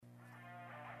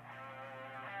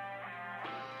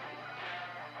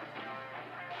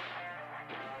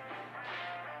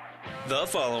The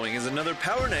following is another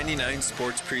Power 99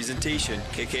 sports presentation.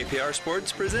 KKPR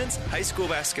Sports presents high school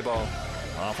basketball.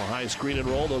 Off a high screen and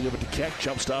roll, they'll give it to Keck.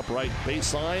 Jump stop right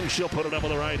baseline. She'll put it up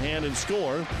with the right hand and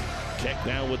score. Keck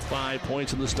now with 5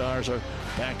 points, and the Stars are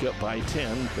back up by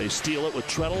 10. They steal it with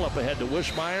Treadle up ahead to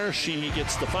Wishmeyer. She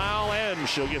gets the foul, and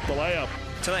she'll get the layup.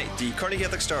 Tonight, the Kearney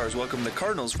Catholic Stars welcome the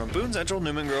Cardinals from Boone Central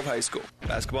Newman Grove High School.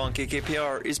 Basketball on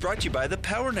KKPR is brought to you by the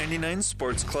Power 99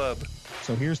 Sports Club.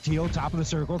 So here's Teal, top of the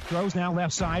circle. Throws now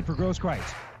left side for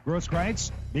Gross-Kreitz. Gross-Kreitz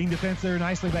being defensed there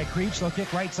nicely by Creech. They'll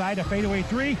kick right side, a fadeaway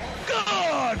three.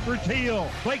 Good for Teal.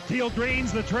 Blake Teal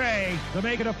drains the tray to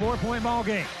make it a 4-point ball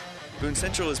game. Boone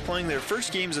Central is playing their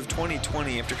first games of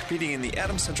 2020 after competing in the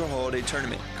Adams Central Holiday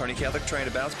Tournament. Kearney Catholic trying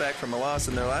to bounce back from a loss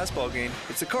in their last ball game.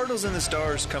 It's the Cardinals and the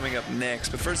Stars coming up next,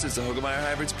 but first it's the Hoegemeyer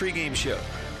Hybrids pregame show.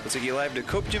 Let's take you live to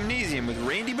Cope Gymnasium with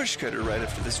Randy Bushcutter right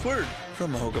after this word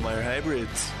from the Hoegemeyer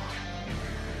Hybrids.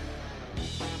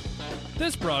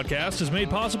 This broadcast is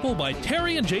made possible by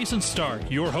Terry and Jason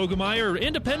Stark, your Hoegemeyer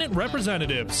independent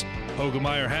representatives.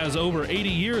 Hoegemeyer has over 80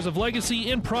 years of legacy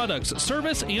in products,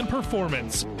 service, and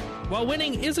performance. While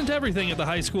winning isn't everything at the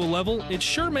high school level, it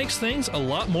sure makes things a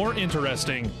lot more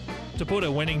interesting. To put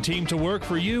a winning team to work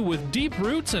for you with deep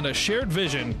roots and a shared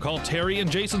vision, call Terry and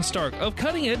Jason Stark of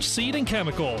Cutting Edge Seed and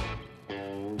Chemical.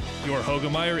 Your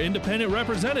Hoegemeyer independent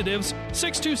representatives,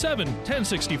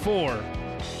 627-1064.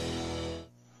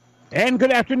 And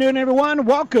good afternoon, everyone.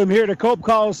 Welcome here to Cope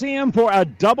Coliseum for a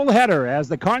doubleheader as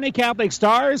the Kearney Catholic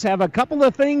Stars have a couple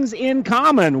of things in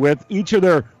common with each of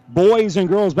their boys and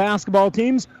girls basketball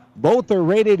teams. Both are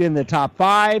rated in the top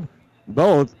 5.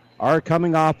 Both are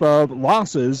coming off of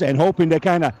losses and hoping to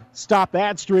kind of stop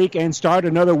that streak and start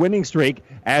another winning streak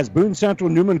as Boone Central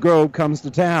Newman Grove comes to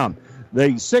town. The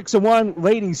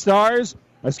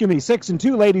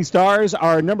 6-2 Lady Stars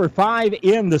are number 5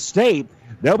 in the state.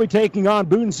 They'll be taking on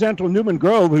Boone Central Newman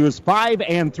Grove, who is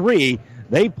 5-3.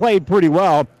 They played pretty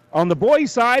well. On the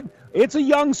boys' side, it's a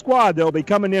young squad. They'll be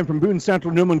coming in from Boone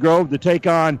Central Newman Grove to take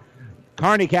on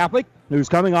Kearney Catholic, who's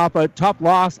coming off a tough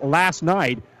loss last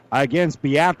night against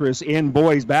Beatrice in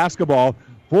boys basketball.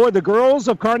 For the girls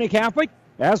of Kearney Catholic,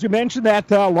 as we mentioned,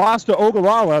 that loss to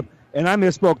Ogallala, and I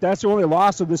misspoke, that's the only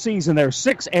loss of the season. They're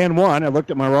 6-1. I looked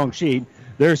at my wrong sheet.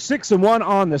 They're 6-1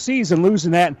 on the season,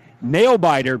 losing that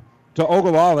nail-biter to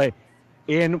Ogallala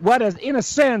in what is, in a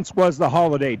sense, was the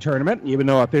holiday tournament, even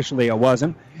though officially it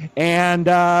wasn't. And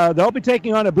they'll be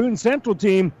taking on a Boone Central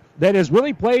team that has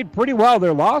really played pretty well.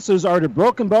 Their losses are to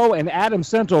Broken Bow and Adams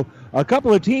Central, a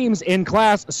couple of teams in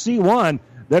Class C1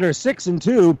 that are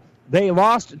 6-2. They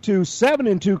lost to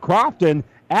 7-2 Crofton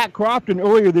at Crofton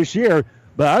earlier this year.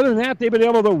 But other than that, they've been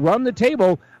able to run the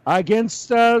table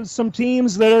against some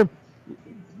teams that are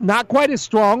not quite as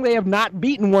strong. They have not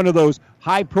beaten one of those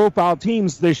high-profile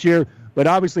teams this year, but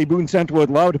obviously Boone Central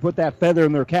would love to put that feather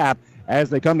in their cap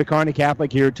as they come to Kearney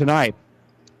Catholic here tonight.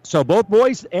 So both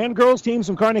boys and girls teams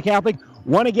from Kearney Catholic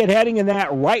want to get heading in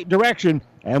that right direction,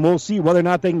 and we'll see whether or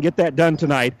not they can get that done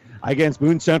tonight against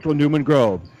Boone Central Newman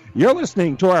Grove. You're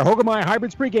listening to our Hoegemeyer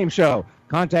Hybrids pregame show.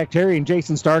 Contact Terry and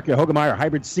Jason Stark, your Hoegemeyer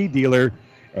Hybrids seed dealer,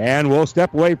 and we'll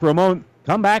step away for a moment.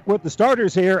 Come back with the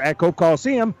starters here at Cope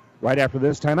Coliseum right after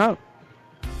this timeout.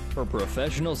 For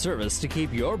professional service to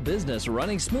keep your business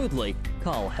running smoothly,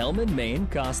 call Hellman, Maine,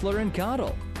 Kostler &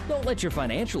 Cottle. Don't let your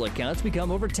financial accounts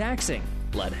become overtaxing.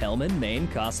 Let Hellman, Maine,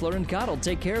 Kostler & Cottle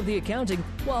take care of the accounting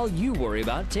while you worry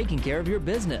about taking care of your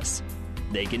business.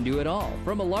 They can do it all,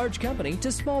 from a large company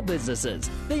to small businesses.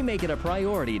 They make it a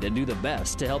priority to do the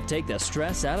best to help take the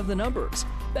stress out of the numbers.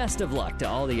 Best of luck to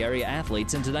all the area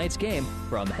athletes in tonight's game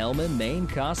from Hellman, Maine,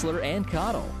 Kostler &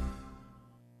 Cottle.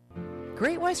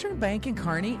 Great Western Bank in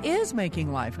Kearney is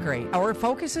making life great. Our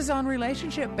focus is on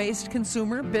relationship-based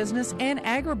consumer, business, and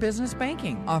agribusiness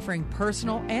banking, offering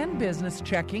personal and business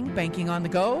checking, banking on the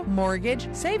go, mortgage,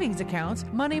 savings accounts,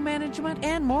 money management,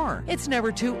 and more. It's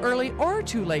never too early or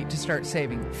too late to start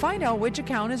saving. Find out which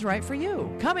account is right for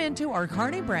you. Come into our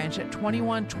Kearney branch at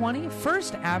 2120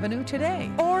 First Avenue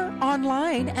today or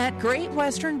online at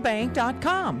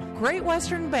GreatWesternBank.com. Great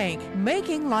Western Bank,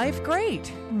 making life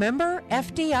great. Member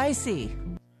FDIC.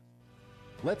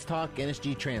 Let's talk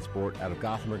NSG Transport out of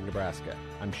Gothenburg, Nebraska.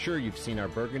 I'm sure you've seen our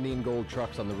burgundy and gold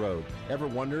trucks on the road. Ever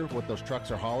wonder what those trucks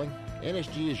are hauling?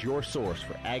 NSG is your source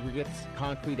for aggregates,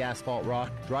 concrete asphalt rock,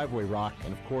 driveway rock,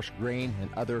 and of course grain and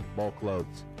other bulk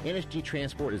loads. NSG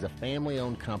Transport is a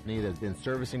family-owned company that has been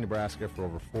servicing Nebraska for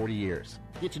over 40 years.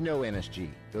 Get to know NSG.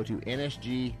 Go to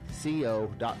nsgco.com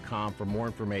for more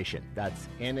information. That's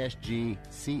nsgco.com.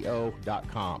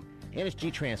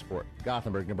 NSG Transport,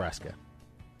 Gothenburg, Nebraska.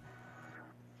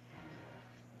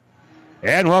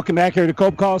 And welcome back here to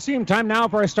Cope Coliseum. Time now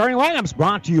for our starting lineups,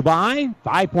 brought to you by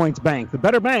 5 Points Bank, the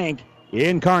better bank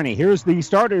in Kearney. Here's the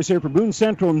starters here for Boone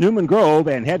Central Newman Grove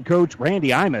and head coach Randy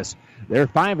Imus. They're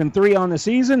 5-3 on the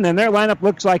season, and their lineup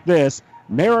looks like this.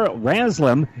 Mara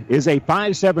Raslam is a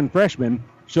 5'7 freshman.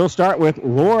 She'll start with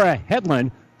Laura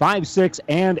Hedlund, 5'6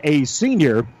 and a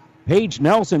senior. Paige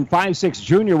Nelson, 5'6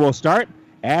 junior, will start.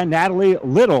 And Natalie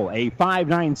Little, a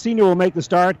 5'9 senior, will make the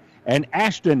start. And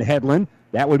Ashton Hedlund,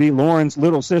 that would be Lauren's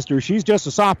little sister. She's just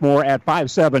a sophomore at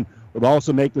 5'7", will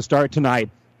also make the start tonight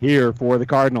here for the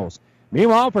Cardinals.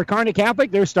 Meanwhile, for Kearney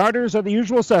Catholic, their starters are the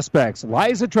usual suspects.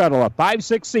 Liza Treadle, a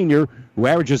 5'6 senior who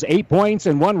averages 8 points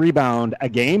and 1 rebound a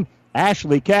game.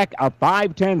 Ashley Keck, a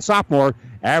 5'10 sophomore,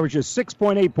 averages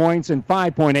 6.8 points and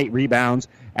 5.8 rebounds.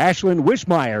 Ashlyn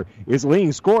Wishmeyer is the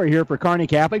leading scorer here for Kearney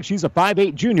Catholic. She's a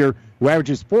 5'8 junior who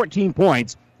averages 14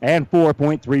 points and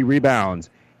 4.3 rebounds.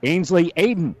 Ainsley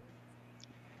Aiden,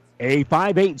 a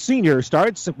 5'8 senior,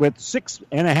 starts with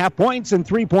 6.5 points and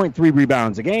 3.3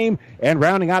 rebounds a game. And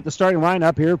rounding out the starting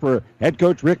lineup here for head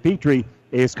coach Rick Petrie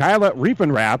is Kyla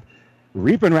Riefenrath.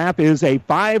 Riefenrath is a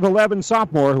 5'11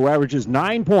 sophomore who averages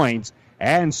 9 points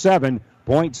and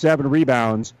 7.7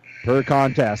 rebounds per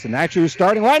contest. And that's your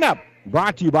starting lineup,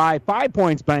 brought to you by 5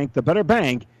 Points Bank, the better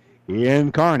bank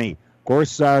in Kearney. Of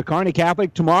course, Kearney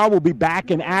Catholic tomorrow will be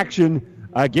back in action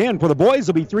again. For the boys,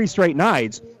 it'll be 3 straight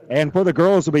nights. And for the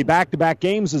girls, it'll be back-to-back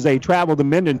games as they travel to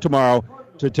Minden tomorrow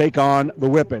to take on the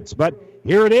Whippets. But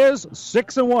here it is,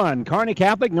 6-1. Kearney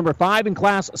Catholic, number 5 in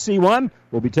Class C1,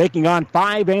 will be taking on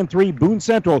 5-3 Boone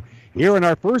Central here in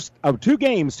our first of 2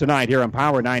 games tonight here on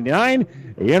Power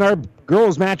 99 in our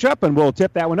girls matchup. And we'll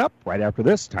tip that one up right after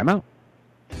this timeout.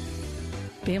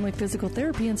 Family Physical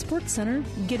Therapy and Sports Center,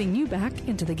 getting you back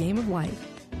into the game of life,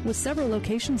 with several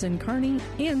locations in Kearney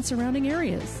and surrounding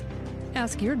areas.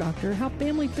 Ask your doctor how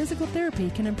Family Physical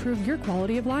Therapy can improve your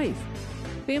quality of life.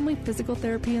 Family Physical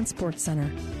Therapy and Sports Center,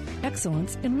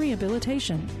 excellence in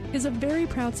rehabilitation, is a very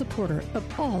proud supporter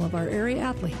of all of our area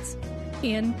athletes,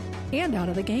 in and out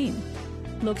of the game.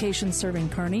 Locations serving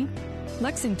Kearney,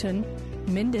 Lexington,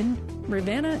 Minden,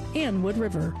 Ravenna, and Wood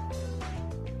River.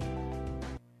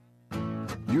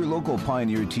 Your local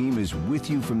Pioneer team is with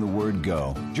you from the word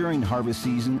go during harvest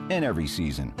season and every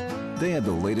season. They have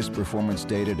the latest performance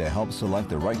data to help select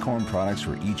the right corn products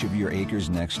for each of your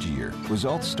acres next year.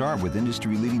 Results start with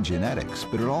industry-leading genetics,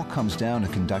 but it all comes down to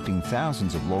conducting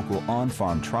thousands of local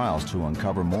on-farm trials to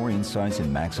uncover more insights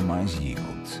and maximize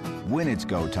yields. When it's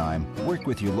go time, work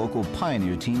with your local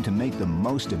Pioneer team to make the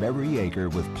most of every acre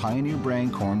with Pioneer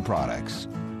brand corn products.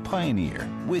 Pioneer,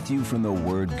 with you from the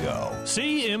word go.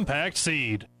 See Impact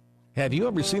Seed. Have you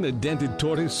ever seen a dented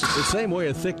tortoise? The same way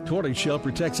a thick tortoise shell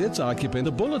protects its occupant,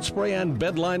 the bullet spray-on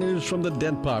bed liners from the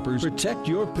Dent Poppers protect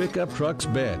your pickup truck's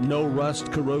bed. No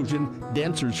rust, corrosion,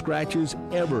 dents, or scratches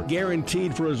ever.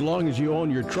 Guaranteed for as long as you own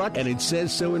your truck, and it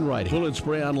says so in writing. Bullet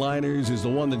spray-on liners is the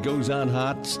one that goes on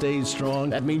hot, stays strong.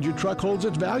 That means your truck holds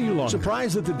its value longer.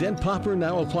 Surprised that the Dent Popper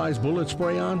now applies bullet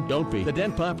spray-on? Don't be. The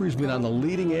Dent Popper's been on the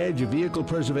leading edge of vehicle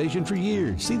preservation for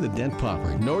years. See the Dent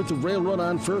Popper north of Railroad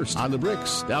on First, on the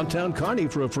Bricks, downtown Kearney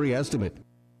for a free estimate.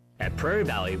 At Prairie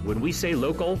Valley, when we say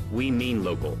local, we mean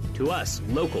local. To us,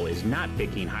 local is not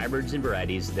picking hybrids and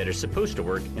varieties that are supposed to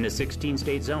work in a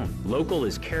 16-state zone. Local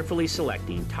is carefully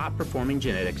selecting top-performing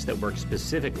genetics that work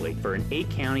specifically for an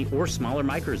 8-county or smaller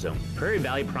microzone. Prairie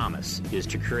Valley Promise is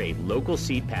to create local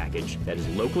seed package that is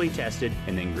locally tested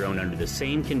and then grown under the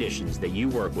same conditions that you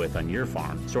work with on your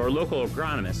farm. So our local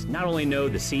agronomists not only know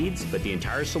the seeds, but the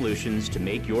entire solutions to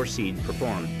make your seed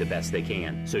perform the best they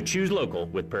can. So choose local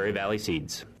with Prairie Valley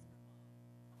Seeds.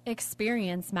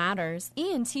 Experience matters.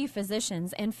 ENT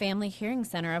Physicians and Family Hearing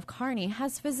Center of Kearney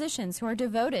has physicians who are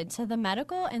devoted to the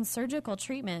medical and surgical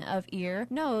treatment of ear,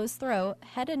 nose, throat,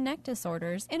 head and neck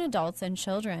disorders in adults and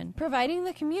children, providing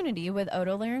the community with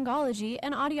otolaryngology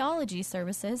and audiology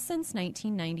services since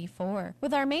 1994.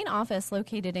 With our main office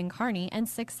located in Kearney and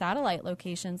 6 satellite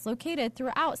locations located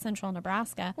throughout central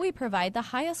Nebraska, we provide the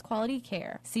highest quality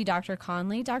care. See Dr.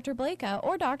 Conley, Dr. Blaka,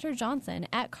 or Dr. Johnson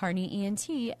at Kearney ENT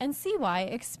and see why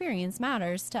experience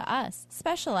matters to us,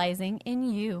 specializing in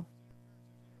you.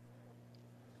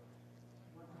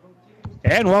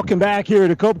 And welcome back here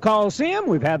to Cope Coliseum.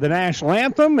 We've had the national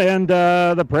anthem, and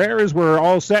the prayers were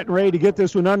all set and ready to get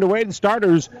this one underway. The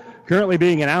starters currently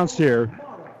being announced here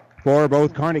for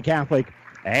both Kearney Catholic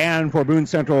and for Boone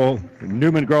Central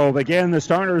Newman Grove. Again, the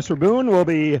starters for Boone will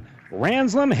be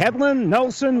Ranslam, Hedlund,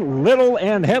 Nelson, Little,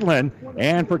 and Hedlund.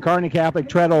 And for Kearney Catholic,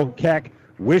 Treadle, Keck,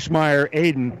 Wishmeyer,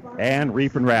 Aiden, and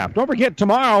Riefenrath. Don't forget,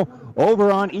 tomorrow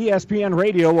over on ESPN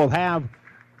Radio, we'll have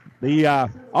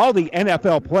all the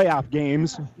NFL playoff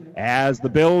games, as the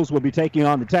Bills will be taking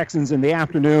on the Texans in the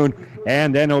afternoon,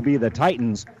 and then it'll be the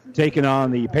Titans taking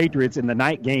on the Patriots in the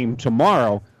night game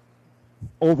tomorrow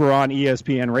over on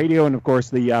ESPN Radio, and of course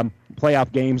the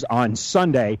playoff games on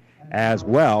Sunday as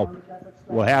well.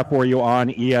 We'll have for you on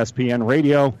ESPN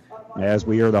Radio, as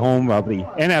we are the home of the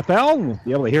NFL. We'll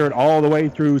be able to hear it all the way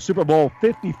through Super Bowl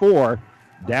 54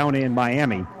 down in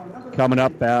Miami, coming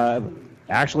up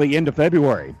actually into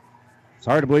February. It's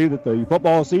hard to believe that the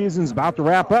football season's about to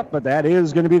wrap up, but that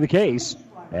is going to be the case,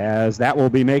 as that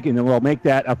will be make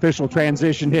that official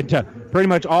transition into pretty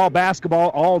much all basketball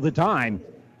all the time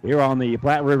here on the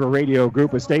Platte River Radio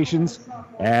group of stations,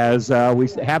 as we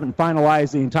haven't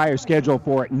finalized the entire schedule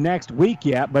for next week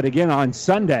yet. But again, on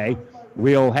Sunday,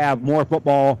 we'll have more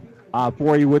football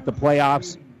for you with the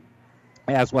playoffs,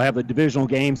 as we'll have the divisional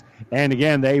games. And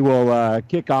again, they will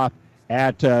kick off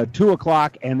at 2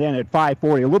 o'clock and then at 5:40,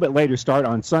 a little bit later start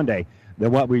on Sunday than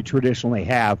what we traditionally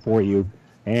have for you.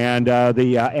 And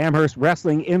the Amherst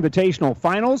Wrestling Invitational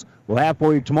Finals we'll have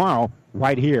for you tomorrow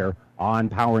right here on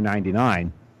Power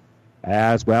 99,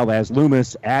 as well as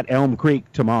Loomis at Elm Creek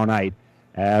tomorrow night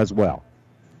as well.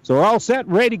 So we're all set,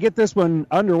 ready to get this one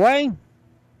underway.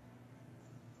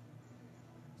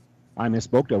 I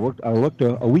misspoke. I looked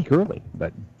a week early,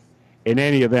 but in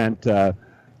any event,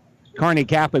 Kearney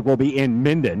Catholic will be in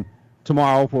Minden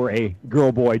tomorrow for a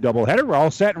girl-boy doubleheader. We're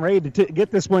all set and ready to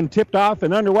get this one tipped off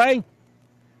and underway,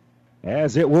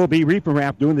 as it will be Reef and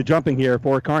Rap doing the jumping here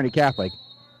for Kearney Catholic.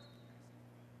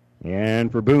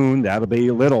 And for Boone, that'll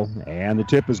be Little. And the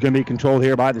tip is going to be controlled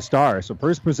here by the Stars. So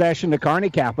first possession to Kearney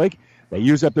Catholic. They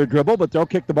use up their dribble, but they'll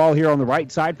kick the ball here on the right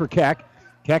side for Keck.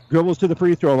 Keck dribbles to the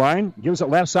free throw line. Gives it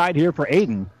left side here for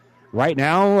Aiden. Right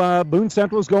now, Boone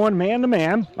Central's going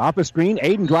man-to-man. Off the screen,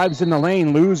 Aiden drives in the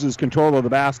lane, loses control of the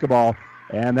basketball,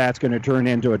 and that's going to turn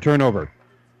into a turnover.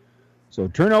 So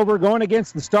turnover going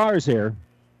against the Stars here.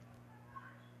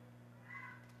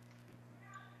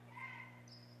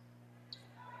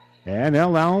 And they'll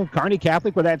allow Kearney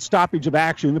Catholic with that stoppage of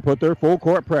action to put their full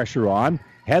court pressure on.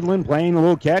 Hedlund playing a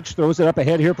little catch, throws it up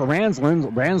ahead here for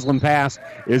Ranslin. Ranslin pass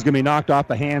is going to be knocked off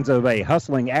the hands of a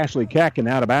hustling Ashley Keck and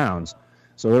out of bounds.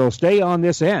 So it'll stay on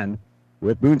this end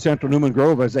with Boone Central Newman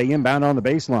Grove as they inbound on the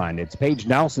baseline. It's Paige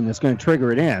Nelson that's going to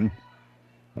trigger it in.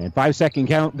 And 5-second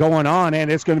count going on,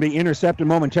 and it's going to be intercepted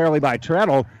momentarily by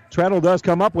Treadle. Treadle does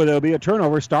come up with it. It'll be a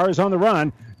turnover. Stars on the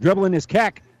run. Dribbling is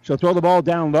Keck. She'll throw the ball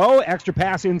down low. Extra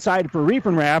pass inside for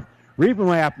Riefenrath.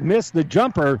 Riefenrath missed the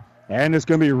jumper, and it's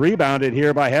going to be rebounded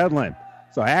here by Hedlund.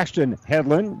 So Ashton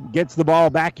Hedlund gets the ball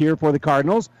back here for the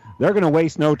Cardinals. They're going to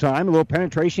waste no time. A little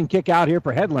penetration kick out here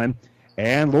for Hedlund.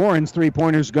 And Lauren's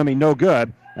three-pointer is going to be no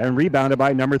good, and rebounded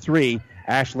by number 3,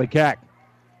 Ashley Keck.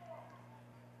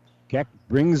 Keck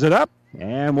brings it up,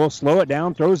 and we'll slow it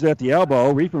down, throws it at the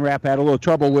elbow. Riefenrath had a little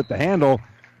trouble with the handle,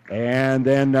 and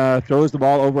then throws the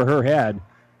ball over her head.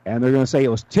 And they're going to say it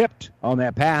was tipped on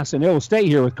that pass, and it will stay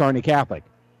here with Kearney Catholic.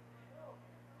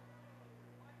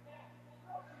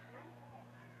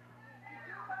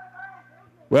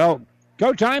 Well,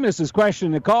 Coach Imus is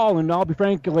questioning the call, and I'll be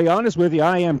frankly honest with you,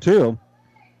 I am too.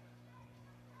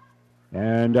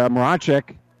 And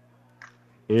Moracek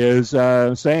is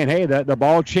saying, hey, the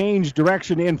ball changed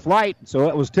direction in flight, so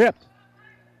it was tipped.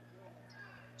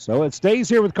 So it stays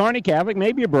here with Kearney Catholic,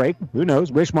 maybe a break. Who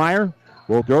knows? Wishmeyer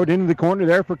will throw it into the corner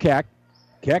there for Keck.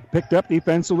 Keck picked up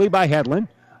defensively by Hedlund.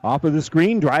 Off of the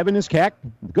screen, driving is Keck.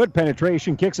 Good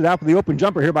penetration, kicks it out for the open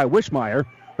jumper here by Wishmeyer.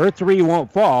 Her three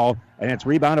won't fall, and it's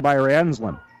rebounded by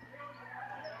Ranslin.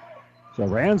 So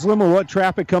Ranslin will let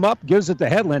traffic come up, gives it to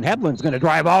Hedlund. Hedlund's going to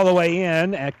drive all the way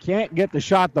in and can't get the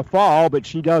shot to fall, but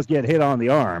she does get hit on the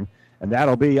arm, and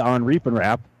that'll be on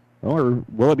Riefenrath. Or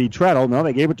will it be Treadle? No,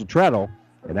 they gave it to Treadle,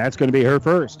 and that's going to be her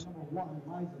first.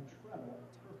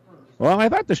 Well, I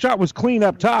thought the shot was clean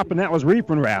up top, and that was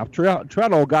Riefenrath.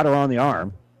 Treadle got her on the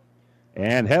arm.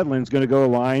 And Hedlund's going to go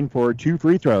line for 2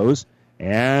 free throws,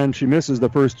 and she misses the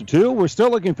first 2. We're still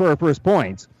looking for her first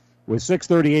points with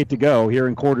 6:38 to go here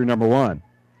in quarter number 1.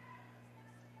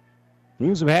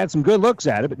 Teams have had some good looks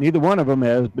at it, but neither one of them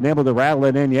has been able to rattle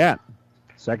it in yet.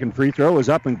 Second free throw is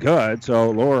up and good,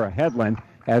 so Laura Hedlund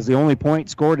has the only point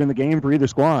scored in the game for either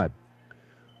squad.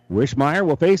 Wishmeyer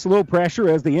will face a little pressure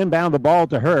as they inbound the ball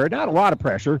to her. Not a lot of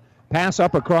pressure. Pass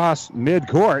up across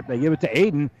midcourt. They give it to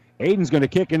Aiden. Aiden's going to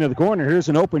kick into the corner. Here's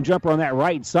an open jumper on that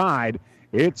right side.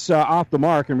 It's off the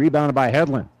mark and rebounded by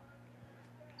Hedlund.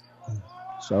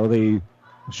 So the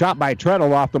shot by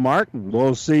Treadle off the mark.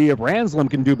 We'll see if Ranslin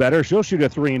can do better. She'll shoot a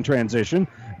 3 in transition.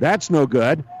 That's no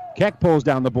good. Keck pulls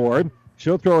down the board.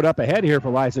 She'll throw it up ahead here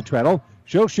for Liza Treadle.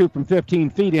 She'll shoot from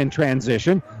 15 feet in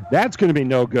transition. That's going to be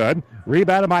no good.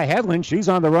 Rebounded by Hedlund. She's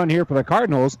on the run here for the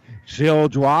Cardinals. She'll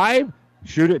drive,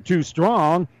 shoot it too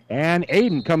strong, and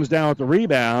Aiden comes down with the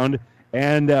rebound,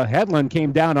 and Hedlund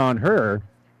came down on her.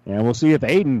 And we'll see if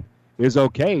Aiden is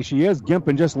okay. She is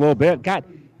gimping just a little bit. Got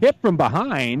hit from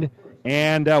behind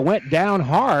and went down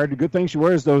hard. Good thing she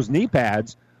wears those knee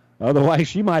pads. Otherwise,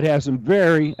 she might have a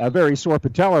very sore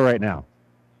patella right now.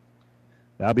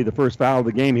 That'll be the first foul of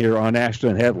the game here on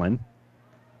Ashton Hedlund.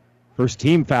 First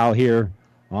team foul here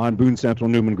on Boone Central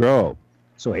Newman Grove.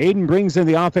 So Aiden brings in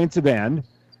the offensive end,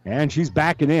 and she's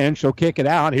backing in. She'll kick it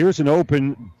out. Here's an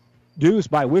open deuce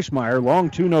by Wishmeyer. Long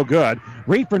two, no good.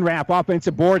 Riefenrath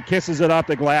offensive board, kisses it off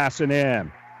the glass and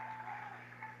in.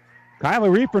 Kyla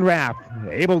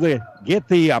Riefenrath able to get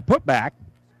the putback.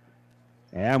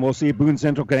 And we'll see if Boone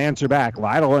Central can answer back.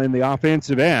 Lytle in the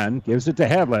offensive end. Gives it to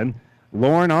Hedlund.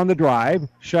 Lauren on the drive.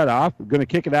 Shut off. Going to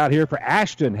kick it out here for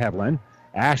Ashton Hedlund.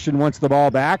 Ashton wants the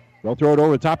ball back. They'll throw it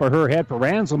over the top of her head for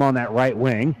Ransom on that right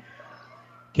wing.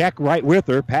 Keck right with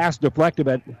her. Pass deflected,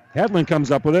 but Hedlund comes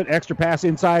up with it. Extra pass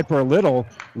inside for Little.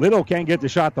 Little can't get the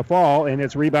shot to fall, and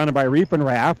it's rebounded by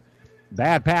Riefenrath.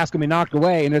 Bad pass can be knocked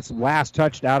away, and it's last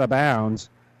touched out of bounds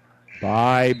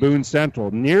by Boone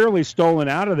Central. Nearly stolen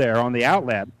out of there on the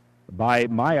outlet by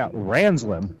Maya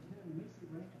Ranslem.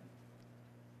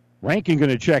 Rankin going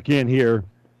to check in here.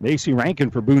 Macy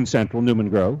Rankin for Boone Central, Newman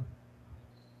Grove.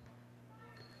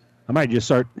 I might just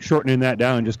start shortening that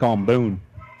down and just call him Boone.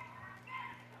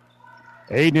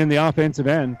 Aiden in the offensive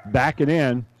end, backing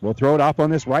in. We'll throw it off on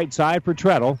this right side for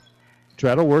Treadle.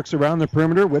 Treadle works around the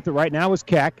perimeter. With it right now is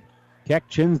Keck. Keck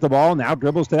chins the ball, now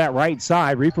dribbles to that right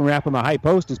side. Riefenrath on the high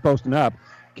post is posting up.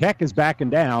 Keck is backing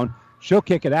down. She'll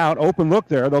kick it out. Open look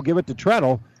there. They'll give it to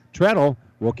Treadle. Treadle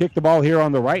will kick the ball here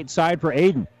on the right side for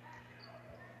Aiden.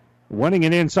 Wanting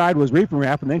it inside was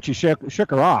Riefenrath, and then she shook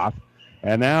her off.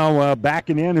 And now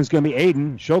backing in is going to be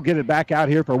Aiden. She'll get it back out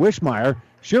here for Wishmeyer.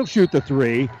 She'll shoot the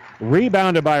three.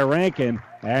 Rebounded by Rankin,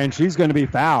 and she's going to be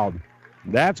fouled.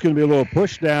 That's going to be a little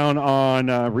push down on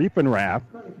Riefenrath.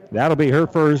 That'll be her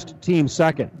first, team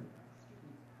second.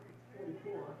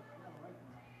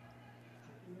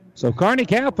 So Kearney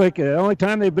Catholic, the only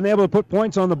time they've been able to put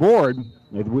points on the board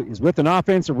is with an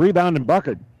offensive rebound and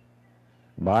bucket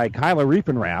by Kyla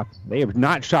Riefenrath. They have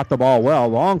not shot the ball well.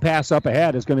 Long pass up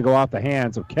ahead is going to go off the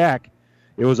hands of Keck.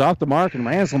 It was off the mark, and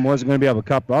Ransom wasn't going to be able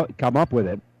to come up with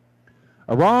it.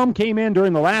 Aram came in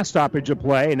during the last stoppage of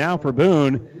play, and now for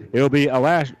Boone, it'll be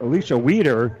Alicia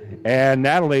Weeder and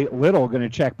Natalie Little going to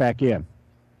check back in.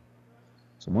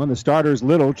 So one of the starters,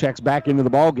 Little, checks back into the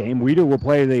ball game. Weeder will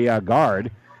play the guard,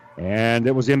 and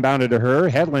it was inbounded to her.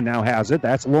 Hedlund now has it.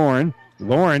 That's Lauren.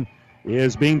 Lauren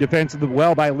is being defended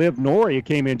well by Liv Norrie, who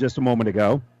came in just a moment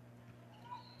ago.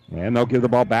 And they'll give the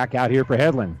ball back out here for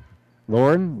Hedlund.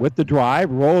 Lauren with the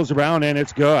drive, rolls around, and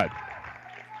it's good.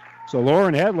 So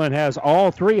Lauren Hedlund has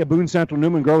all three of Boone Central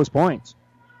Newman Grove's points.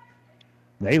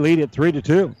 They lead at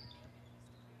 3-2.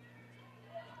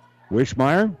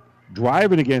 Wishmeyer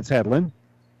driving against Hedlund.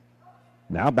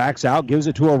 Now backs out, gives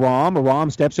it to Aram. Aram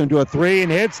steps into a three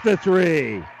and hits the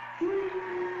three.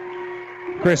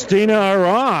 Christina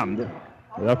Aram,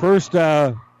 the first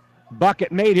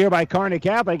bucket made here by Kearney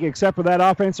Catholic, except for that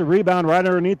offensive rebound right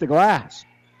underneath the glass.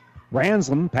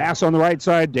 Ranslem, pass on the right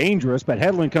side, dangerous, but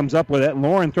Hedlund comes up with it.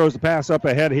 Lauren throws the pass up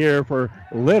ahead here for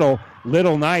Little.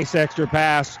 Little, nice extra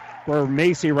pass for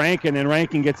Macy Rankin, and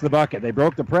Rankin gets the bucket. They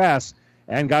broke the press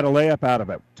and got a layup out of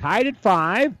it. Tied at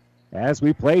 5 as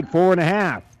we played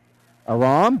 4.5.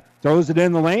 Aram throws it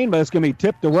in the lane, but it's going to be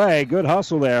tipped away. Good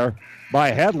hustle there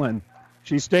by Hedlund.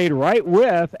 She stayed right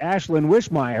with Ashlyn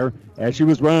Wishmeyer as she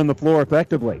was running the floor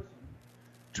effectively.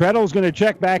 Treadle's going to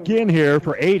check back in here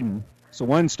for Aiden. So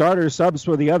one starter subs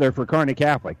for the other for Kearney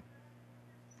Catholic.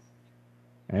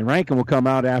 And Rankin will come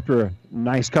out after a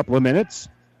nice couple of minutes.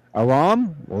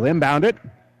 Aram will inbound it.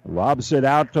 Lobs it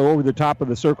out to over the top of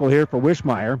the circle here for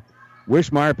Wishmeyer.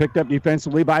 Wishmeyer picked up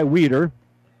defensively by Weeder.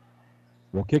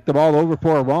 Will kick the ball over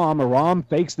for Aram. Aram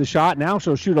fakes the shot. Now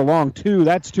she'll shoot a long two.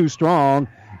 That's too strong.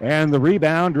 And the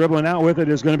rebound, dribbling out with it,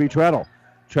 is going to be Treadle.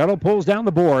 Treadle pulls down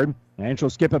the board, and she'll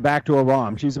skip it back to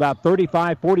Aram. She's about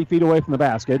 35, 40 feet away from the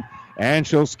basket. And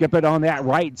she'll skip it on that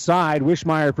right side.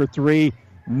 Wishmeyer for three.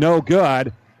 No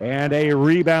good. And a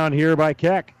rebound here by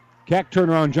Keck. Keck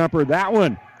turnaround jumper. That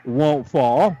one won't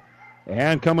fall.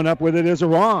 And coming up with it is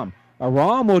Aram.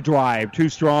 Aram will drive. Too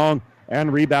strong.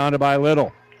 And rebounded by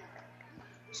Little.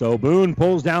 So Boone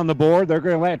pulls down the board. They're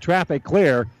going to let traffic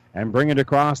clear and bring it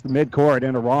across the midcourt.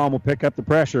 And Aram will pick up the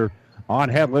pressure on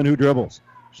Hedlund, who dribbles.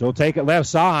 She'll take it left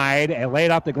side and lay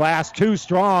it off the glass. Too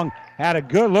strong. Had a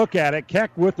good look at it.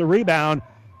 Keck with the rebound.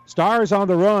 Stars on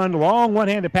the run. Long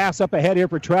one-handed pass up ahead here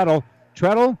for Treadle.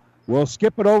 Treadle will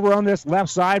skip it over on this left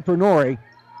side for Norrie.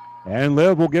 And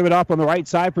Liv will give it up on the right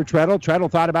side for Treadle. Treadle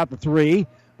thought about the three,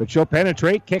 but she'll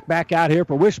penetrate. Kick back out here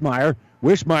for Wishmeyer.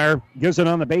 Wishmeyer gives it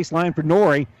on the baseline for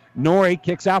Norrie. Norrie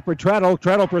kicks out for Treadle.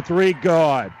 Treadle for three.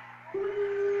 Good.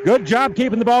 Good job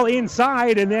keeping the ball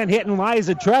inside and then hitting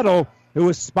Liza Treadle, who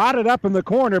was spotted up in the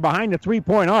corner behind the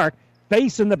three-point arc,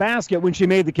 facing the basket when she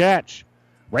made the catch.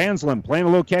 Ranslam playing a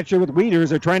little catcher with Wieters.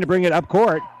 They're trying to bring it up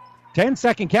court.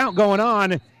 10-second count going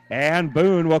on, and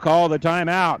Boone will call the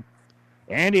timeout.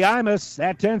 Andy Imus,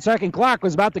 that 10-second clock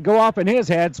was about to go off in his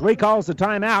head, so he calls the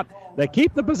timeout. They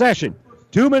keep the possession.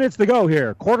 2 minutes to go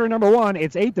here. Quarter number one,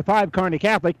 it's 8-5 Kearney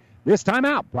Catholic. This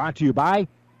timeout brought to you by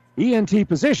ENT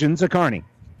Physicians of Kearney.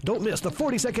 Don't miss the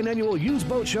 42nd Annual Used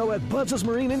Boat Show at Buzz's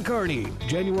Marine in Kearney.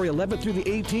 January 11th through the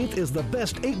 18th is the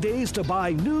best 8 days to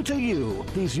buy new to you.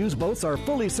 These used boats are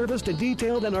fully serviced and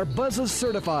detailed and are Buzz's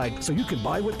certified, so you can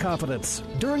buy with confidence.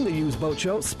 During the Used Boat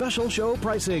Show, special show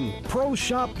pricing, pro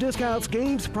shop discounts,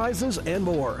 games, prizes, and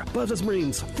more. Buzz's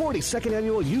Marine's 42nd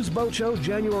Annual Used Boat Show,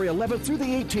 January 11th through the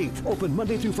 18th. Open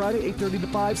Monday through Friday, 8:30 to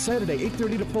 5, Saturday,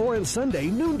 8:30 to 4, and Sunday,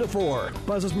 noon to 4.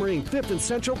 Buzz's Marine, 5th and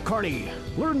Central, Kearney.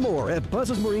 Learn more at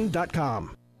buzzesmarine.com.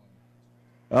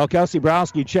 Well, Kelsey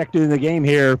Browski checked in the game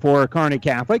here for Kearney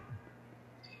Catholic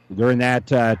during that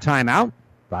timeout.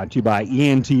 Brought to you by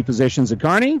ENT Physicians of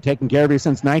Kearney, taking care of you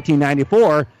since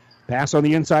 1994. Pass on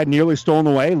the inside, nearly stolen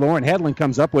away. Lauren Hedlund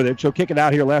comes up with it. She'll kick it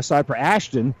out here left side for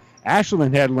Ashton.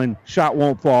 Ashlyn Hedlund, shot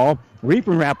won't fall.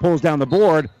 Riefenrath pulls down the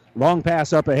board. Long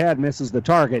pass up ahead, misses the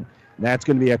target. That's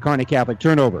going to be a Kearney Catholic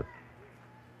turnover.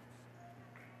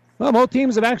 Well, both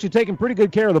teams have actually taken pretty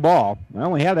good care of the ball. I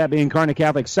only have that being Kearney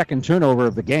Catholic's second turnover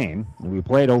of the game. We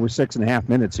played over 6.5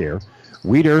 minutes here.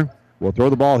 Wieder will throw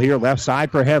the ball here left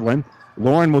side for Hedlund.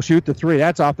 Lauren will shoot the three.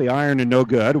 That's off the iron and no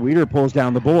good. Wieder pulls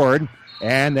down the board,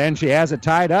 and then she has it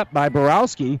tied up by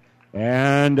Borowski.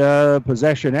 And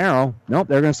possession arrow. Nope,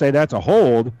 they're going to say that's a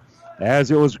hold,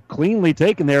 as it was cleanly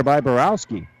taken there by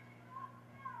Borowski.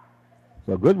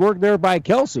 So good work there by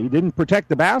Kelsey. Didn't protect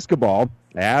the basketball,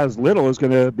 as Little is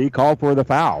going to be called for the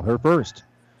foul, her first.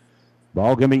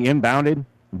 Ball going to be inbounded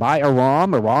by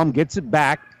Aram. Aram gets it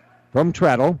back from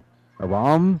Treadle.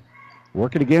 Aram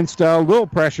working against a little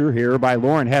pressure here by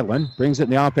Lauren Hedlund. Brings it in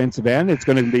the offensive end. It's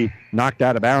going to be knocked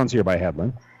out of bounds here by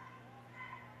Hedlund.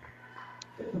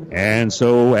 And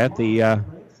so at the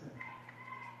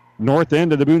north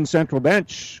end of the Boone Central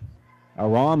bench,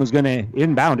 Aram is going to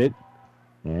inbound it.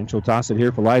 And she'll toss it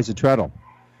here for Liza Treadle.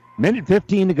 Minute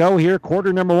 15 to go here,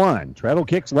 quarter number one. Treadle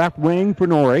kicks left wing for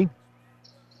Norrie.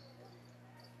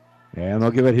 And they'll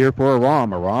give it here for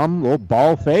Aram. Aram, little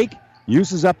ball fake,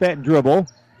 uses up that dribble,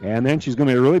 and then she's going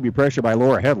to really be pressured by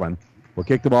Laura Hedlund. We'll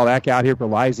kick the ball back out here for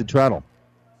Liza Treadle.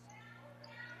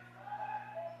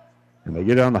 And they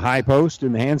get it on the high post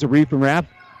in the hands of Riefenrath.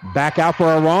 Back out for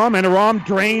Aram, and Aram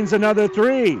drains another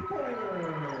three.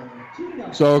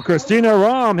 So Christina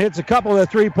Aram hits a couple of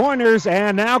three-pointers,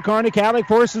 and now Kearney Catholic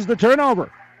forces the turnover.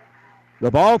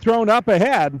 The ball thrown up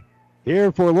ahead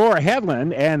here for Laura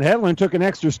Hedlund, and Hedlund took an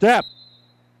extra step.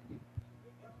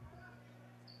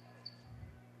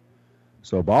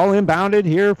 So ball inbounded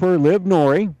here for Liv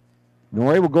Norrie.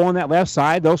 Norrie will go on that left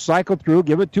side. They'll cycle through,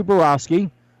 give it to Borowski.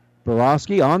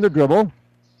 Borowski on the dribble.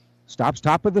 Stops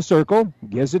top of the circle,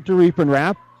 gives it to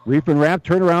Riefenrath. Riefenrath,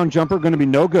 turnaround jumper, going to be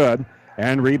no good.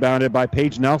 And rebounded by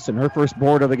Paige Nelson, her first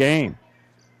board of the game.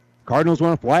 Cardinals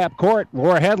want to fly up court.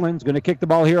 Laura Hedlund's going to kick the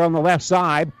ball here on the left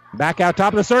side. Back out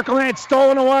top of the circle, and it's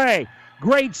stolen away.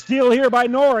 Great steal here by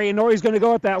Norrie, and Norrie's going to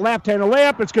go with that left-handed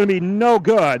layup. It's going to be no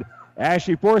good as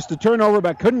she forced a turnover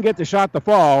but couldn't get the shot to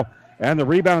fall, and the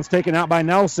rebound's taken out by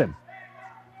Nelson.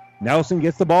 Nelson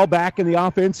gets the ball back in the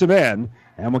offensive end,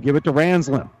 and we'll give it to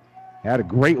Ranslam. Had a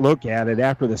great look at it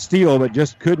after the steal, but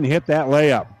just couldn't hit that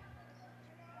layup.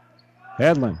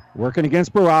 Hedlund working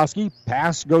against Borowski.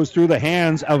 Pass goes through the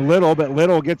hands of Little, but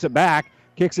Little gets it back,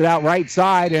 kicks it out right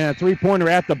side, and a three-pointer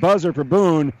at the buzzer for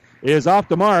Boone is off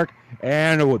the mark,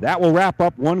 and that will wrap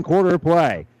up one quarter of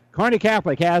play. Kearney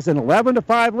Catholic has an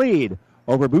 11-5 lead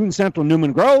over Boone Central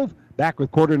Newman Grove. Back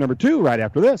with quarter number two right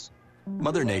after this.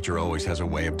 Mother Nature always has a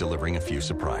way of delivering a few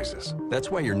surprises. That's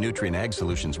why your Nutrien Ag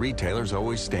Solutions retailer is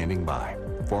always standing by.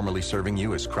 Formerly serving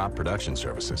you as Crop Production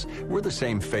Services, we're the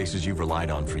same faces you've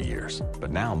relied on for years, but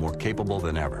now more capable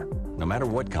than ever, no matter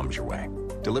what comes your way.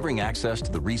 Delivering access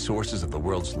to the resources of the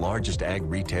world's largest ag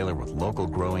retailer with local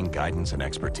growing guidance and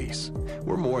expertise.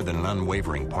 We're more than an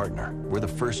unwavering partner. We're the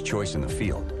first choice in the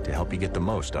field to help you get the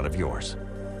most out of yours.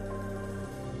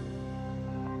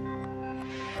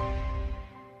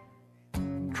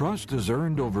 trust is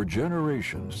earned over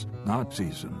generations, not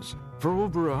seasons. For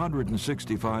over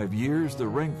 165 years, the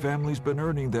Rank family's been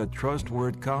earning that trust where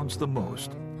it counts the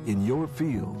most, in your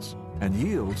fields. And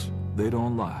yields, they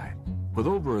don't lie. With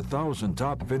over 1,000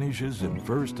 top finishes in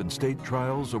first and state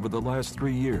trials over the last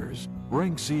 3 years,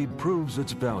 Rank Seed proves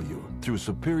its value through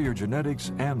superior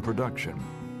genetics and production.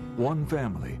 One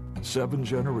family, 7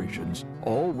 generations,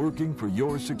 all working for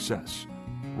your success.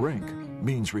 Rank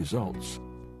means results.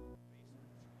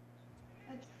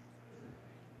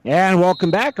 And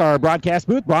welcome back. Our broadcast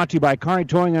booth brought to you by Kearney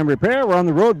Towing and Repair. We're on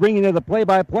the road bringing you the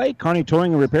play-by-play. Kearney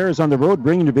Towing and Repair is on the road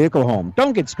bringing your vehicle home.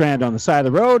 Don't get stranded on the side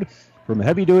of the road. From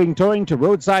heavy-duty towing to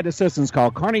roadside assistance, call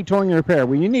Kearney Towing and Repair.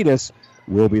 When you need us,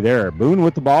 we'll be there. Boone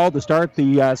with the ball to start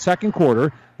the second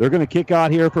quarter. They're going to kick out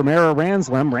here from Era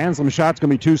Ranslem. Ranslem's shot's going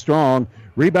to be too strong.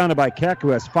 Rebounded by Keck, who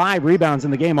has 5 rebounds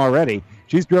in the game already.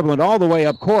 She's dribbling all the way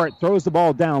up court, throws the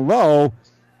ball down low,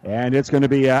 and it's going to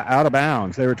be out of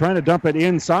bounds. They were trying to dump it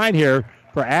inside here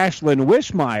for Ashlyn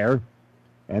Wishmeyer,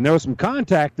 and there was some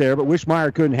contact there, but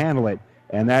Wishmeyer couldn't handle it,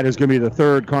 and that is going to be the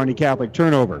third Kearney Catholic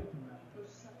turnover.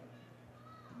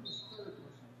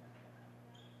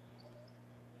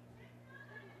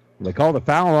 They called a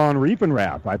foul on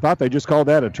Riefenrath. I thought they just called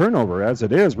that a turnover. As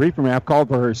it is, Riefenrath called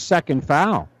for her second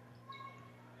foul.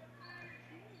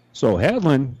 So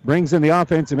Hedlund brings in the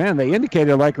offensive end. They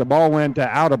indicated like the ball went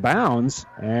out of bounds,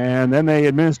 and then they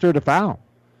administered a foul.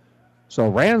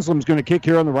 So Ranslem's going to kick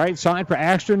here on the right side for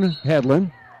Ashton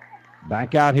Hedlund.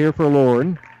 Back out here for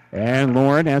Lauren. And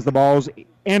Lauren, as the ball's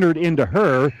entered into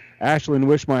her, Ashlyn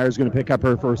Wishmeyer is going to pick up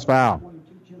her first foul.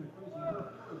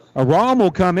 Aram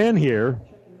will come in here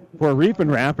for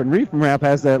Riefenrath, and Riefenrath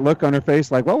has that look on her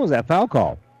face like, what was that foul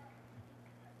call?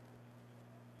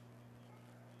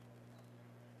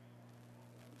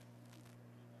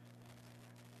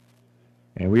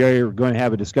 And we are going to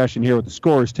have a discussion here with the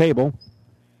scorer's table.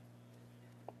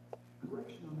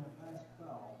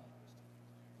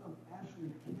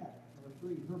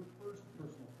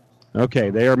 Okay,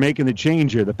 they are making the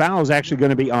change here. The foul is actually going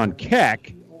to be on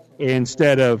Keck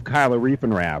instead of Kyla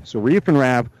Riefenrath. So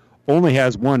Riefenrath only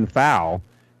has 1 foul.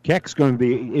 Keck's going to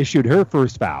be issued her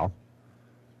first foul.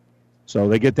 So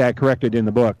they get that corrected in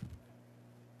the book.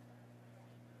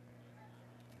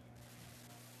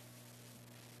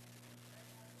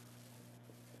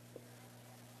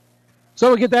 So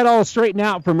we'll get that all straightened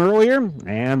out from earlier,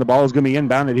 and the ball is going to be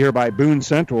inbounded here by Boone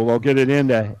Central. They'll get it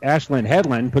into Ashlyn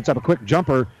Hedlund, puts up a quick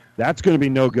jumper. That's going to be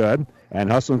no good.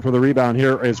 And hustling for the rebound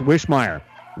here is Wishmeyer.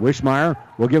 Wishmeyer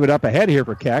will give it up ahead here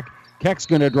for Keck. Keck's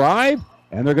going to drive,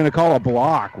 and they're going to call a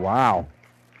block. Wow.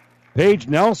 Paige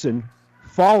Nelson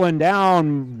fallen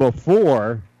down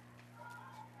before.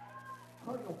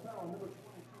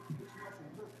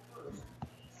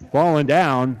 Falling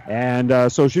down,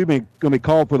 and so she's going to be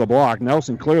called for the block.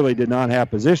 Nelson clearly did not have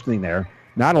positioning there.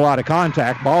 Not a lot of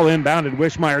contact. Ball inbounded.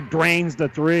 Wishmeyer drains the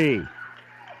 3.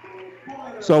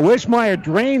 So Wishmeyer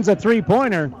drains a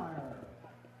 3-pointer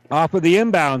off of the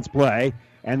inbounds play,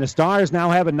 and the Stars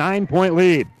now have a 9-point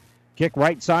lead. Kick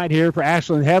right side here for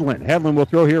Ashlyn Hedlund. Hedlund will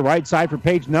throw here right side for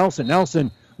Paige Nelson. Nelson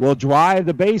will drive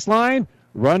the baseline,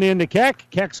 run into Keck.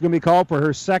 Keck's going to be called for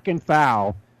her second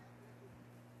foul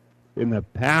in the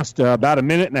past about a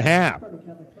minute and a half.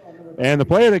 And the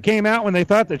player that came out when they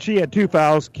thought that she had 2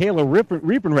 fouls, Kayla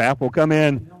Riefenrath, will come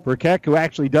in for Keck, who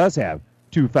actually does have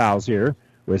 2 fouls here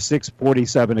with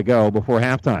 6:47 to go before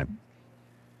halftime.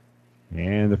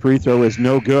 And the free throw is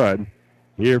no good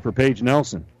here for Paige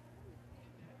Nelson.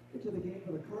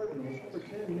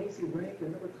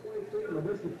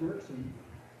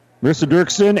 Marissa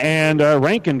Dirksen and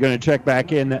Rankin going to check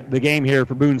back in the game here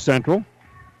for Boone Central.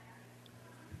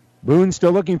 Boone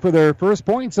still looking for their first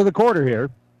points of the quarter here.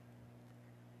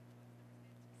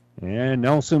 And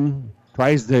Nelson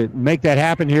tries to make that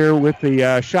happen here with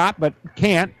the shot, but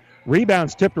can't.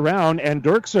 Rebound's tipped around, and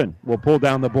Dirksen will pull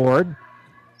down the board.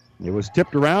 It was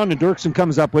tipped around, and Dirksen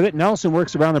comes up with it. Nelson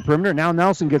works around the perimeter. Now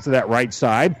Nelson gets to that right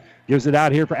side. Gives it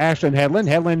out here for Ashlyn Hedlund.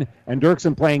 Hedlund and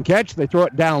Dirksen playing catch. They throw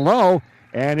it down low,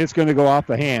 and it's going to go off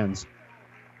the hands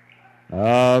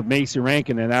of Macy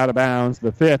Rankin and out of bounds.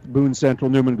 The 5th Boone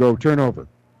Central Newman Grove turnover.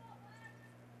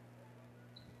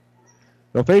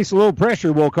 They'll face a little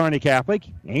pressure, will Kearney Catholic.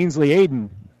 Ainsley Aiden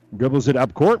dribbles it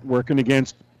up court, working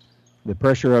against the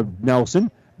pressure of Nelson.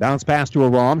 Bounce pass to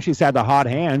Aram. She's had the hot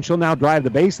hand. She'll now drive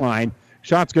the baseline.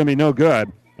 Shot's going to be no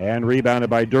good. And rebounded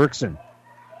by Dirksen.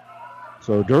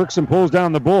 So Dirksen pulls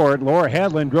down the board. Laura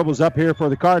Hedlund dribbles up here for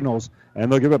the Cardinals.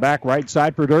 And they'll give it back right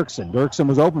side for Dirksen. Dirksen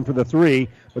was open for the 3,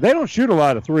 but they don't shoot a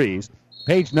lot of 3s.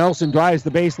 Paige Nelson drives the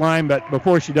baseline, but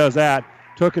before she does that,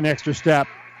 took an extra step.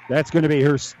 That's going to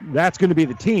be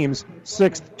the team's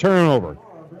 6th turnover.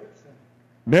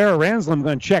 Mara Ranslam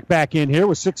going to check back in here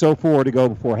with 6:04 to go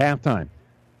before halftime.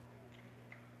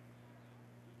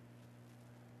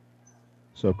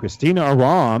 So Christina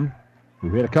Aram,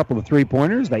 who hit a couple of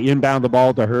three-pointers, they inbound the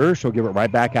ball to her. She'll give it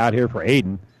right back out here for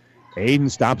Aiden.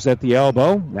 Aiden stops at the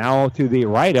elbow, now to the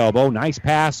right elbow. Nice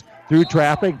pass through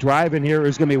traffic. Drive in here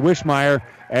is going to be Wishmeyer,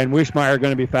 and Wishmeyer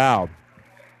going to be fouled.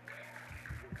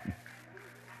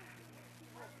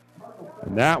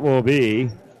 And that will be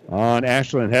on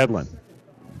Ashlyn Hedlund.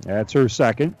 That's her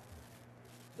second.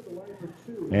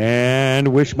 And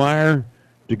Wishmeyer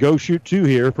to go shoot 2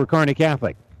 here for Kearney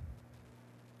Catholic.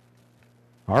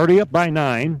 Already up by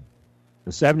 9.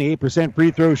 The 78%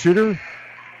 free throw shooter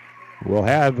will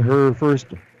have her first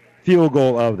field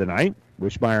goal of the night.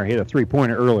 Wishmeyer hit a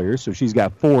three-pointer earlier, so she's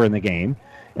got 4 in the game.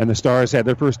 And the Stars had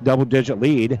their first double-digit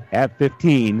lead at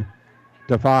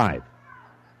 15-5.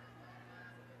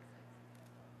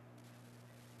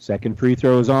 Second free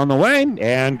throw is on the way,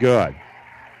 and good.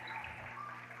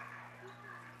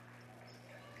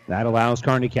 That allows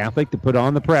Kearney Catholic to put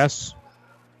on the press.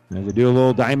 As they do a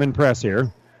little diamond press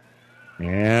here.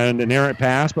 And an errant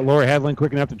pass, but Laura Hedlund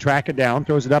quick enough to track it down.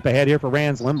 Throws it up ahead here for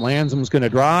Ranslam. Ranslam's going to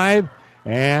drive,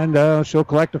 and she'll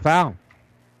collect a foul.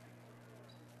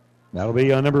 That'll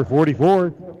be on number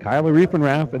 44, Kyla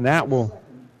Riefenrath, and that will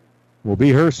be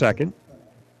her second.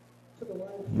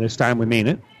 This time we mean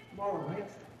it.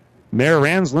 Mara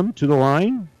Ranslam to the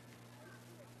line.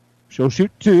 She'll shoot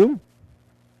 2.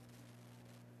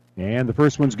 And the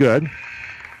first one's good.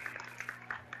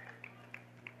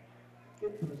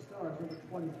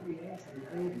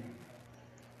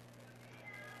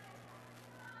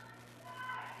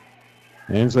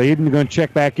 And so Aiden going to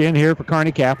check back in here for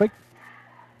Kearney Catholic.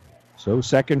 So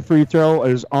second free throw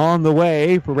is on the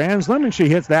way for Ranslam, and she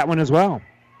hits that one as well.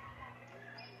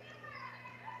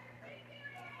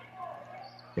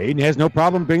 Aiden has no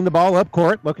problem bringing the ball up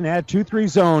court. Looking at a 2-3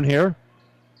 zone here.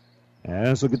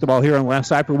 As we'll get the ball here on the left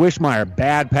side for Wishmeyer.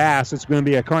 Bad pass. It's going to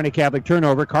be a Kearney Catholic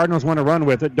turnover. Cardinals want to run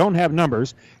with it. Don't have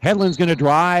numbers. Hedlund's going to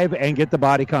drive and get the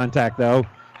body contact, though.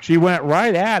 She went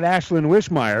right at Ashlyn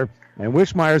Wishmeyer, and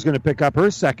Wishmeyer's going to pick up her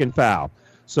second foul.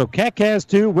 So Keck has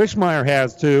 2, Wishmeyer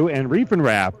has 2, and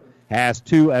Riefenrath has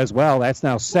 2 as well. That's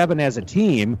now 7 as a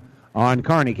team on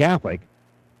Kearney Catholic.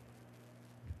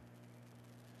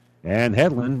 And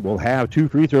Hedlund will have 2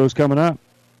 free throws coming up.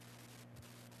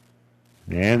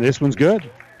 And this one's good.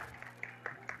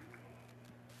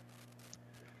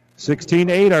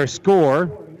 16-8 our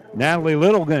score. Natalie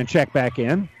Little going to check back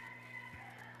in.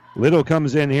 Little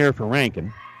comes in here for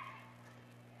Rankin.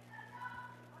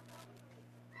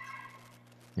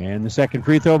 And the second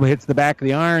free throw hits the back of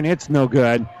the iron. It's no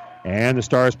good. And the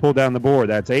Stars pull down the board.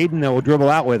 That's Aiden that will dribble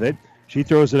out with it. She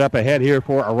throws it up ahead here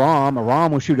for Aram.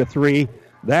 Aram will shoot a 3.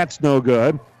 That's no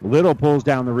good. Little pulls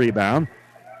down the rebound.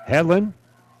 Hedlund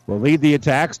will lead the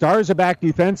attack. Stars are back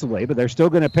defensively, but they're still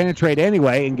going to penetrate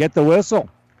anyway and get the whistle.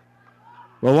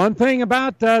 Well, one thing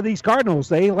about these Cardinals,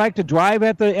 they like to drive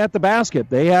at the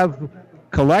basket. They have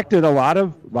collected a lot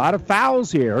of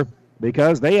fouls here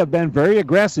because they have been very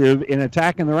aggressive in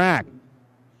attacking the rack.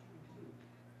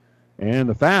 And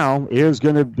the foul is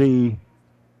going to be,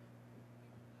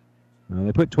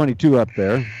 they put 22 up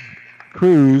there.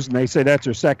 Cruz, and they say that's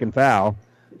her second foul.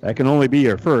 That can only be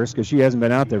her first because she hasn't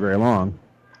been out there very long.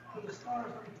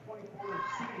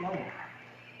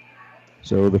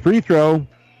 So the free throw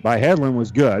by Hedlund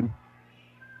was good.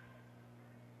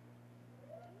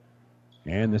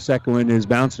 And the second one is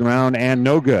bouncing around and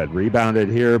no good. Rebounded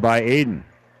here by Aiden.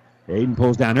 Aiden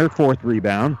pulls down her 4th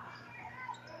rebound.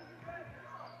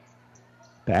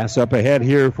 Pass up ahead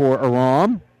here for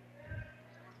Aram.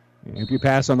 If you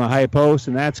pass on the high post,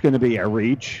 and that's going to be a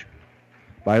reach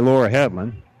by Laura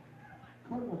Hedlund.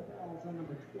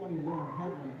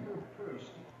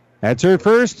 That's her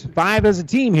first 5 as a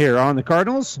team here on the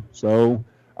Cardinals. So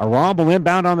Aram will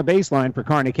inbound on the baseline for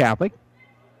Kearney Catholic.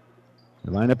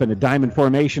 They line up in a diamond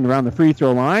formation around the free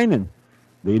throw line, and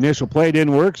the initial play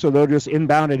didn't work, so they'll just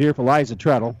inbound it here for Liza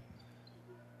Treadle.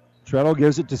 Treadle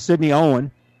gives it to Sydney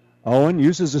Owen. Owen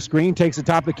uses the screen, takes the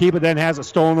top of the key, but then has it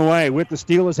stolen away. With the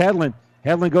steal is Hedlund.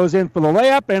 Hedlund goes in for the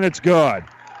layup, and it's good.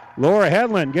 Laura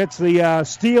Hedlund gets the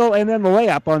steal and then the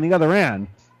layup on the other end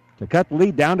to cut the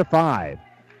lead down to 5.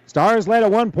 Stars led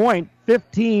at 1 point,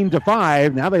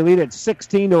 15-5. Now they lead at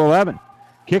 16-11.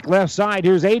 Kick left side.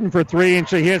 Here's Aiden for 3, and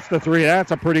she hits the 3.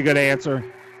 That's a pretty good answer.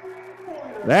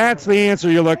 That's the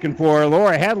answer you're looking for.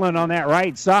 Laura Hedlund on that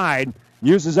right side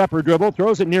uses up her dribble,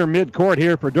 throws it near midcourt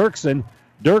here for Dirksen.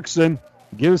 Dirksen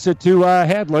gives it to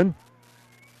Hedlund.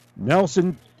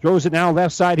 Nelson throws it now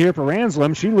left side here for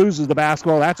Ranslem. She loses the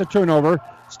basketball. That's a turnover.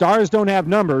 Stars don't have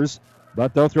numbers,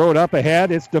 but they'll throw it up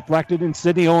ahead. It's deflected, and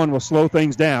Sydney Owen will slow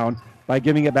things down by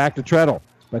giving it back to Treadle.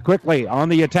 But quickly, on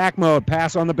the attack mode,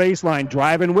 pass on the baseline,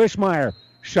 driving Wishmeyer.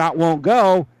 Shot won't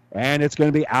go, and it's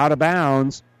going to be out of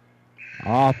bounds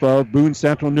off of Boone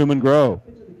Central Newman Grove.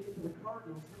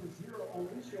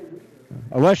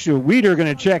 Alessia Weeder going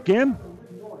to check in,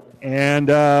 and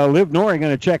Liv Norrie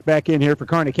going to check back in here for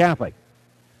Kearney Catholic.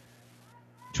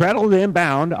 Treadle to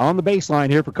inbound on the baseline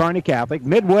here for Kearney Catholic.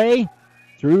 Midway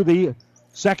through the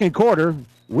second quarter,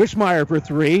 Wishmeyer for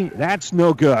three. That's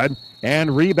no good,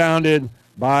 and rebounded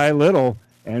by Little.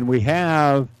 And we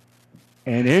have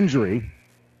an injury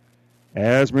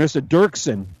as Marissa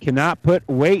Dirksen cannot put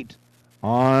weight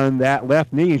on that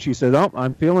left knee. And she said, "Oh,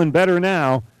 I'm feeling better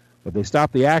now." But they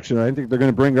stopped the action. I think they're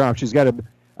going to bring her off. She's got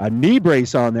a knee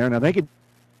brace on there, and I think it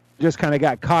just kind of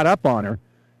got caught up on her.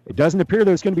 It doesn't appear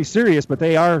that it's going to be serious, but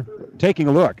they are taking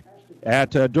a look at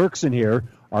Dirksen here.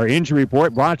 Our injury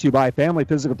report brought to you by Family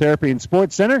Physical Therapy and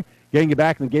Sports Center, getting you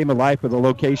back in the game of life with a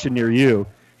location near you.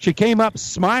 She came up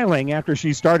smiling after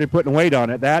she started putting weight on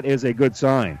it. That is a good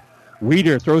sign.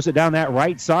 Weeder throws it down that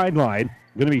right sideline.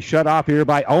 Going to be shut off here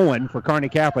by Owen for Kearney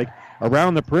Catholic.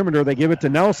 Around the perimeter, they give it to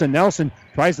Nelson. Nelson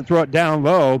tries to throw it down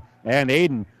low, and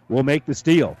Aiden will make the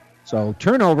steal. So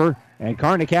turnover, and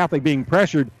Kearney Catholic being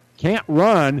pressured, can't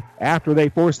run after they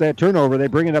force that turnover. They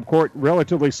bring it up court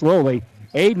relatively slowly.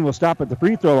 Aiden will stop at the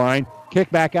free throw line. Kick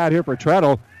back out here for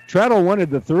Treadle. Treadle wanted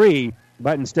the three,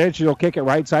 but instead she'll kick it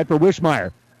right side for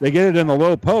Wishmeyer. They get it in the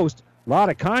low post. A lot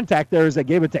of contact there as they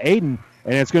gave it to Aiden,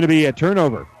 and it's going to be a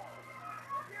turnover.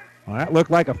 Well, that looked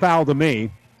like a foul to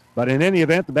me, but in any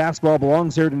event, the basketball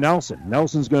belongs here to Nelson.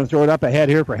 Nelson's going to throw it up ahead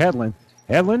here for Hedlund.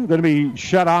 Hedlund going to be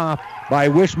shut off by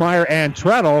Wishmeyer and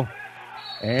Treadle,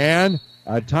 and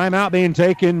a timeout being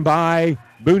taken by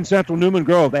Boone Central Newman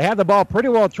Grove. They had the ball pretty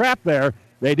well trapped there.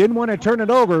 They didn't want to turn it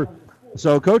over,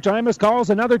 so Coach Imus calls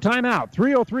another timeout.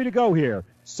 3:03 to go here.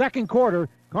 Second quarter,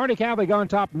 Kearney Catholic on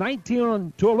top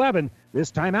 19-11.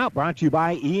 This timeout brought to you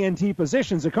by ENT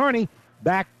Physicians of Kearney.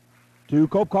 Back to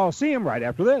Cope Coliseum right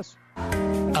after this.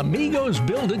 Amigos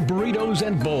Build-It Burritos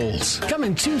and Bowls come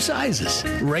in two sizes,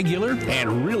 regular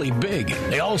and really big.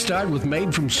 They all start with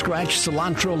made-from-scratch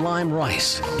cilantro lime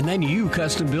rice, and then you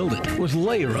custom build it with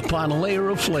layer upon layer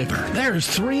of flavor. There's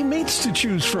 3 meats to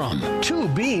choose from, 2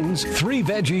 beans, 3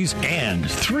 veggies, and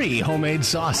 3 homemade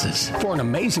sauces. For an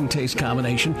amazing taste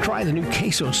combination, try the new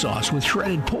queso sauce with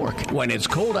shredded pork. When it's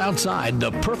cold outside,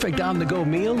 the perfect on-the-go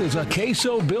meal is a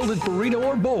queso Build-It burrito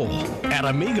or bowl at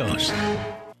Amigos.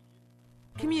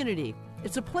 Community.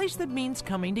 It's a place that means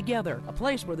coming together, a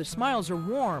place where the smiles are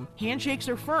warm, handshakes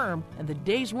are firm, and the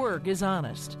day's work is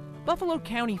honest. Buffalo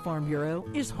County Farm Bureau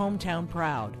is hometown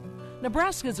proud.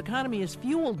 Nebraska's economy is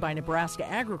fueled by Nebraska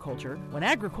agriculture. When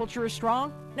agriculture is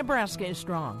strong, Nebraska is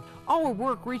strong. Our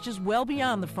work reaches well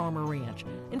beyond the farmer ranch,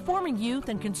 informing youth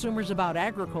and consumers about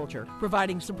agriculture,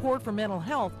 providing support for mental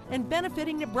health, and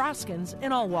benefiting Nebraskans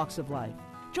in all walks of life.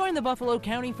 Join the Buffalo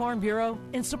County Farm Bureau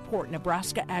and support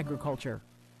Nebraska agriculture.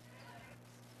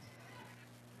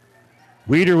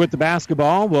 Weeder with the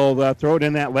basketball will throw it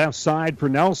in that left side for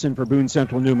Nelson for Boone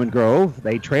Central Newman Grove.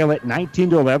 They trail it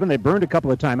 19-11. They burned a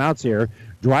couple of timeouts here.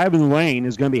 Driving the lane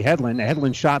is going to be Hedlund. The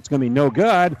Hedlund shot's going to be no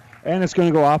good, and it's going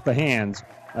to go off the hands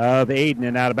of Aiden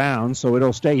and out of bounds, so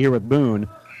it'll stay here with Boone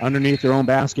underneath their own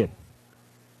basket.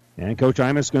 And Coach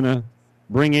Imus is going to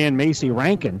bring in Macy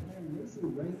Rankin.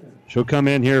 She'll come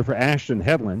in here for Ashton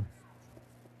Hedlund.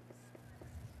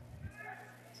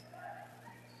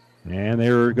 And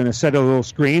they're going to set a little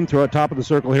screen, throw it top of the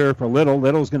circle here for Little.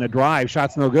 Little's going to drive.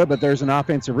 Shot's no good, but there's an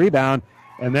offensive rebound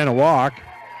and then a walk.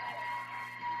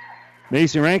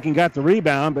 Macy Rankin got the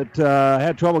rebound, but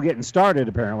had trouble getting started,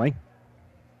 apparently.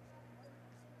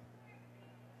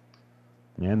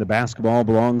 And the basketball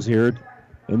belongs here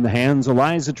in the hands of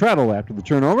Liza Treadle after the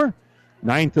turnover.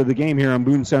 9th of the game here on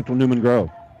Boone Central Newman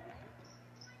Grove.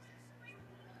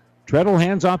 Treadle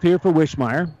hands off here for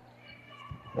Wishmeyer.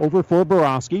 Over for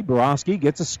Borowski. Borowski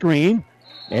gets a screen,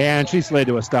 and she slid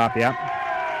to a stop, yeah.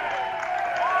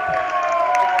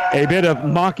 A bit of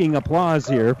mocking applause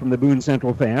here from the Boone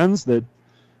Central fans that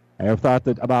have thought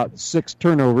that about 6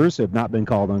 turnovers have not been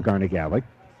called on Kearney Catholic.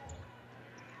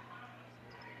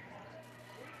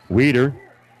 Weeder,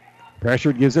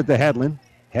 pressured, gives it to Hedlund.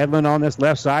 Hedlund on this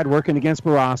left side working against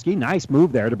Borowski. Nice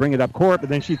move there to bring it up court, but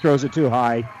then she throws it too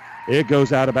high. It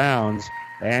goes out of bounds,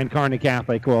 and Kearney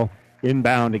Catholic will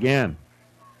inbound again.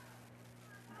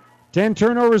 10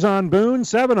 turnovers on Boone,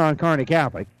 7 on Kearney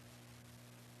Catholic.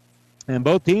 And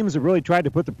both teams have really tried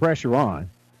to put the pressure on.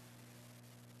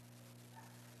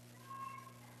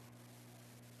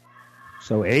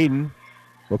 So Aiden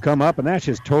will come up, and that's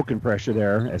just token pressure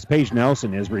there as Paige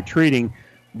Nelson is retreating,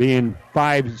 being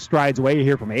 5 strides away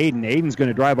here from Aiden. Aiden's going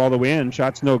to drive all the way in.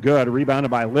 Shot's no good.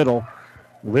 Rebounded by Little.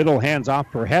 Little hands off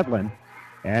for Hedlund.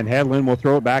 And Hedlund will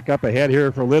throw it back up ahead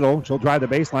here for Little. She'll drive the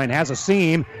baseline, has a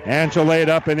seam, and she'll lay it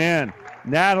up and in.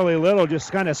 Natalie Little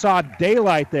just kind of saw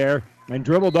daylight there and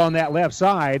dribbled on that left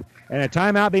side. And a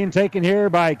timeout being taken here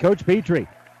by Coach Petrie.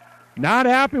 Not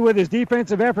happy with his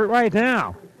defensive effort right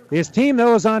now. His team,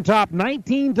 though, is on top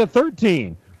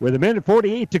 19-13 with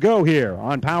 1:48 to go here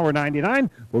on Power 99.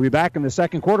 We'll be back in the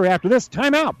second quarter after this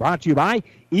timeout, brought to you by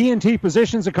E&T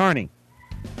Physicians of Kearney.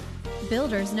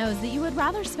 Builders knows that you would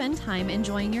rather spend time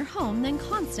enjoying your home than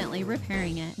constantly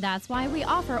repairing it. That's why we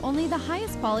offer only the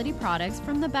highest quality products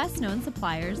from the best-known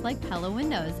suppliers like Pella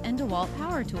Windows and DeWalt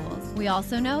Power Tools. We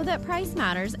also know that price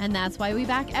matters, and that's why we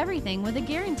back everything with a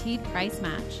guaranteed price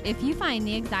match. If you find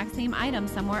the exact same item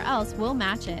somewhere else, we'll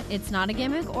match it. It's not a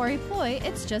gimmick or a ploy,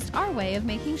 it's just our way of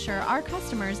making sure our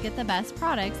customers get the best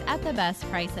products at the best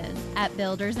prices. At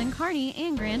Builders in Kearney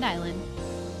and Grand Island.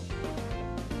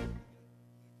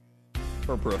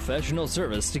 For professional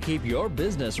service to keep your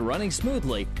business running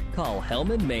smoothly, call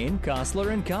Hellman, Maine,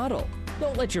 Kostler & Cottle.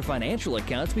 Don't let your financial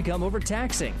accounts become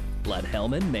overtaxing. Let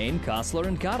Hellman, Maine,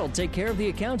 Kostler & Cottle take care of the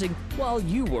accounting while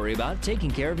you worry about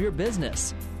taking care of your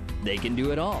business. They can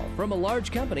do it all, from a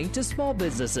large company to small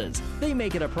businesses. They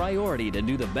make it a priority to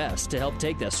do the best to help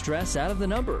take the stress out of the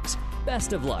numbers.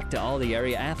 Best of luck to all the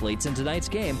area athletes in tonight's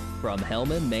game from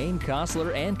Hellman, Maine,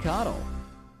 Kostler & Cottle.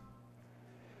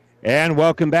 And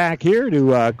welcome back here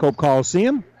to Cope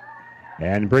Coliseum.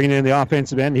 And bringing in the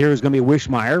offensive end here is going to be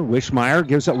Wishmeyer. Wishmeyer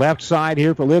gives it left side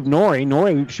here for Liv Norrie.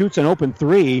 Norrie shoots an open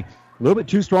 3. A little bit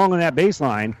too strong on that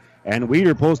baseline. And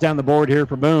Weeder pulls down the board here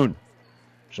for Boone.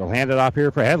 She'll hand it off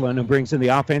here for Hedlund, who brings in the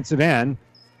offensive end.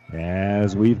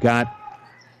 As we've got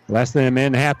less than a minute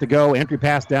and a half to go. Entry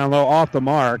pass down low off the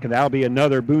mark. And that'll be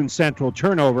another Boone Central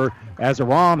turnover as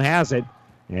Aram has it.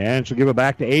 And she'll give it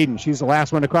back to Aiden. She's the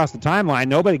last one across the timeline.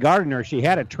 Nobody guarding her. She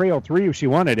had a trail 3 if she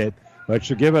wanted it. But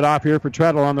she'll give it off here for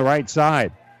Treadle on the right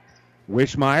side.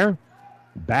 Wishmeyer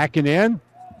backing in.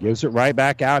 Gives it right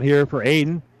back out here for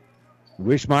Aiden.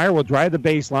 Wishmeyer will drive the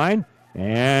baseline.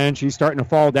 And she's starting to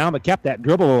fall down, but kept that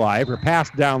dribble alive. Her pass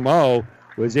down low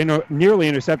was nearly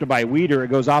intercepted by Weeder. It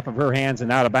goes off of her hands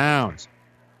and out of bounds.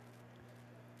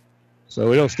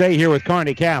 So it'll stay here with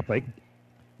Kearney Catholic.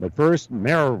 But first,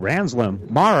 Mara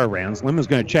Ranslam is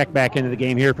going to check back into the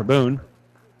game here for Boone.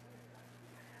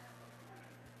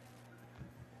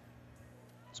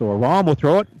 So Aram will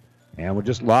throw it, and we'll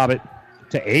just lob it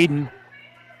to Aiden.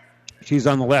 She's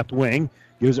on the left wing.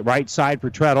 Gives it right side for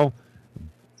Treadle.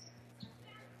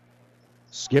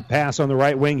 Skip pass on the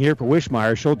right wing here for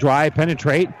Wishmeyer. She'll drive,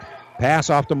 penetrate.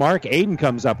 Pass off the mark. Aiden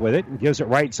comes up with it and gives it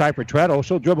right side for Treadle.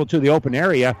 She'll dribble to the open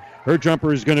area. Her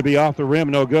jumper is going to be off the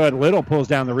rim. No good. Little pulls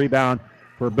down the rebound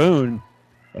for Boone.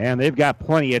 And they've got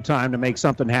plenty of time to make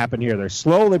something happen here. They're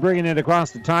slowly bringing it across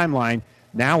the timeline.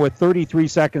 Now with 33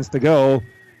 seconds to go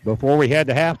before we head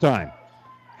to halftime.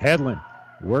 Hedlund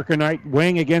working right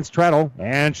wing against Treadle.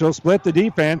 And she'll split the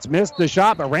defense. Missed the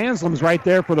shot, but Ranslam's right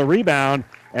there for the rebound.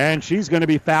 And she's going to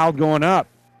be fouled going up.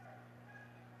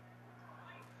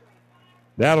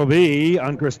 That'll be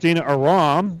on Christina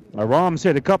Aram. Aram's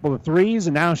hit a couple of threes,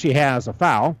 and now she has a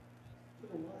foul.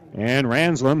 And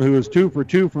Ranslam, who is 2 for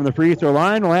 2 from the free throw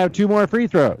line, will have 2 more free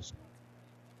throws.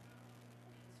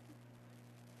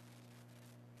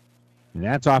 And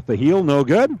that's off the heel, no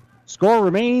good. Score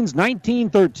remains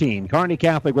 19-13. Kearney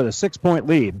Catholic with a 6-point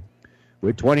lead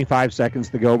with 25 seconds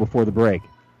to go before the break.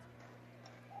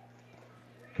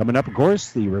 Coming up, of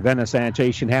course, the Ravenna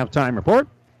Sanitation halftime report.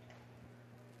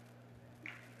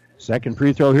 Second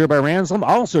free throw here by Ranslam,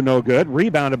 also no good.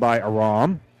 Rebounded by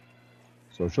Aram.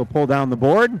 So she'll pull down the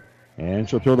board, and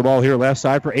she'll throw the ball here left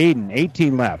side for Aiden.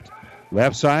 18 left.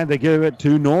 Left side, they give it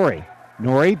to Norrie.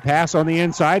 Norrie, pass on the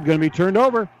inside, going to be turned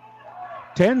over.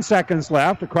 10 seconds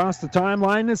left. Across the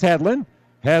timeline is Hedlund.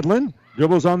 Hedlund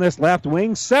dribbles on this left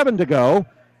wing, 7 to go.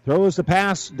 Throws the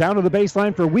pass down to the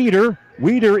baseline for Weeder.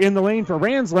 Weeder in the lane for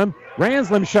Ranslam.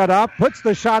 Ranslam shut up, puts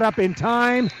the shot up in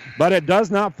time, but it does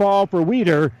not fall for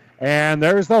Weeder. And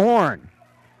there's the horn.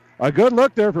 A good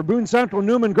look there for Boone Central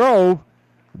Newman Grove,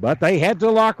 but they head to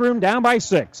the locker room down by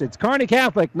 6. It's Kearney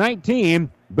Catholic 19,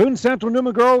 Boone Central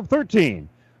Newman Grove 13.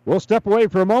 We'll step away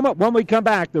for a moment. When we come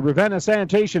back, the Ravenna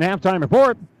Sanitation halftime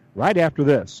report right after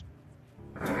this.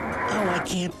 Oh, I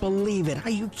can't believe it. Are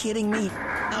you kidding me?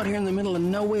 Out here in the middle of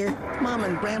nowhere, Mom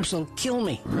and Bramps will kill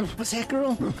me. What's that,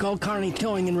 girl? Call Kearney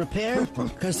Towing and Repair?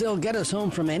 Because they'll get us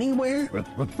home from anywhere?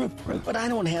 But I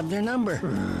don't have their number.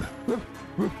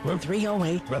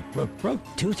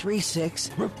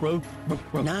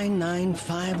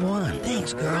 308-236-9951.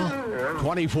 Thanks, girl.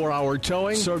 24-hour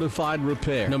towing, certified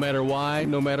repair. No matter why,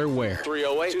 no matter where.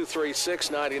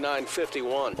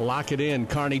 308-236-9951. Lock it in,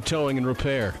 Kearney Towing and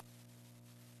Repair.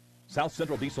 South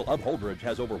Central Diesel of Holdridge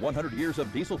has over 100 years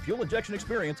of diesel fuel injection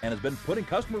experience and has been putting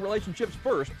customer relationships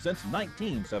first since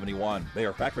 1971. They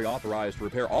are factory authorized to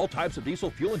repair all types of diesel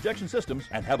fuel injection systems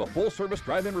and have a full-service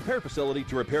drive-in repair facility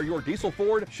to repair your diesel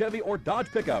Ford, Chevy, or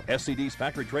Dodge pickup. SCD's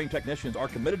factory-trained technicians are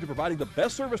committed to providing the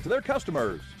best service to their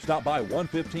customers. Stop by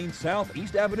 115 South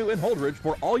East Avenue in Holdridge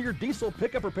for all your diesel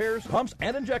pickup repairs, pumps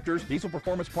and injectors, diesel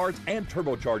performance parts, and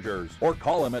turbochargers. Or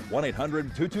call them at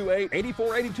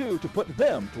 1-800-228-8482 to put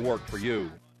them to work for you.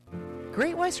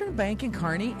 Great Western Bank in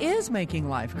Kearney is making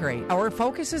life great. Our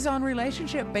focus is on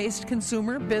relationship-based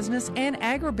consumer, business, and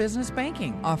agribusiness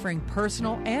banking, offering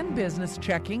personal and business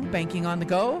checking, banking on the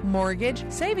go, mortgage,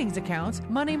 savings accounts,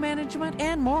 money management,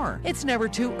 and more. It's never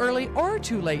too early or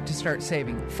too late to start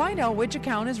saving. Find out which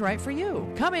account is right for you.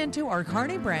 Come into our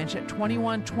Kearney branch at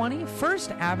 2120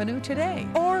 First Avenue today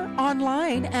or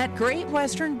online at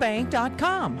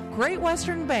greatwesternbank.com. Great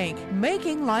Western Bank,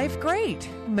 making life great.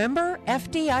 Member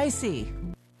FDIC.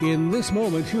 In this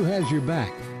moment, who has your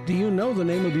back? Do you know the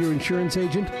name of your insurance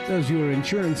agent? Does your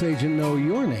insurance agent know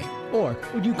your name? Or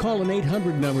would you call an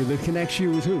 800 number that connects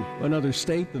you with who? Another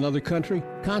state? Another country?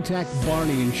 Contact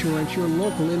Barney Insurance, your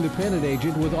local independent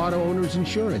agent with auto owners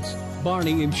insurance.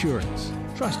 Barney Insurance.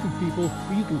 Trusted people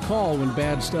who you can call when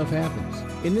bad stuff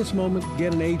happens. In this moment,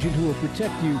 get an agent who will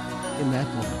protect you in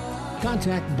that moment.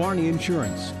 Contact Barney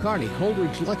Insurance, Kearney,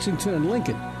 Holdridge, Lexington, and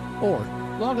Lincoln. Or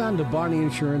log on to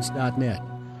barneyinsurance.net.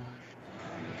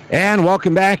 And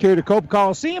welcome back here to Cope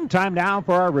Coliseum. Time now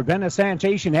for our Ravenna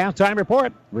Sanitation Halftime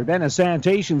Report. Ravenna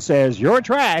Sanitation says your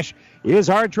trash is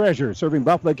our treasure, serving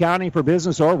Buffalo County for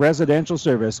business or residential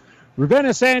service.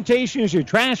 Ravenna Sanitation is your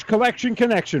trash collection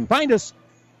connection. Find us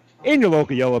in your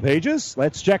local Yellow Pages.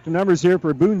 Let's check the numbers here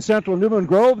for Boone Central Newman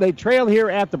Grove. They trail here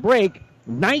at the break,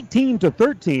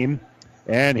 19-13.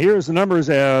 And here's the numbers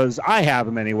as I have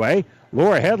them anyway.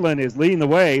 Laura Hedlund is leading the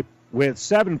way with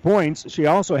 7 points. She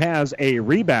also has a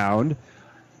rebound.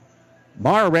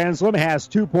 Mara Ranslam has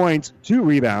 2 points, 2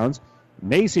 rebounds.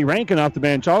 Macy Rankin off the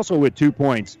bench also with 2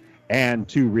 points and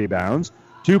 2 rebounds.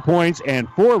 2 points and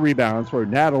 4 rebounds for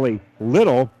Natalie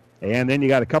Little. And then you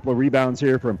got a couple of rebounds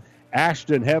here from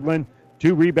Ashton Hedlund.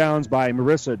 2 rebounds by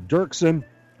Marissa Dirksen.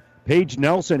 Paige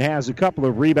Nelson has a couple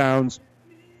of rebounds.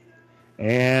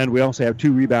 And we also have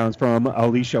 2 rebounds from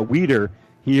Alicia Weeder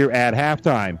here at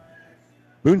halftime.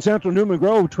 Boone Central Newman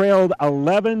Grove trailed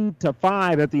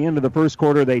 11-5 at the end of the first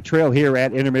quarter. They trail here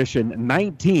at intermission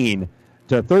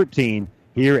 19-13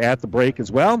 here at the break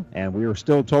as well. And we are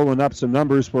still totaling up some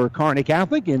numbers for Kearney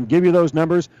Catholic and give you those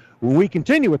numbers when we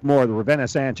continue with more of the Ravenna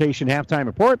Sanitation Halftime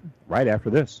Report right after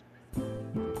this.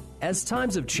 As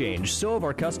times have changed, so have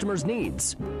our customers'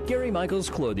 needs. Gary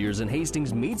Michaels Clothiers in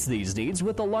Hastings meets these needs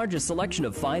with the largest selection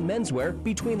of fine menswear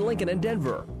between Lincoln and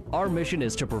Denver. Our mission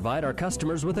is to provide our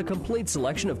customers with a complete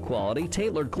selection of quality,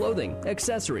 tailored clothing,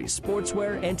 accessories,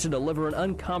 sportswear, and to deliver an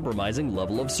uncompromising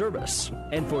level of service.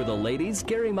 And for the ladies,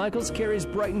 Gary Michaels carries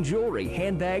Brighton jewelry,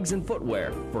 handbags, and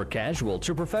footwear. For casual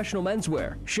to professional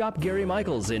menswear, shop Gary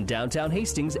Michaels in downtown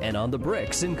Hastings and on the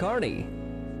Bricks in Kearney.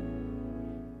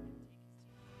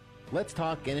 Let's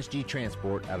talk NSG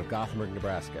Transport out of Gothenburg,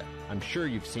 Nebraska. I'm sure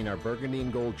you've seen our burgundy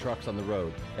and gold trucks on the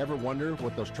road. Ever wonder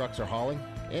what those trucks are hauling?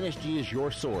 NSG is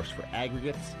your source for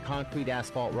aggregates, concrete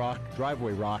asphalt rock,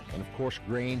 driveway rock, and of course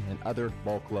grain and other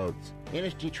bulk loads.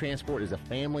 NSG Transport is a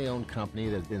family-owned company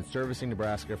that has been servicing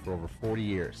Nebraska for over 40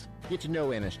 years. Get to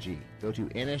know NSG. Go to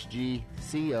nsgco.com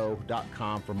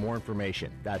for more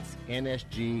information. That's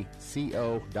nsgco.com.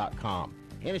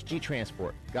 NSG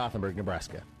Transport, Gothenburg,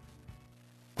 Nebraska.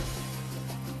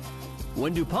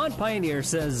 When DuPont Pioneer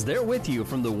says they're with you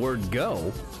from the word go,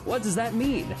 what does that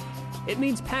mean? It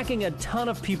means packing a ton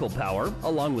of people power,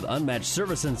 along with unmatched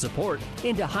service and support,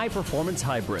 into high-performance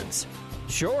hybrids.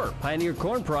 Sure, Pioneer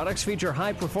corn products feature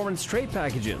high-performance trait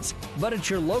packages, but it's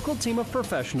your local team of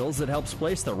professionals that helps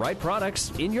place the right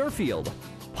products in your field.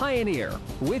 Pioneer,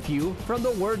 with you from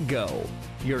the word go.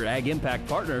 Your Ag Impact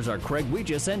partners are Craig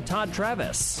Weegis and Todd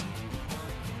Travis.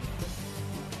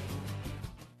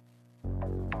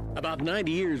 About about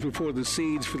 90 years before the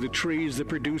seeds for the trees that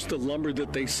produce the lumber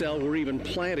that they sell were even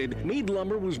planted, Meade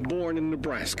Lumber was born in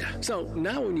Nebraska. So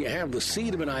now when you have the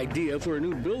seed of an idea for a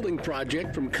new building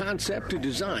project from concept to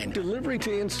design, delivery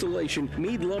to installation,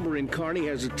 Meade Lumber in Kearney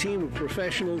has a team of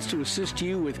professionals to assist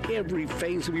you with every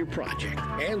phase of your project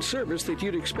and service that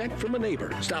you'd expect from a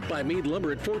neighbor. Stop by Meade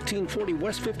Lumber at 1440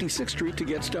 West 56th Street to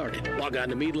get started. Log on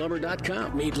to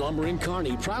MeadeLumber.com. Meade Lumber in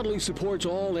Kearney proudly supports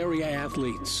all area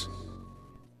athletes.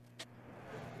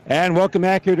 And welcome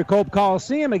back here to Cope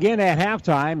Coliseum again at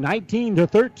halftime,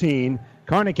 19-13.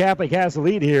 Kearney Catholic has the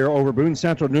lead here over Boone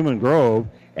Central Newman Grove.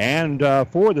 And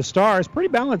for the Stars, pretty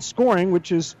balanced scoring,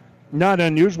 which is not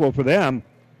unusual for them.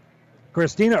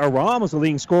 Christina Aram is the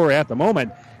leading scorer at the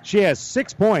moment. She has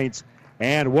 6 points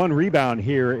and 1 rebound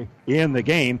here in the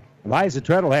game. Liza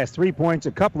Treadle has 3 points,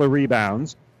 a couple of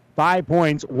rebounds. 5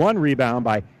 points, 1 rebound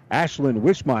by Ashlyn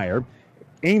Wishmeyer.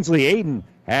 Ainsley Aiden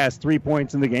has 3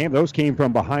 points in the game. Those came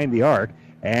from behind the arc.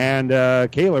 And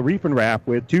Kayla Riefenrath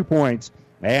with 2 points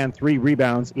and 3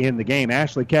 rebounds in the game.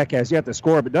 Ashley Keck has yet to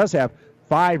score, but does have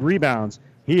 5 rebounds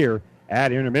here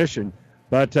at intermission.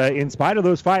 But in spite of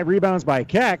those 5 rebounds by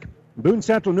Keck, Boone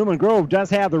Central Newman Grove does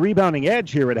have the rebounding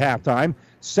edge here at halftime,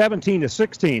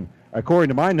 17-16, according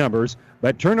to my numbers.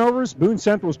 But turnovers, Boone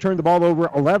Central's turned the ball over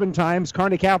 11 times.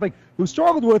 Kearney Catholic, who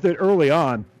struggled with it early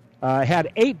on,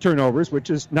 had 8 turnovers,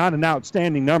 which is not an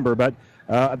outstanding number, but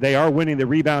they are winning the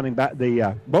rebounding,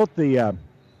 they're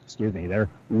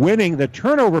winning the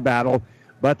turnover battle,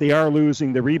 but they are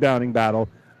losing the rebounding battle.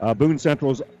 Boone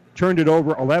Central's turned it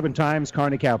over 11 times,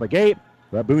 Kearney Catholic 8,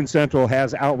 but Boone Central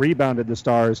has out-rebounded the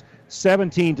Stars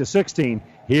 17-16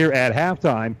 here at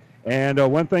halftime. And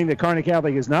one thing that Kearney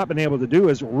Catholic has not been able to do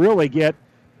is really get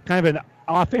kind of an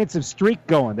offensive streak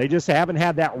going. They just haven't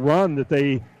had that run that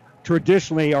they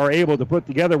traditionally are able to put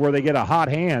together where they get a hot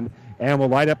hand and will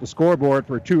light up the scoreboard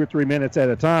for 2 or 3 minutes at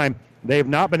a time. They have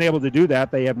not been able to do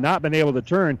that. They have not been able to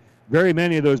turn very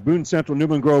many of those Boone Central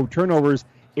Newman Grove turnovers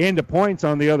into points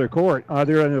on the other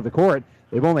end of the court.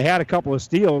 They've only had a couple of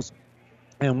steals,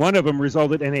 and one of them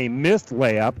resulted in a missed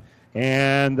layup,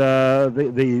 and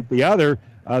the other,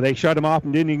 they shut him off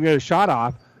and didn't even get a shot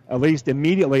off, at least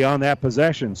immediately on that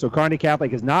possession. So Kearney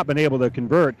Catholic has not been able to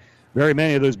convert very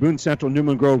many of those Boone Central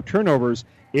Newman Grove turnovers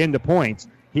into points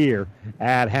here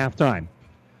at halftime.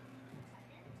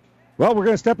 Well, we're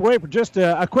going to step away for just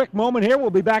a quick moment here.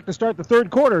 We'll be back to start the third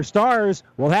quarter. Stars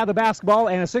will have the basketball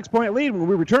and a 6-point lead when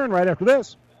we return right after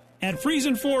this. At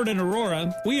Friesen Ford in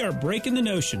Aurora, we are breaking the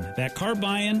notion that car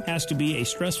buying has to be a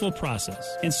stressful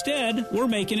process. Instead, we're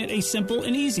making it a simple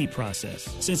and easy process,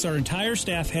 since our entire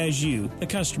staff has you, the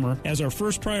customer, as our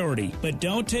first priority. But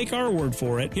don't take our word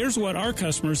for it. Here's what our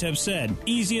customers have said.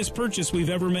 Easiest purchase we've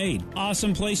ever made.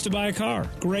 Awesome place to buy a car.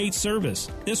 Great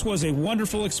service. This was a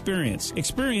wonderful experience.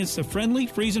 Experience the friendly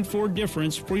Friesen Ford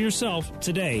difference for yourself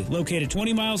today. Located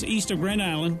 20 miles east of Grand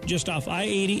Island, just off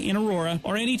I-80 in Aurora,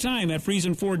 or anytime at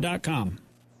FriesenFord.com.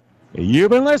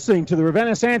 You've been listening to the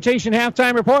Ravenna Sanitation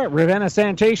Halftime Report. Ravenna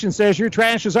Sanitation says your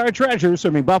trash is our treasure,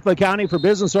 serving Buffalo County for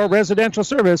business or residential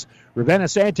service. Ravenna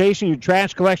Sanitation, your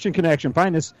trash collection connection.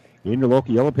 Find us in your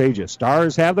local Yellow Pages.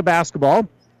 Stars have the basketball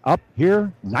up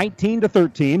here,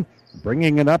 19-13.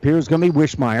 Bringing it up here is going to be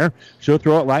Wishmeyer. She'll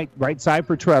throw it right side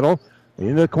for Treadle.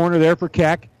 In the corner there for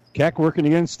Keck. Keck working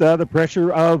against the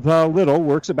pressure of Little.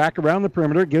 Works it back around the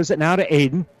perimeter. Gives it now to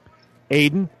Aiden.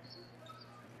 Aiden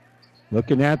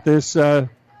looking at this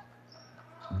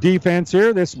defense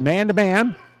here, this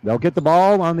man-to-man. They'll get the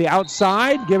ball on the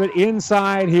outside, give it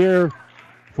inside here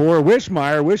for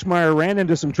Wishmeyer. Wishmeyer ran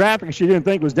into some traffic she didn't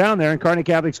think was down there, and Kearney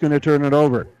Catholic's going to turn it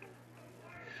over.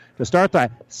 To start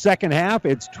the second half,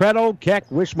 it's Treadle, Keck,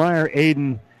 Wishmeyer,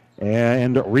 Aiden,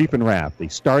 and Riefenrath, the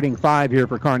starting 5 here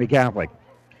for Kearney Catholic.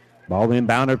 Ball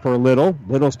inbounded for Little.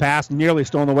 Little's pass nearly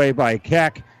stolen away by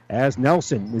Keck as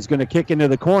Nelson is going to kick into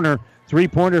the corner.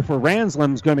 3-pointer for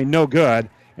Ranslam is going to be no good.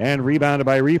 And rebounded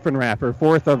by Riefenrath, her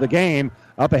 4th of the game.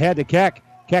 Up ahead to Keck.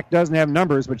 Keck doesn't have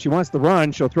numbers, but she wants the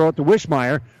run. She'll throw it to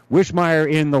Wishmeyer. Wishmeyer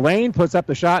in the lane, puts up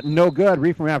the shot, no good.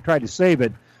 Riefenrath tried to save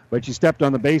it, but she stepped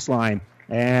on the baseline,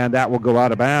 and that will go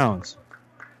out of bounds.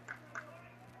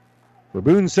 For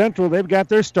Boone Central, they've got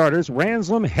their starters,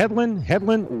 Ranslam,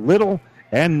 Hedlund, Little,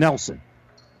 and Nelson.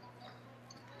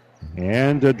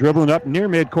 And dribbling up near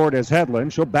midcourt is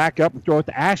Hedlund. She'll back up and throw it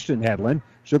to Ashton Hedlund.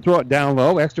 She'll throw it down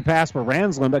low. Extra pass for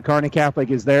Ranslam, but Kearney Catholic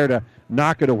is there to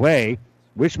knock it away.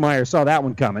 Wishmeyer saw that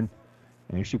one coming.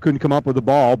 And she couldn't come up with the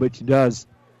ball, but she does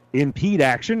impede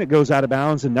action. It goes out of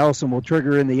bounds, and Nelson will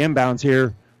trigger in the inbounds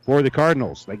here for the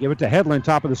Cardinals. They give it to Hedlund,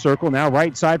 top of the circle. Now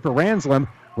right side for Ranslam.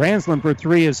 Ranslam for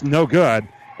 3 is no good.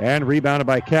 And rebounded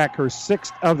by Keck, her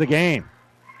 6th of the game.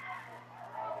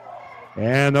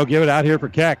 And they'll give it out here for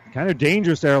Keck. Kind of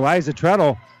dangerous there. Eliza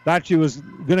Treadle thought she was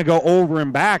going to go over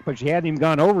and back, but she hadn't even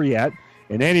gone over yet.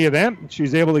 In any event,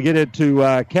 she's able to get it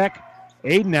to Keck.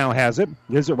 Aiden now has it.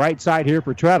 Gives it right side here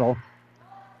for Treadle.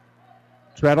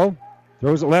 Treadle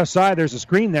throws it left side. There's a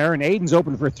screen there, and Aiden's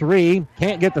open for three.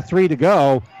 Can't get the three to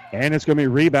go, and it's going to be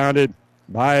rebounded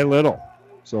by Little.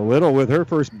 So Little with her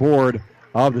first board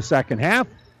of the second half.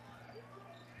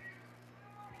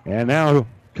 And now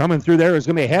coming through there is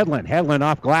going to be Hedlund. Hedlund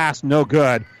off glass, no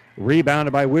good.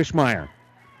 Rebounded by Wishmeyer.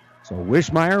 So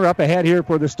Wishmeyer up ahead here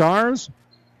for the Stars.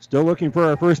 Still looking for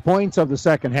our first points of the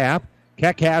second half.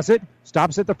 Keck has it.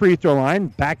 Stops at the free throw line.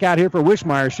 Back out here for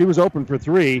Wishmeyer. She was open for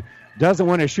three. Doesn't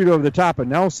want to shoot over the top of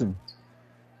Nelson.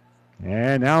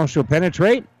 And now she'll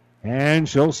penetrate. And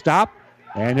she'll stop.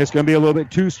 And it's going to be a little bit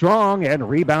too strong. And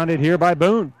rebounded here by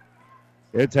Boone.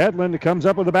 It's Hedlund that comes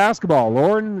up with the basketball.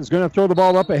 Lauren is going to throw the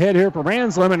ball up ahead here for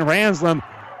Ranslam. And Ranslam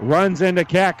runs into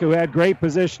Keck, who had great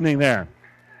positioning there.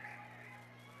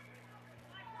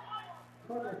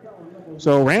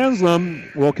 So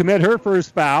Ranslam will commit her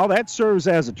first foul. That serves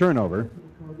as a turnover.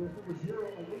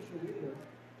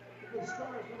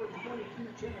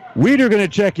 Weeder going to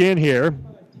check in here.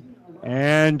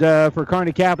 And for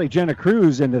Kearney Catholic, Jenna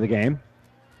Cruz into the game.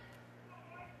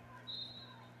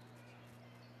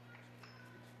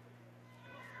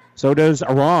 So does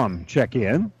Aram check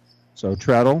in. So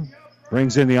Treadle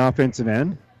brings in the offensive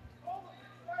end.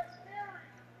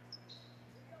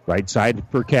 Right side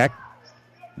for Keck.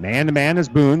 Man-to-man is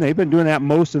Boone. They've been doing that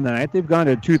most of the night. They've gone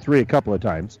to 2-3 a couple of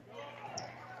times.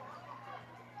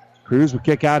 Cruz will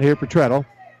kick out here for Treadle.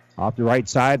 Off the right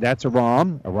side, that's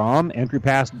Aram. Aram, entry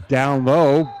pass down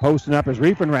low, posting up as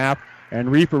Riefenrath, and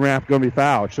Riefenrath going to be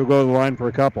fouled. She'll go to the line for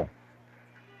a couple.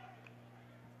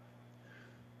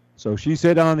 So she's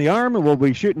hit on the arm and will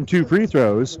be shooting 2 free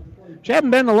throws. She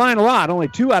hasn't been to the line a lot, only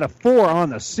 2 out of 4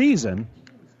 on the season.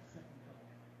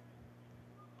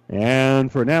 And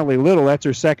for Natalie Little, that's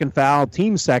her second foul,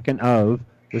 team second of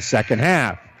the second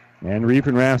half. And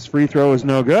Riefenrath's free throw is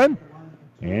no good.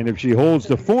 And if she holds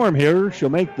the form here, she'll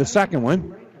make the second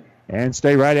one and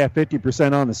stay right at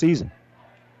 50% on the season.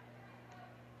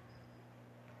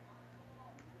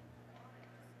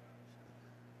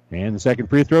 And the second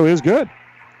free throw is good.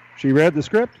 She read the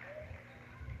script.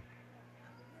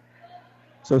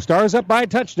 So Stars up by a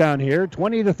touchdown here,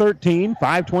 20-13,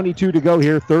 5:22 to go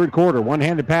here, third quarter.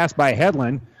 One-handed pass by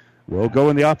Hedlund will go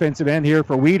in the offensive end here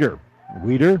for Weeder.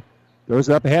 Weeder goes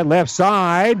up ahead, left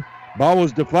side. Ball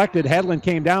was deflected. Hedlund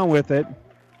came down with it.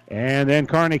 And then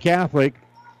Kearney Catholic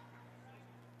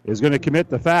is going to commit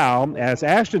the foul as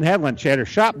Ashton Hedlund, she had her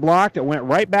shot blocked. It went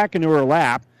right back into her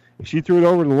lap. She threw it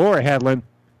over to Laura Hedlund,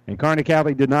 and Kearney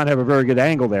Catholic did not have a very good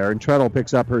angle there, and Treadle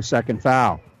picks up her second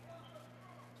foul.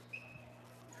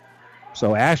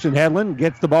 So Ashton Hedlund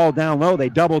gets the ball down low. They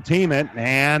double team it,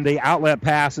 and the outlet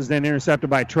pass is then intercepted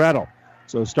by Treadle.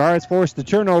 So Stars forced the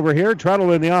turnover here.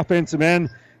 Treadle in the offensive end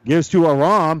gives to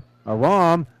Aram.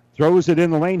 Aram throws it in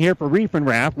the lane here for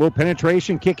Riefenrath. Little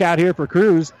penetration kick out here for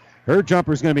Cruz. Her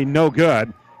jumper is going to be no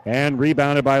good, and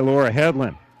rebounded by Laura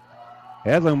Hedlund.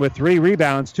 Hedlund with 3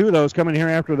 rebounds, 2 of those coming here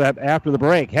after the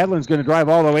break. Hedlund's going to drive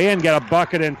all the way in, get a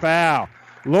bucket and foul.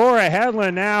 Laura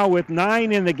Hedlund now with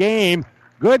 9 in the game.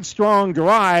 Good, strong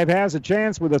drive, has a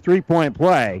chance with a 3-point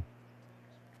play.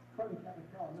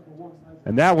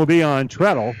 And that will be on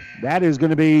Treadle. That is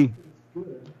going to be,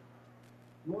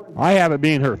 I have it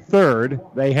being her third.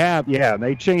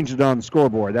 They changed it on the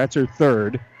scoreboard. That's her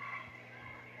third.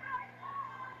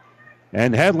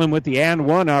 And Hedlund with the and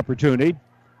one opportunity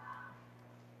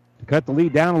to cut the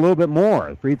lead down a little bit more.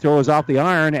 The free throw is off the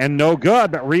iron and no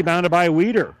good, but rebounded by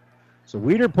Weeder. So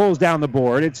Weeder pulls down the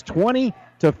board. It's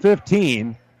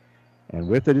 20-15. And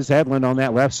with it is Hedlund on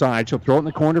that left side. She'll throw it in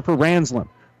the corner for Ranslam.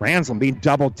 Ranslam being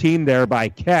double-teamed there by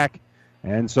Keck.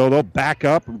 And so they'll back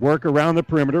up and work around the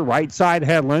perimeter. Right side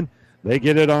Hedlund. They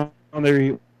get it on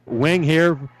the wing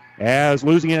here as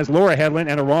losing it as Laura Hedlund,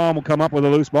 and Aram will come up with a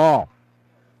loose ball.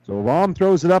 So Aram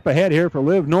throws it up ahead here for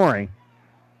Liv Norrie.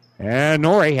 And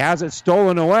Norrie has it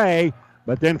stolen away,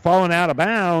 but then falling out of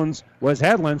bounds was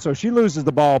Hedlund, so she loses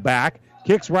the ball back.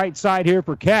 Kicks right side here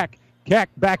for Keck. Keck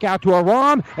back out to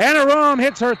Aram, and Aram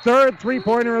hits her third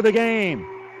three-pointer of the game.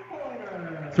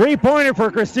 Three-pointer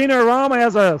for Christina Aram,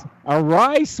 has a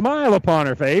wry smile upon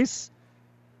her face.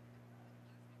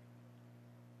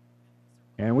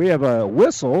 And we have a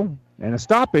whistle and a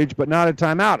stoppage, but not a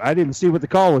timeout. I didn't see what the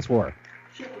call was for.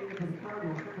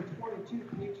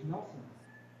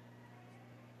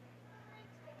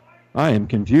 I am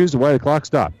confused why the clock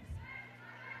stopped.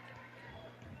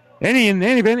 In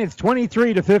any event, it's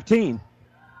 23-15.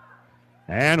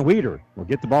 And Weeder will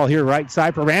get the ball here right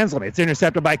side for Ransley. It's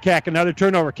intercepted by Keck. Another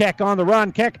turnover. Keck on the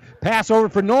run. Keck pass over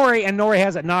for Norrie, and Norrie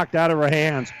has it knocked out of her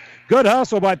hands. Good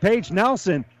hustle by Paige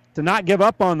Nelson to not give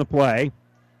up on the play.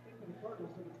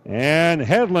 And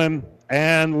Hedlund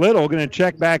and Little going to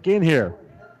check back in here.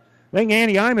 I think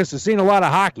Andy Imus has seen a lot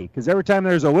of hockey because every time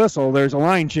there's a whistle, there's a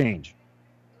line change.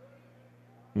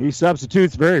 He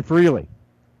substitutes very freely.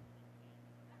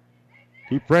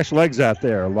 Keep fresh legs out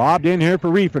there. Lobbed in here for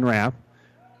Riefenrath.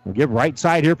 We'll give right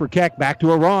side here for Keck. Back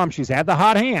to Aram. She's had the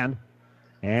hot hand.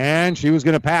 And she was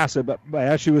going to pass it, but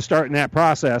as she was starting that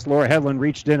process, Laura Hedlund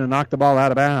reached in and knocked the ball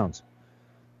out of bounds.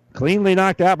 Cleanly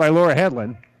knocked out by Laura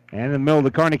Hedlund. And in the middle of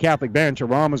the Kearney Catholic bench,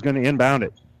 Aram is going to inbound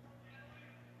it.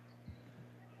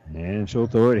 And she'll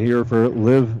throw it here for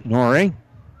Liv Norrie.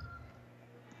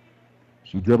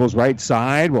 She dribbles right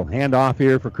side. We'll hand off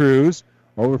here for Cruz.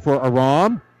 Over for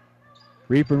Aram.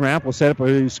 Riefenrath will set up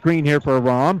a screen here for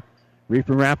Aram.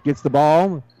 Riefenrath gets the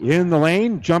ball in the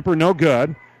lane. Jumper no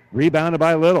good. Rebounded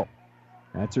by Little.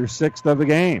 That's her 6th of the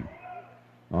game.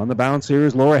 On the bounce here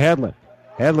is Laura Hedlund.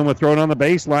 Hedlund will throw it on the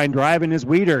baseline. Driving is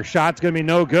Weeder. Shot's going to be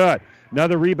no good.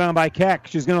 Another rebound by Keck.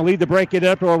 She's going to lead the break it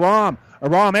up to Aram.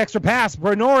 Aram extra pass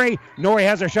for Norrie. Norrie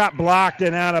has her shot blocked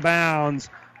and out of bounds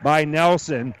by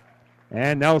Nelson.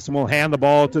 And Nelson will hand the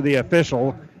ball to the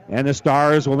official. And the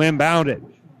Stars will inbound it.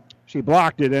 She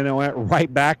blocked it and it went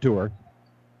right back to her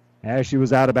as she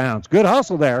was out of bounds. Good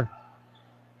hustle there.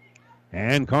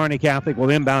 And Kearney Catholic will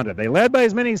inbound it. They led by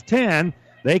as many as 10.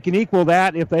 They can equal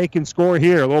that if they can score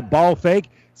here. A little ball fake.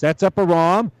 Sets up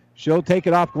Aram. She'll take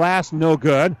it off glass. No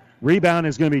good. Rebound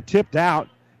is going to be tipped out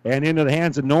and into the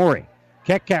hands of Norrie.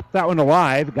 Keck kept that one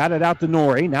alive. Got it out to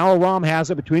Norrie. Now Aram has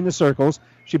it between the circles.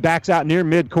 She backs out near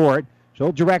midcourt.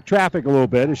 She'll direct traffic a little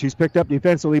bit as she's picked up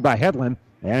defensively by Hedlund.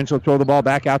 And she'll throw the ball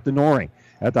back out to Norrie.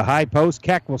 At the high post,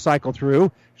 Keck will cycle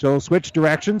through. She'll switch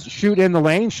directions, shoot in the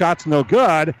lane. Shot's no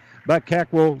good, but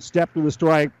Keck will step to the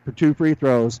strike for 2 free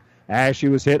throws as she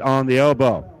was hit on the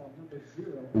elbow.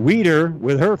 Weeder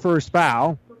with her first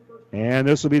foul, and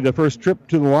this will be the first trip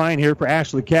to the line here for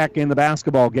Ashley Keck in the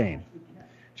basketball game.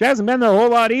 She hasn't been there a whole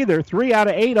lot either. 3 out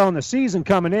of 8 on the season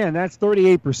coming in. That's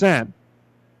 38%.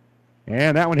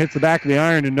 And that one hits the back of the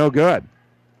iron and no good.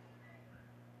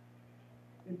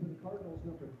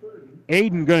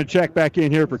 Aiden going to check back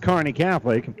in here for Kearney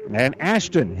Catholic. And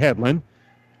Ashton Hedlund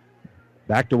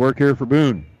back to work here for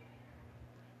Boone.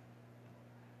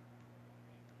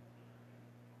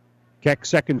 Keck's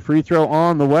second free throw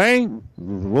on the way. A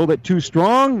little bit too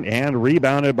strong and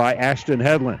rebounded by Ashton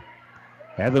Hedlund.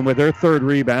 Hedlund with her 3rd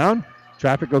rebound.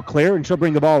 Traffic will clear and she'll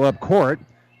bring the ball up court.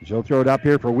 She'll throw it up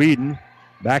here for Weeder.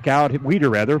 Back out to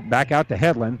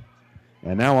Hedlund.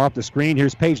 And now off the screen,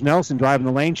 here's Paige Nelson driving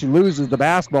the lane. She loses the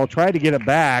basketball, tried to get it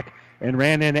back, and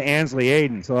ran into Ansley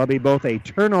Aiden. So that'll be both a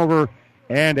turnover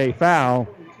and a foul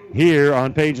here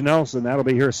on Paige Nelson. That'll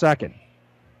be her 2nd.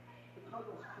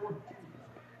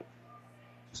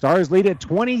 Stars lead at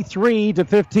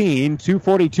 23-15,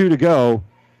 2:42 to go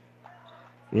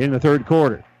in the 3rd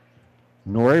quarter.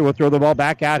 Norrie will throw the ball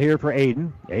back out here for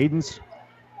Aiden. Aiden's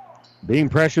being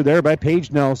pressured there by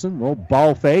Paige Nelson. Little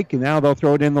ball fake, and now they'll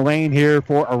throw it in the lane here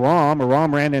for Aram.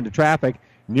 Aram ran into traffic,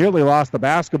 nearly lost the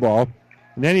basketball.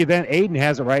 In any event, Aiden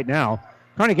has it right now.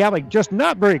 Kearney Catholic just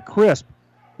not very crisp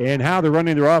in how they're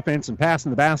running their offense and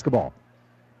passing the basketball.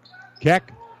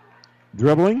 Keck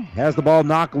dribbling, has the ball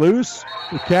knocked loose.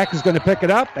 Keck is going to pick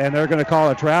it up, and they're going to call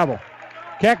a travel.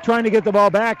 Keck trying to get the ball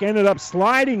back, ended up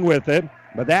sliding with it,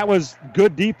 but that was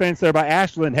good defense there by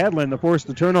Ashlyn Hedlund to force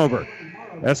the turnover.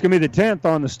 That's going to be the 10th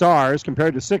on the Stars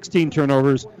compared to 16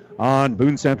 turnovers on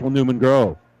Boone Central Newman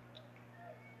Grove.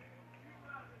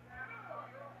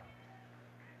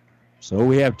 So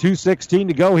we have 2:16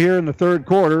 to go here in the 3rd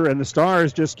quarter, and the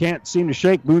Stars just can't seem to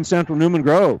shake Boone Central Newman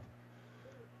Grove.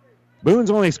 Boone's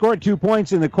only scored 2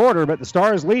 points in the quarter, but the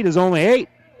Stars' lead is only 8.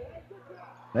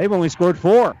 They've only scored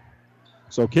 4.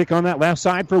 So kick on that left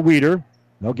side for Weeder.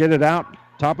 They'll get it out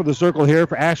top of the circle here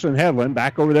for Ashlyn Hedlund.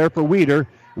 Back over there for Weeder.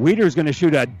 Weeder's going to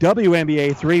shoot a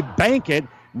WNBA 3, bank it,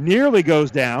 nearly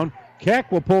goes down.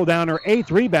 Keck will pull down her 8th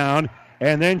rebound,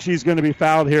 and then she's going to be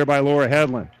fouled here by Laura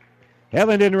Hedlund.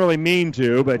 Hedlund didn't really mean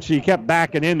to, but she kept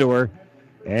backing into her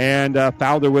and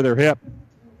fouled her with her hip.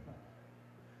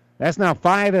 That's now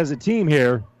 5 as a team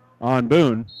here on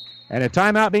Boone. And a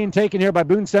timeout being taken here by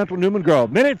Boone Central Newman Grove.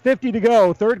 Minute 50 to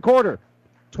go, 3rd quarter.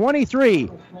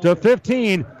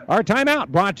 23-15. Our timeout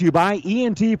brought to you by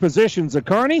ENT Physicians of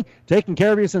Kearney, taking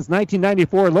care of you since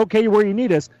 1994, located where you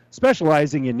need us,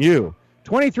 specializing in you.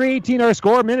 23-18 our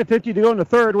score, minute 50 to go in the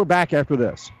 3rd. We're back after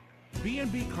this.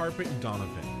 B&B Carpet in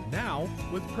Donovan. Now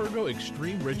with Pergo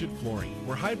Extreme Rigid Flooring,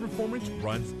 where high performance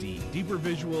runs deep. Deeper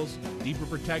visuals, deeper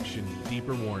protection,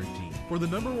 deeper warranty. For the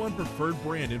 #1 preferred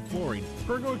brand in flooring,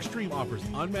 Pergo Extreme offers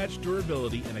unmatched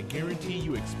durability and a guarantee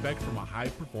you expect from a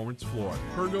high-performance floor.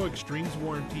 Pergo Extreme's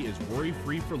warranty is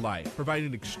worry-free for life,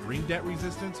 providing extreme debt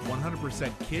resistance,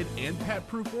 100% kid and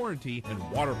pet-proof warranty, and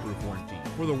waterproof warranty.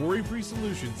 For the worry-free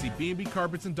solution, see B&B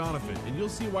Carpets in Donovan, and you'll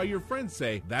see why your friends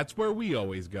say that's where we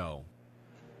always go.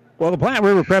 Well, the Platte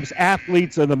River Preps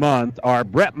Athletes of the Month are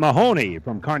Brett Mahoney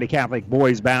from Kearney Catholic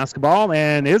Boys Basketball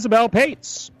and Isabel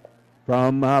Pates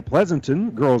from Pleasanton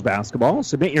Girls Basketball.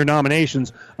 Submit your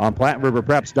nominations on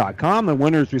PlatteRiverPreps.com. The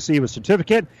winners receive a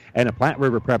certificate and a Platte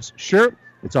River Preps shirt.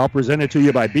 It's all presented to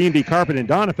you by B&B Carpet in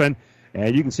Donovan.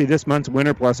 And you can see this month's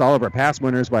winner plus all of our past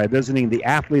winners by visiting the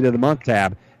Athlete of the Month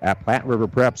tab at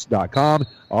PlatteRiverPreps.com.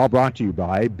 All brought to you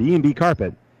by B&B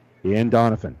Carpet in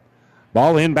Donovan.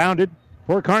 Ball inbounded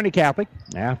for Kearney Catholic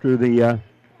after the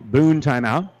Boone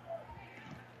timeout.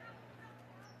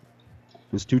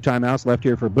 There's 2 timeouts left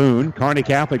here for Boone. Kearney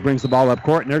Catholic brings the ball up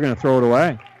court, and they're going to throw it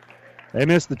away. They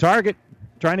missed the target,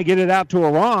 trying to get it out to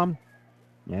Aram,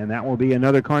 and that will be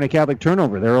another Kearney Catholic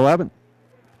turnover. They're 11.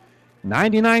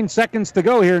 99 seconds to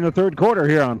go here in the third quarter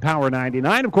here on Power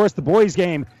 99. Of course, the boys'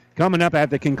 game coming up at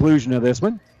the conclusion of this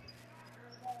one.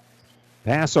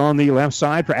 Pass on the left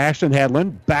side for Ashton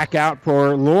Hedlund. Back out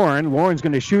for Lauren. Lauren's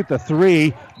going to shoot the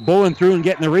 3. Bowling through and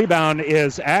getting the rebound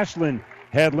is Ashlyn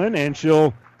Hedlund, and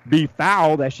she'll be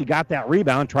fouled as she got that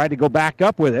rebound, tried to go back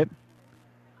up with it.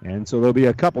 And so there'll be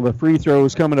a couple of free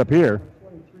throws coming up here.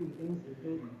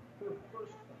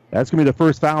 That's going to be the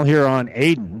first foul here on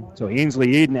Aiden. So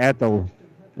Ainsley Eden at the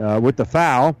with the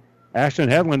foul. Ashlyn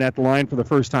Hedlund at the line for the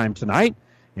first time tonight,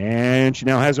 and she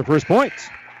now has her first points.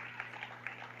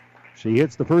 She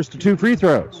hits the first of 2 free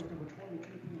throws.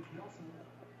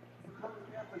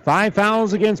 5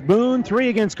 fouls against Boone, 3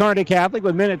 against Kearney Catholic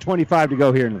with 1:25 to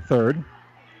go here in the third.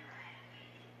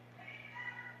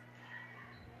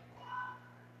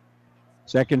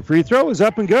 Second free throw is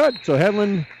up and good, so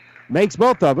Hedlund makes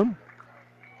both of them.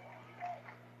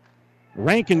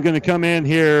 Rankin going to come in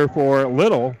here for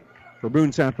Little for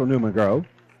Boone Central Newman Grove.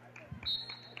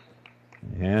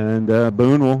 And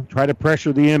Boone will try to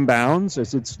pressure the inbounds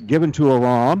as it's given to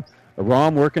Aram.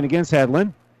 Aram working against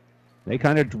Hedlund. They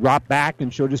kind of drop back,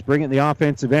 and she'll just bring it in the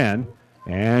offensive end.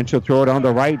 And she'll throw it on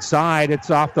the right side. It's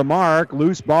off the mark.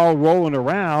 Loose ball rolling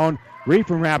around.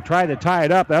 Riefenrath tried to tie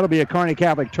it up. That'll be a Kearney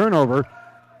Catholic turnover.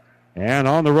 And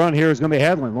on the run here is going to be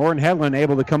Hedlund. Lauren Hedlund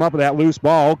able to come up with that loose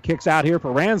ball. Kicks out here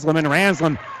for Ranslam, and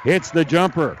Ranslam hits the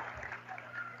jumper.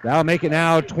 That'll make it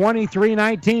now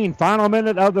 23-19. Final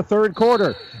minute of the third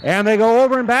quarter. And they go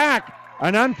over and back.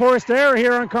 An unforced error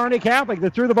here on Kearney Catholic. They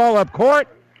threw the ball up court.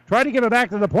 Tried to give it back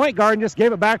to the point guard and just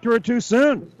gave it back to her too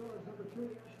soon.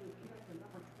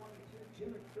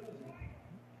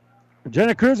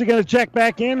 Jenna Cruz is going to check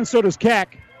back in, and so does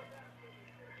Keck.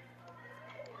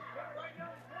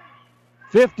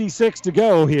 56 to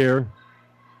go here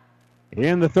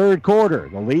in the third quarter.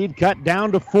 The lead cut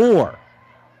down to 4.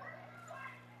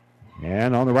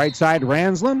 And on the right side,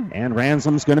 Ranslam. And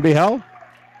Ranslam's going to be held.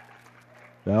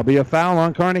 That'll be a foul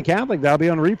on Kearney Catholic. That'll be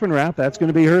on Riefenrath. That's going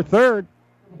to be her third.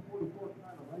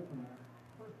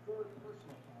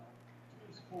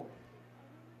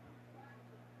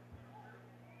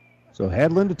 So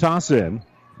Hedlund to toss in.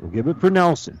 We'll give it for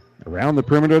Nelson. Around the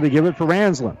perimeter, they give it for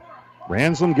Ranslam.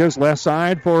 Ranslam gives left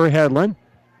side for Hedlund.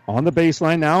 On the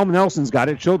baseline now, Nelson's got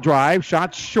it. She'll drive.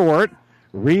 Shot short.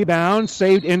 Rebound.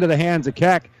 Saved into the hands of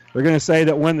Keck. They're going to say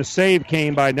that when the save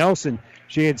came by Nelson,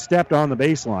 she had stepped on the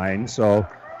baseline. So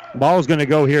the ball's going to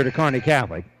go here to Kearney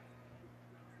Catholic.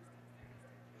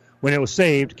 When it was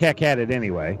saved, Keck had it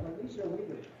anyway.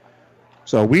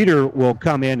 So Weeder will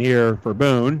come in here for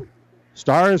Boone.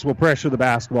 Stars will pressure the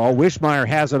basketball. Wishmeyer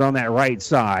has it on that right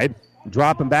side.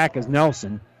 Dropping back is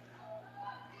Nelson.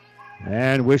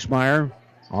 And Wishmeyer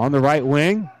on the right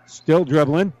wing. Still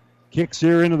dribbling. Kicks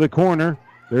here into the corner.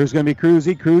 There's going to be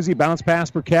Cruzy. Cruzy bounce pass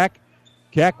for Keck.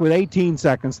 Keck with 18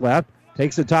 seconds left.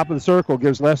 Takes the top of the circle.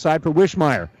 Gives left side for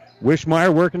Wishmeyer.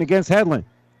 Wishmeyer working against Hedlund.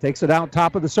 Takes it out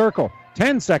top of the circle.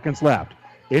 10 seconds left.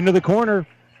 Into the corner.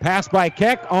 Pass by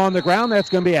Keck on the ground. That's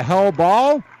going to be a held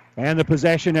ball. And the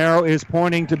possession arrow is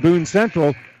pointing to Boone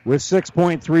Central with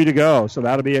 6.3 to go. So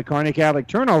that'll be a Kearney Catholic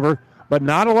turnover. But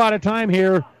not a lot of time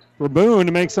here for Boone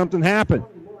to make something happen.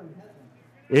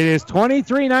 It is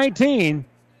 23-19.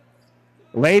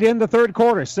 Late in the third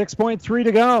quarter, 6.3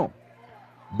 to go.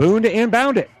 Boone to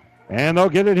inbound it. And they'll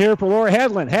get it here for Laura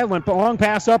Hedlund. Hedlund, long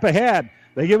pass up ahead.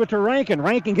 They give it to Rankin.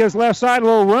 Rankin gives left side, a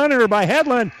little runner by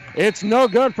Hedlund. It's no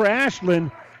good for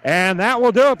Ashland. And that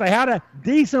will do it. They had a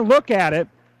decent look at it,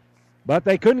 but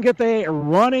they couldn't get the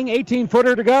running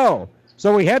 18-footer to go.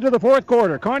 So we head to the fourth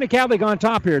quarter. Kearney Catholic on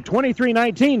top here,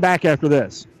 23-19 back after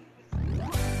this.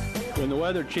 When the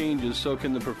weather changes, so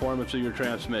can the performance of your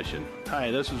transmission. Hi,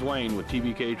 this is Wayne with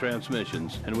TBK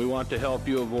Transmissions, and we want to help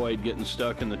you avoid getting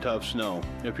stuck in the tough snow.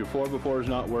 If your 4x4 is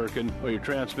not working or your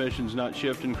transmission's not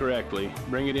shifting correctly,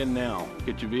 bring it in now.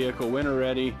 Get your vehicle winter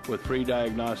ready with free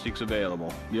diagnostics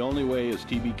available. The only way is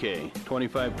TBK,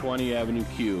 2520 Avenue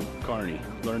Q, Kearney.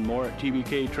 Learn more at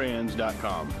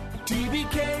tbktrans.com.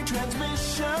 TBK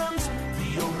Transmissions,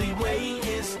 the only way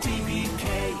is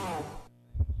TBK.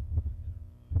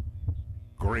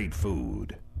 Great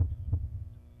food,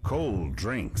 cold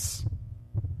drinks,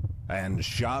 and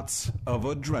shots of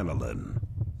adrenaline.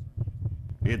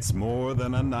 It's more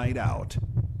than a night out.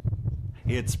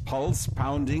 It's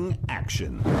pulse-pounding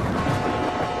action.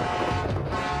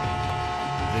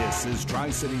 This is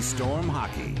Tri-City Storm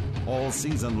Hockey, all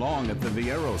season long at the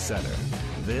Viero Center.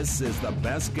 This is the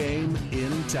best game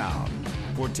in town.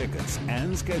 For tickets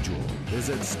and schedule,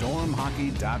 visit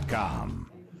stormhockey.com.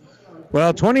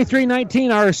 Well,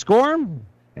 23-19 our score.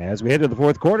 As we head to the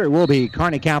fourth quarter, it will be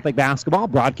Kearney Catholic basketball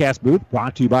broadcast booth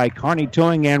brought to you by Kearney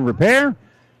Towing and Repair.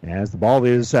 As the ball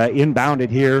is inbounded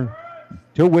here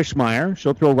to Wishmeyer.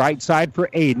 She'll throw right side for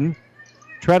Aiden.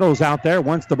 Treadle's out there,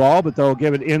 wants the ball, but they'll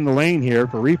give it in the lane here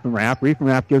for Riefenrath.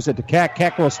 Riefenrath gives it to Keck.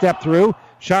 Keck will step through.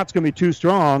 Shot's going to be too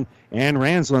strong, and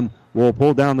Ransland will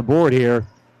pull down the board here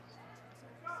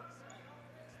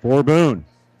for Boone.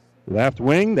 Left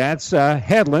wing, that's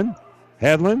Hedlund.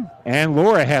 Hedlund and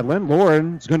Laura Hedlund.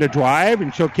 Lauren's going to drive,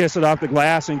 and she'll kiss it off the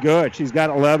glass, and good. She's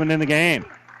got 11 in the game.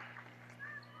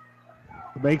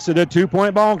 Makes it a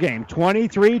 2-point ball game.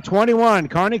 23-21.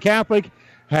 Kearney Catholic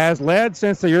has led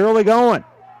since the early going.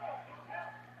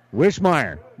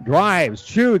 Wishmeyer drives,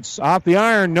 shoots off the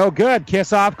iron, no good.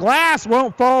 Kiss off glass,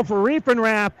 won't fall for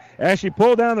Riefenrath as she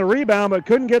pulled down the rebound but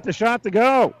couldn't get the shot to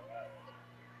go.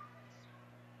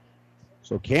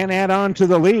 So can add on to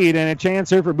the lead, and a chance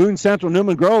here for Boone Central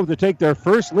Newman Grove to take their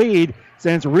first lead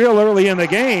since real early in the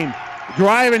game.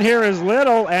 Driving here is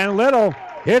Little, and Little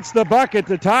hits the bucket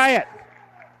to tie it.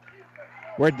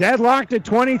 We're deadlocked at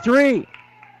 23.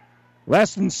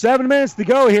 Less than 7 minutes to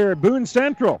go here at Boone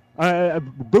Central.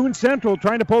 Boone Central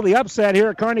trying to pull the upset here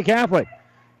at Kearney Catholic.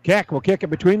 Keck will kick it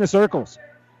between the circles.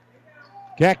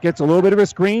 Keck gets a little bit of a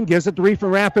screen, gives it to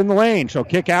Riefenrath in the lane. She'll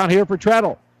kick out here for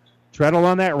Treadle. Treadle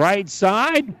on that right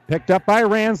side, picked up by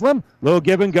Ranslam. Little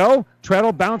give and go.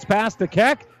 Treadle bounce pass to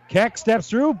Keck. Keck steps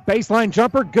through. Baseline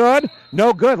jumper, good.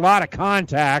 No good. A lot of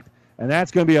contact, and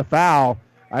that's going to be a foul.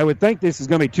 I would think this is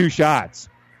going to be 2 shots.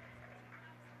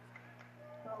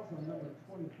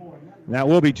 That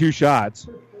will be 2 shots.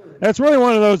 That's really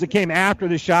one of those that came after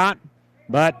the shot,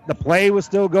 but the play was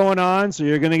still going on, so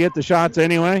you're going to get the shots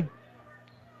anyway.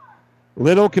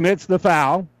 Little commits the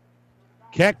foul.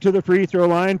 Keck to the free throw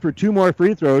line for 2 more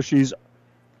free throws. She's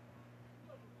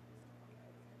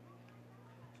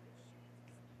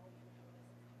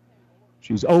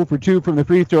She's 0 for 2 from the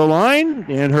free throw line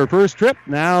in her first trip.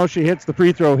 Now she hits the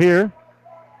free throw here.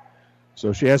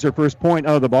 So she has her first point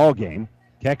of the ball game.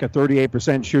 Keck, a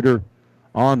 38% shooter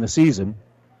on the season.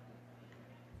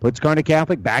 Puts Kearney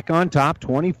Catholic back on top,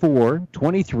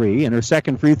 24-23. And her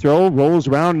second free throw rolls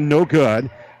around, no good.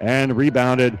 And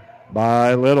rebounded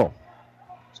by Little.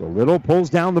 So Little pulls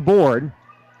down the board.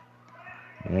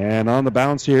 And on the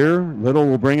bounce here, Little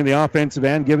will bring in the offensive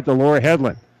end, give it to Laura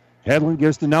Hedlund. Hedlund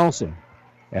gives to Nelson.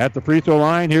 At the free throw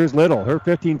line, here's Little. Her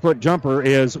 15-foot jumper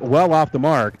is well off the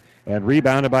mark and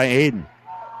rebounded by Aiden.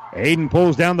 Aiden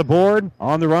pulls down the board.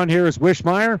 On the run here is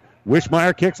Wishmeyer.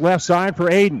 Wishmeyer kicks left side for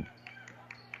Aiden.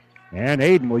 And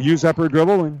Aiden will use up her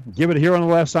dribble and give it here on the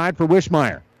left side for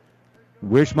Wishmeyer.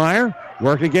 Wishmeyer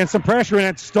working against some pressure, and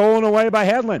it's stolen away by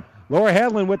Hedlund. Laura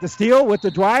Hedlund with the steal, with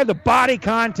the drive, the body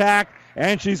contact,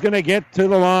 and she's going to get to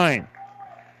the line.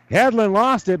 Hedlund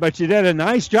lost it, but she did a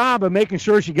nice job of making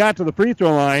sure she got to the free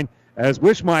throw line as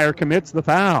Wishmeyer commits the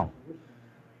foul.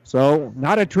 So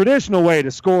not a traditional way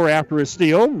to score after a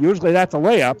steal. Usually that's a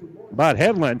layup, but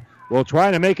Hedlund will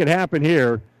try to make it happen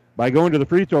here by going to the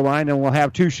free throw line, and we'll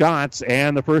have 2 shots,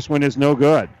 and the first one is no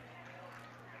good.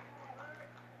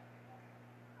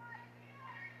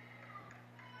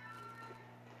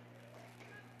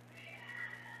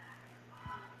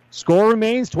 Score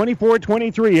remains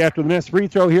 24-23 after the missed free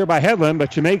throw here by Hedlund,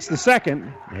 but she makes the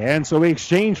second. And so we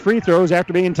exchange free throws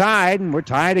after being tied, and we're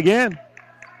tied again.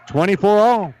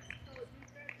 24-all.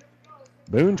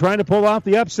 Boone trying to pull off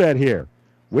the upset here.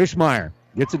 Wishmeyer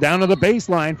gets it down to the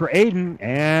baseline for Aiden,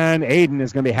 and Aiden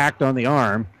is going to be hacked on the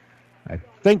arm. I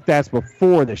think that's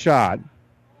before the shot.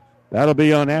 That'll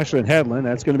be on Ashlyn Hedlund.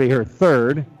 That's going to be her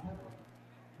third.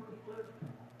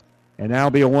 And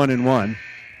that'll be a 1-and-1.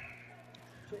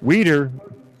 Weeder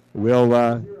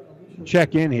will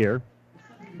check in here.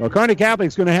 Well, Kearney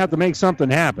Catholic's going to have to make something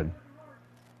happen.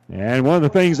 And one of the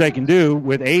things they can do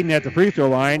with Aiden at the free throw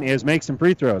line is make some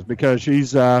free throws, because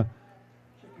she's her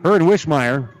and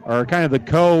Wishmeyer are kind of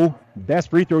the best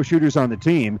free throw shooters on the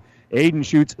team. Aiden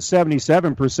shoots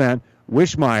 77%.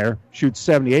 Wishmeyer shoots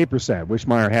 78%.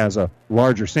 Wishmeyer has a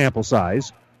larger sample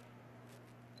size.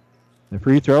 The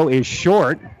free throw is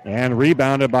short and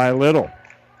rebounded by Little.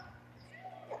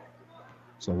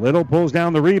 So Little pulls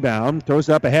down the rebound, throws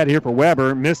it up ahead here for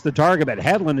Weber. Missed the target, but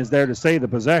Hedlund is there to save the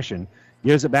possession.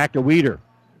 Gives it back to Weeder.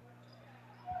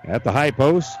 At the high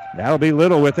post, that'll be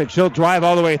Little with it. She'll drive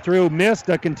all the way through. Missed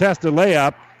a contested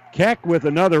layup. Keck with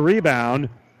another rebound.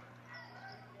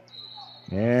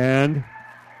 And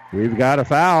we've got a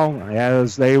foul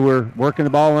as they were working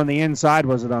the ball on the inside.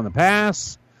 Was it on the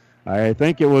pass? I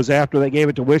think it was after they gave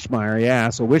it to Wishmeyer. Yeah,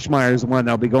 so Wishmeyer is the one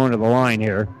that'll be going to the line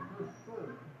here.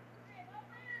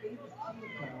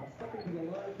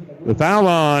 The foul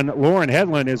on Lauren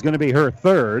Hedlund is going to be her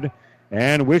third.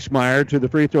 And Wishmeyer to the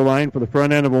free throw line for the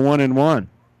front end of a 1-and-1.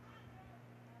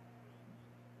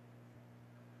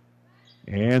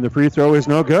 And the free throw is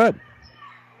no good.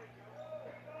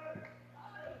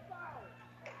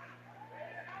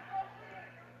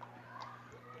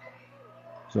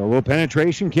 So a little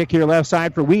penetration kick here left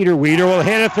side for Weeder. Weeder will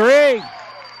hit a three.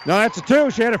 No, that's a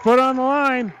two. She had her foot on the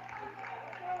line.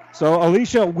 So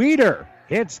Alicia Weeder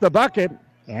hits the bucket.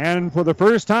 And for the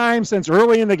first time since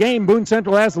early in the game, Boone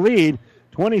Central has the lead,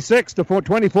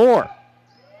 26-24.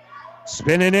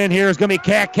 Spinning in here is going to be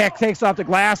Keck. Keck takes off the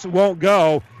glass, won't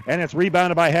go, and it's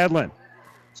rebounded by Hedlund.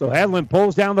 So Hedlund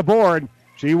pulls down the board.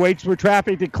 She waits for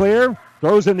traffic to clear,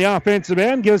 throws in the offensive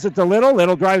end, gives it to Little.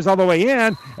 Little drives all the way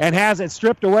in and has it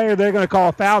stripped away, or they're going to call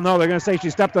a foul. No, they're going to say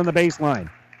she stepped on the baseline.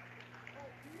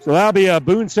 So that'll be a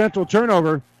Boone Central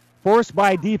turnover, forced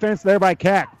by defense there by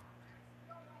Keck.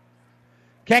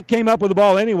 Keck came up with the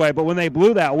ball anyway, but when they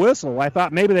blew that whistle, I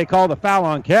thought maybe they called a foul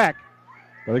on Keck.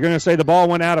 But they're going to say the ball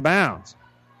went out of bounds.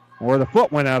 Or the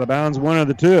foot went out of bounds, one of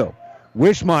the two.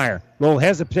 Wishmeyer, little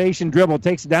hesitation dribble,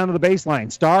 takes it down to the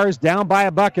baseline. Stars down by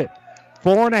a bucket.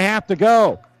 4.5 to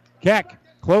go. Keck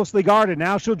closely guarded.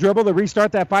 Now she'll dribble to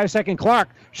restart that 5-second clock.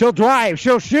 She'll drive.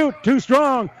 She'll shoot. Too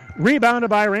strong. Rebounded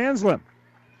by Ranslam.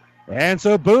 And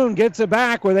so Boone gets it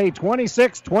back with a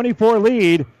 26-24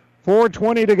 lead.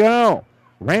 4:20 to go.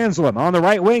 Ranslam on the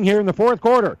right wing here in the fourth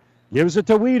quarter. Gives it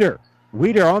to Weeder.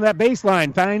 Weeder on that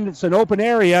baseline. Finds an open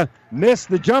area. Missed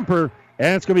the jumper.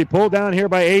 And it's going to be pulled down here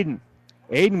by Aiden.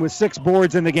 Aiden with 6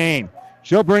 boards in the game.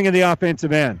 She'll bring in the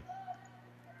offensive end.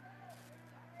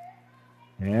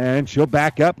 And she'll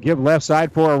back up. Give left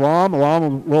side for Alam. Alam a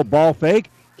little ball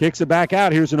fake. Kicks it back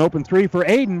out. Here's an open three for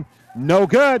Aiden. No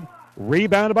good.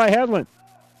 Rebounded by Hedlund.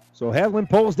 So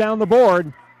Hedlund pulls down the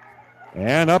board.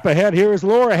 And up ahead here is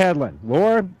Laura Hedlund.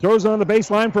 Laura throws it on the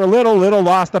baseline for a Little. Little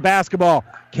lost the basketball.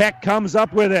 Keck comes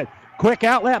up with it. Quick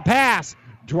outlet pass.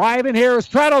 Driving here is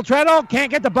Treadle. Treadle can't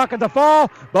get the bucket to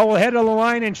fall, but will head to the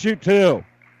line and shoot two.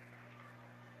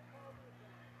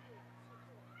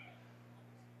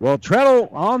 Well, Treadle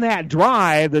on that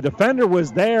drive, the defender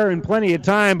was there in plenty of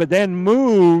time, but then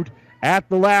moved at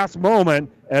the last moment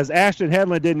as Ashton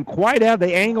Hedlund didn't quite have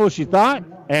the angle she thought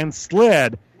and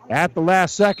slid at the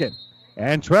last second.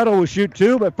 And Treadle will shoot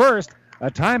two, but first, a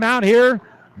timeout here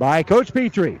by Coach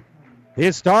Petrie.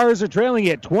 His Stars are trailing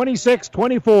it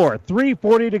 26-24,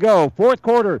 3:40 to go. Fourth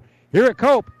quarter here at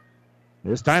Cope.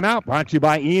 This timeout brought to you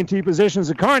by E&T Positions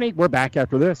at Kearney. We're back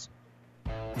after this.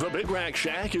 The Big Rack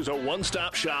Shack is a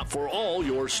one-stop shop for all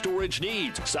your storage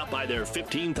needs. Stop by their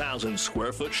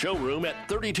 15,000-square-foot showroom at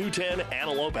 3210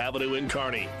 Antelope Avenue in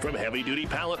Kearney. From heavy-duty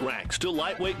pallet racks to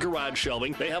lightweight garage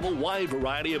shelving, they have a wide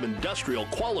variety of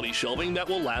industrial-quality shelving that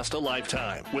will last a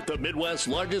lifetime. With the Midwest's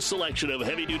largest selection of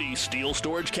heavy-duty steel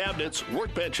storage cabinets,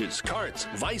 workbenches, carts,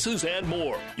 vices, and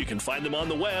more. You can find them on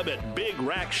the web at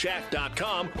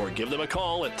BigRackShack.com or give them a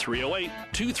call at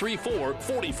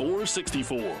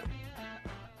 308-234-4464.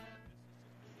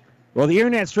 Well, the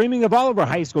internet streaming of all of our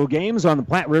high school games on the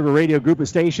Platte River Radio Group of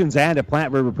Stations and at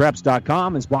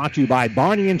PlatteRiverPreps.com is brought to you by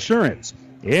Barney Insurance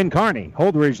in Kearney,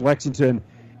 Holdridge, Lexington,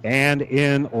 and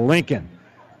in Lincoln.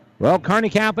 Well, Kearney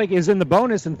Catholic is in the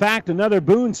bonus. In fact, another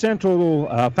Boone Central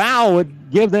foul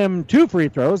would give them 2 free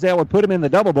throws. That would put them in the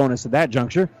double bonus at that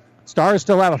juncture. Stars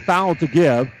still have a foul to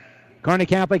give. Kearney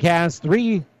Catholic has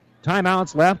 3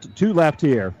 timeouts left, 2 left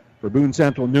here for Boone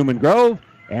Central Newman Grove,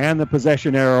 and the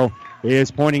possession arrow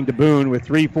is pointing to Boone with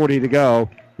 3:40 to go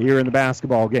here in the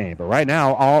basketball game. But right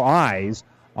now, all eyes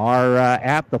are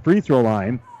at the free throw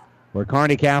line, where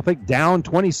Kearney Catholic, down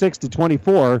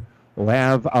 26-24, will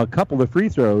have a couple of free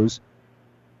throws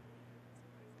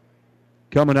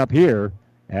coming up here,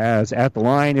 as at the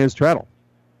line is Treadle.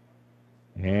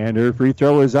 And her free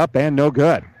throw is up and no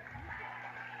good.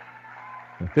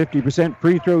 The 50%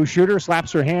 free throw shooter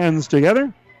slaps her hands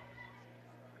together.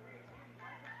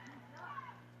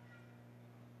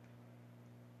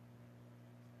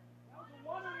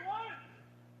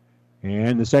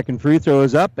 And the second free throw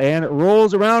is up, and it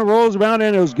rolls around,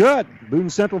 and it was good.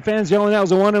 Boone Central fans yelling that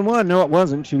was a 1-and-1. No, it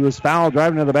wasn't. She was fouled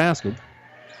driving to the basket.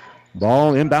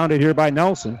 Ball inbounded here by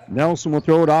Nelson. Nelson will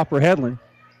throw it off for Hedlund.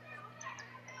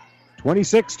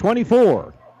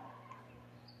 26-24.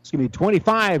 It's going to be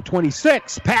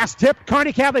 25-26. Pass tipped.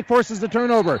 Kearney Catholic forces the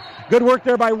turnover. Good work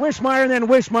there by Wishmeyer, and then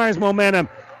Wishmeyer's momentum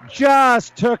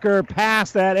just took her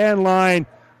past that end line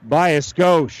by a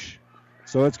skosh.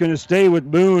 So it's going to stay with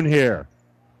Boone here.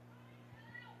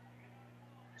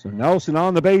 So Nelson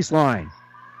on the baseline.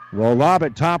 Will lob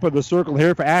it top of the circle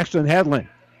here for Ashton Hedlund.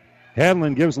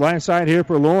 Hedlund gives left side here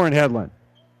for Lauren Hedlund.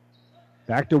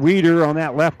 Back to Weeder on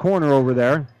that left corner over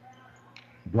there.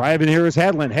 Driving here is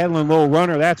Hedlund. Hedlund, little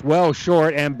runner. That's well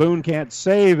short, and Boone can't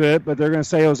save it, but they're going to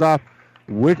say it was off.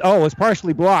 It's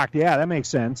partially blocked. Yeah, that makes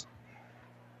sense.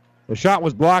 The shot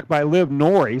was blocked by Liv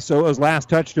Norrie, so it was last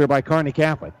touched here by Kearney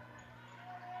Catholic.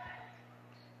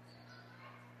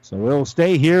 So we'll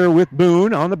stay here with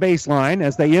Boone on the baseline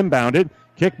as they inbound it.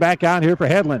 Kick back out here for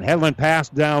Hedlund. Hedlund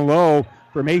passed down low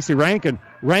for Macy Rankin.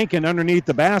 Rankin underneath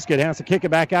the basket has to kick it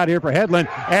back out here for Hedlund.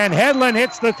 And Hedlund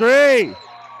hits the three.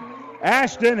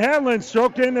 Ashton Hedlund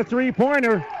stroked in the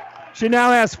three-pointer. She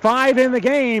now has 5 in the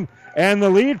game, and the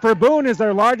lead for Boone is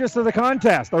their largest of the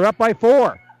contest. They're up by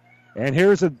 4. And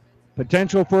here's a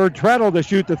potential for Treadle to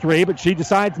shoot the three, but she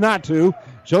decides not to.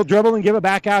 She'll dribble and give it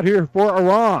back out here for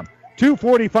Aram.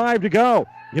 2:45 to go.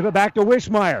 Give it back to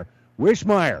Wishmeyer.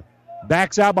 Wishmeyer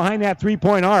backs out behind that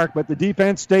three-point arc, but the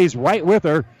defense stays right with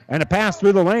her. And a pass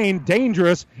through the lane,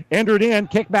 dangerous, entered in,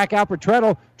 kick back out for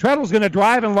Treadle. Treadle's going to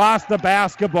drive and lost the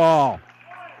basketball.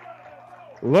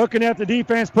 Looking at the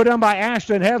defense put on by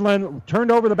Ashton Hedlund,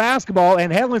 turned over the basketball,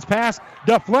 and Hedlund's pass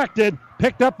deflected,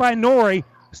 picked up by Norrie.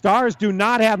 Stars do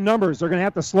not have numbers. They're going to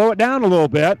have to slow it down a little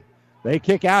bit. They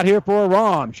kick out here for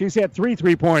Aram. She's hit 3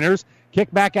 3-pointers.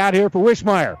 Kick back out here for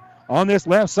Wishmeyer. On this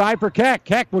left side for Keck.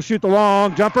 Keck will shoot the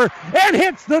long jumper and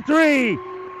hits the three.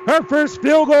 Her first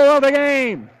field goal of the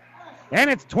game. And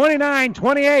it's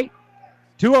 29-28.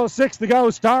 2:06 to go.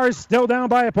 Stars still down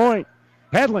by a point.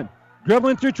 Hedlund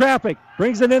dribbling through traffic.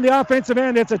 Brings it in the offensive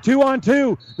end. It's a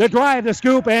 2-on-2. The drive, the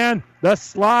scoop, and the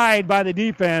slide by the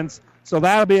defense. So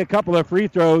that'll be a couple of free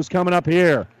throws coming up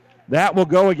here. That will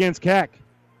go against Keck.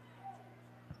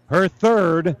 Her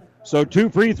third. So 2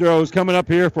 free throws coming up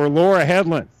here for Laura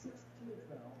Hedlund.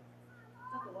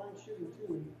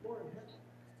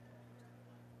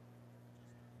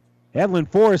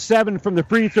 Hedlund 4 of 7 from the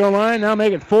free throw line. Now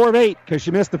make it 4 of 8 because she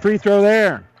missed the free throw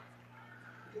there.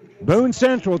 Boone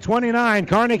Central 29,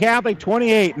 Kearney Catholic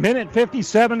 28. Minute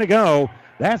 57 to go.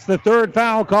 That's the third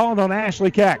foul called on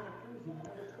Ashley Keck.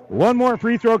 One more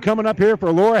free throw coming up here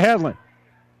for Laura Hedlund.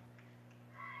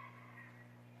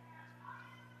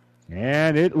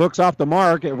 And it looks off the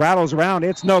mark. It rattles around.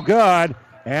 It's no good.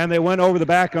 And they went over the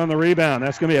back on the rebound.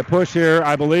 That's going to be a push here,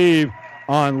 I believe,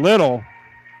 on Little.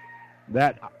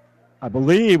 That, I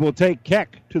believe, will take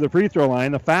Keck to the free throw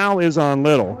line. The foul is on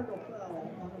Little.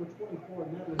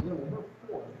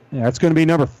 Yeah, it's going to be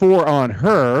number 4 on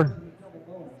her.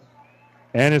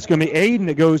 And it's going to be Aiden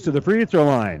that goes to the free throw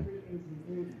line.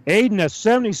 Aiden, a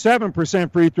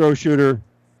 77% free throw shooter.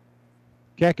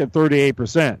 Keck at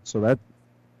 38%. So that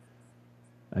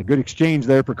a good exchange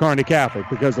there for Kearney Catholic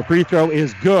because the free throw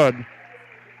is good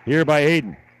here by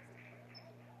Aiden.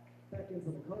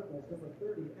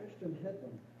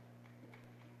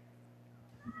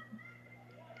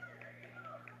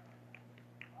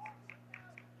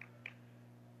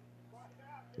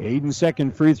 Aiden's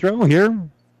second free throw here.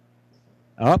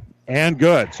 Up and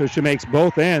good. So she makes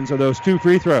both ends of those 2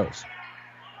 free throws.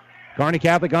 Kearney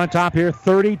Catholic on top here,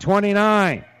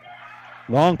 30-29.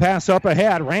 Long pass up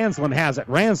ahead. Ranslam has it.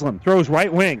 Ranslam throws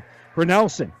right wing for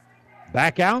Nelson.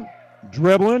 Back out.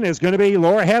 Dribbling is going to be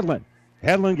Laura Hedlund.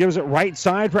 Hedlund gives it right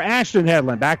side for Ashton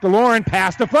Hedlund. Back to Lauren.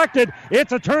 Pass deflected.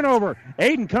 It's a turnover.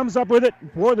 Aiden comes up with it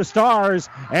for the Stars,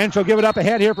 and she'll give it up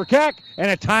ahead here for Keck. And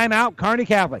a timeout, Kearney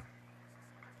Catholic.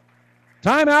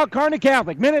 Timeout, Kearney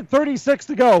Catholic. Minute 36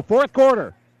 to go, fourth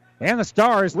quarter. And the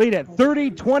Stars lead at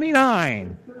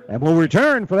 30-29. And we'll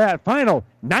return for that final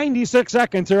 96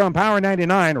 seconds here on Power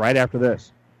 99 right after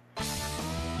this.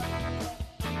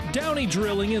 Downey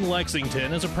Drilling in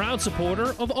Lexington is a proud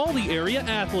supporter of all the area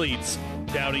athletes.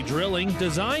 Downey Drilling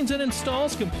designs and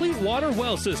installs complete water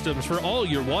well systems for all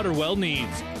your water well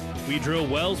needs. We drill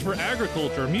wells for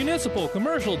agriculture, municipal,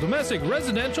 commercial, domestic,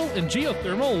 residential, and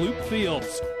geothermal loop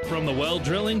fields. From the well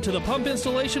drilling to the pump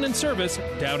installation and service,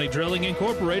 Downey Drilling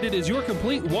Incorporated is your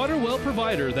complete water well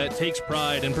provider that takes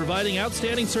pride in providing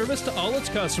outstanding service to all its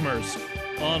customers.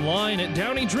 Online at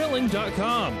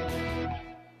downeydrilling.com.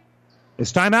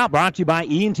 This timeout brought to you by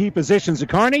E&T Physicians of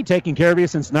Kearney, taking care of you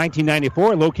since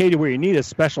 1994, located where you need us,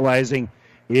 specializing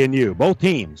in you. Both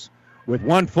teams with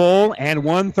one full and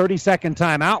 1 30-second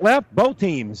timeout left. Both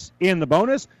teams in the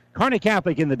bonus. Kearney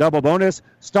Catholic in the double bonus.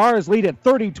 Stars lead at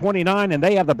 30-29, and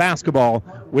they have the basketball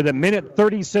with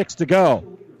 1:36 to go.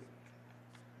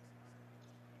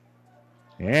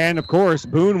 And, of course,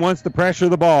 Boone wants to pressure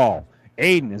the ball.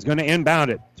 Aiden is going to inbound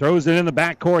it. Throws it in the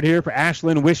backcourt here for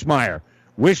Ashlyn Wishmeyer.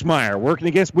 Wishmeyer working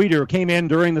against Weeder, who came in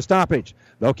during the stoppage.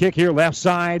 They'll kick here left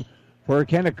side for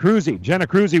Kenna Cruzy. Jenna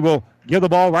Cruzy will give the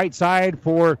ball right side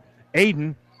for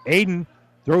Aiden. Aiden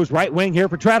throws right wing here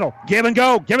for Treadle. Give and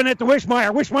go. Giving it to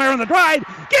Wishmeyer. Wishmeyer on the drive.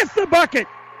 Gets the bucket.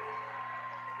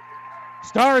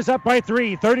 Stars up by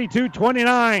 3.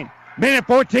 32-29. Minute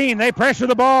 14. They pressure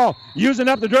the ball. Using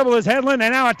up the dribble is Hedlund.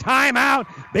 And now a timeout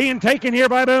being taken here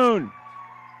by Boone.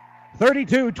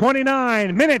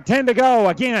 32-29. Minute 10 to go.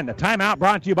 Again, the timeout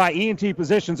brought to you by E&T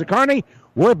Physicians of Kearney.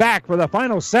 We're back for the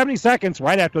final 70 seconds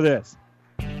right after this.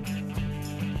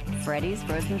 Freddy's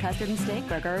Frozen Custard and Steak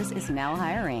Burgers is now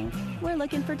hiring. We're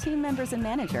looking for team members and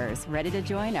managers ready to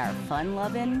join our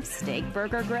fun-loving, steak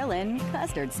burger grillin',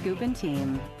 custard scooping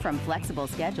team. From flexible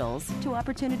schedules to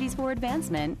opportunities for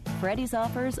advancement, Freddy's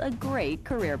offers a great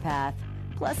career path.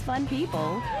 Plus fun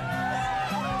people,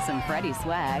 some Freddy's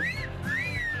swag,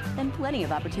 and plenty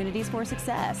of opportunities for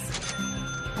success.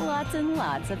 Lots and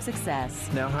lots of success.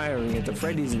 Now hiring at the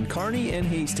Freddy's in Kearney and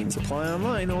Hastings. Apply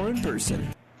online or in person.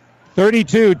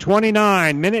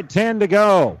 32-29, minute 10 to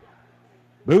go.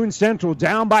 Boone Central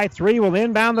down by 3 will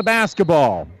inbound the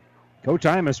basketball. Coach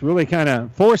Imus really kind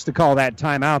of forced to call that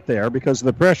timeout there because of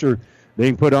the pressure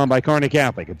being put on by Kearney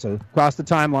Catholic. It's across the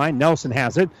timeline. Nelson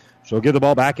has it. She'll give the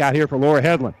ball back out here for Laura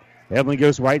Hedlund. Hedlund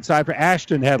goes right side for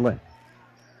Ashton Hedlund.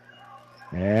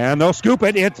 And they'll scoop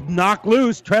it. It's knocked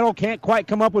loose. Treadle can't quite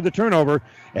come up with the turnover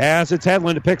as it's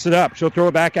Hedlund who picks it up. She'll throw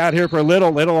it back out here for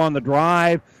Little. Little on the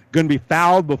drive. Going to be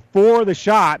fouled before the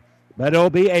shot, but it'll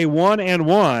be a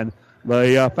 1-and-1.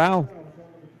 The foul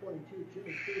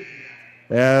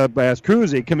as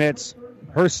Cruzy commits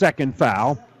her second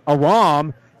foul.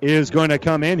 Aram is going to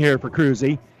come in here for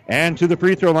Cruzy. And to the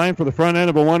free throw line for the front end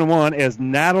of a 1-and-1 is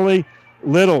Natalie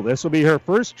Little. This will be her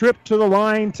first trip to the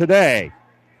line today.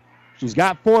 She's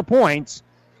got 4 points,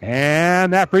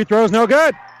 and that free throw is no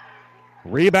good.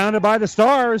 Rebounded by the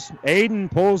Stars.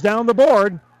 Aiden pulls down the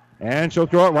board, and she'll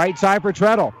throw it right side for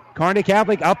Treadle. Kearney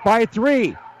Catholic up by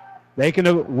 3. They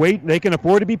can wait. They can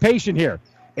afford to be patient here.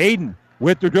 Aiden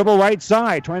with the dribble right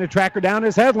side, trying to track her down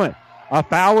as Hedlund. A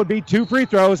foul would be 2 free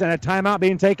throws, and a timeout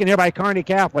being taken here by Kearney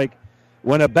Catholic.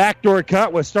 When a backdoor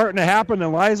cut was starting to happen,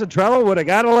 Eliza Treadle would have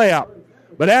got a layup.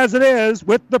 But as it is,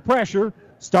 with the pressure,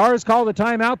 Stars call the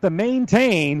timeout to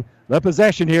maintain the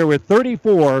possession here with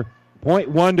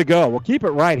 34.1 to go. We'll keep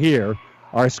it right here.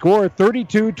 Our score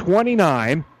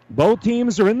 32-29. Both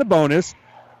teams are in the bonus.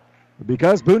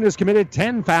 Because Boone has committed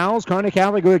 10 fouls, Kearney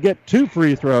Catholic will get 2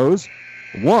 free throws.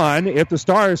 1 if the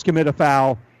Stars commit a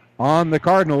foul on the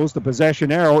Cardinals. The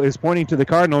possession arrow is pointing to the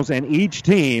Cardinals, and each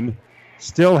team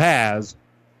still has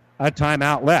a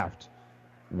timeout left.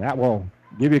 And that will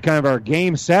give you kind of our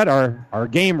game set, our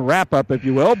game wrap-up, if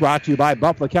you will, brought to you by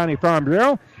Buffalo County Farm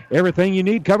Bureau. Everything you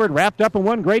need covered, wrapped up in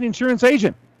one great insurance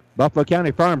agent. Buffalo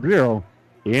County Farm Bureau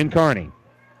in Kearney.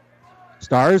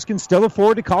 Stars can still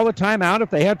afford to call a timeout if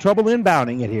they have trouble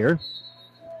inbounding it here.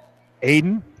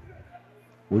 Aiden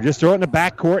will just throw it in the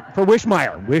backcourt for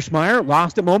Wishmeyer. Wishmeyer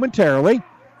lost it momentarily.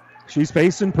 She's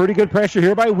facing pretty good pressure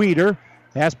here by Weeder.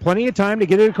 Has plenty of time to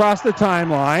get it across the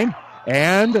timeline.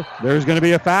 And there's going to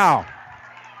be a foul.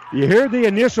 You hear the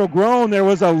initial groan. There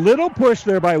was a little push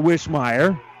there by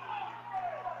Wishmeyer.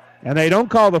 And they don't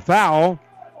call the foul,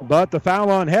 but the foul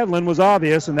on Hedlund was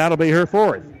obvious, and that'll be her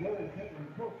 4th.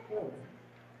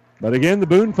 But again, the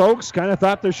Boone folks kind of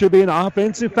thought there should be an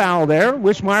offensive foul there.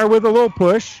 Wishmeyer with a little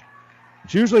push.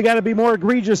 It's usually got to be more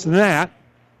egregious than that,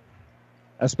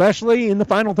 especially in the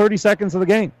final 30 seconds of the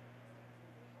game.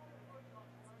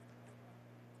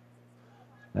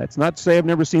 That's not to say I've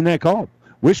never seen that called.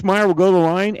 Wishmeyer will go to the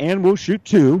line and will shoot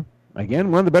 2.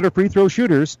 Again, one of the better free throw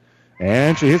shooters.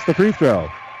 And she hits the free throw.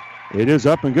 It is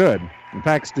up and good. In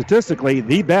fact, statistically,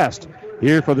 the best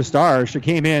here for the Stars. She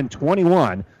came in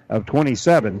 21 of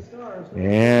 27,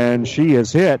 and she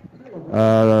has hit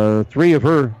 3 of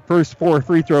her first 4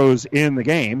 free throws in the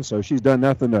game, so she's done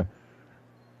nothing to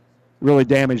really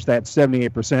damage that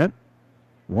 78%.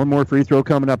 One more free throw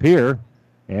coming up here,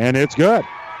 and it's good.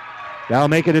 That'll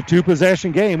make it a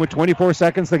 2-possession game with 24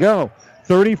 seconds to go.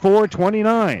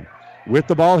 34-29. With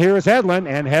the ball here is Hedlund,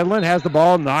 and Hedlund has the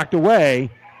ball knocked away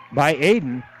by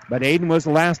Aiden, but Aiden was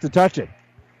the last to touch it.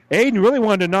 Aiden really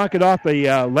wanted to knock it off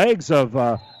the legs of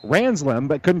Ranslam,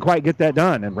 but couldn't quite get that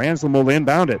done, and Ranslam will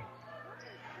inbound it.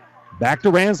 Back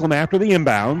to Ranslam after the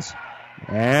inbounds,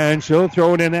 and she'll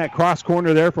throw it in that cross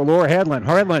corner there for Laura Hedlund.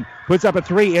 Hedlund puts up a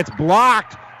 3. It's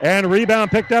blocked, and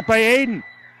rebound picked up by Aiden.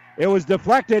 It was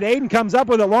deflected. Aiden comes up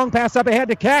with a long pass up ahead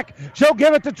to Keck. She'll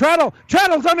give it to Treadle.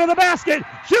 Treadle's under the basket.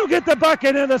 She'll get the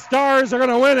bucket, and the Stars are going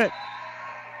to win it.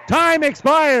 Time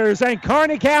expires, and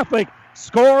Kearney Catholic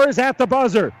scores at the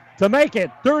buzzer to make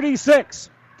it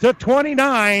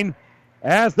 36-29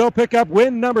 as they'll pick up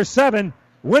win number 7,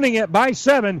 winning it by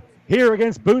 7 here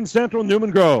against Boone Central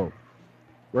Newman Grove.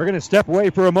 We're going to step away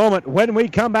for a moment. When we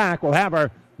come back, we'll have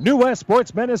our New West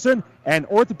Sports Medicine and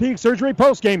Orthopedic Surgery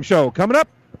postgame show coming up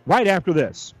right after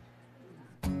this.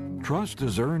 Trust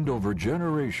is earned over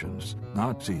generations,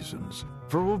 not seasons.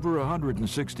 For over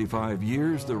 165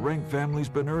 years, the Rank family's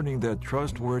been earning that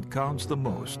trust where it counts the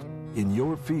most, in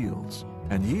your fields.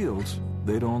 And yields,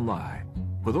 they don't lie.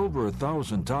 With over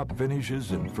 1,000 top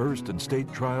finishes in first and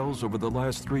state trials over the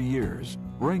last 3 years,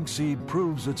 Rank Seed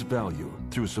proves its value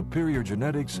through superior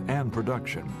genetics and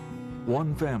production.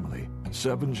 One family,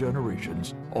 7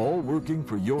 generations, all working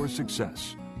for your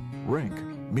success. Rank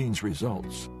means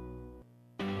results.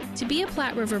 To be a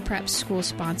Platte River Prep school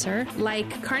sponsor,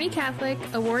 like Kearney Catholic,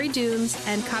 Awori Dunes,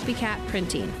 and Copycat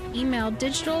Printing, email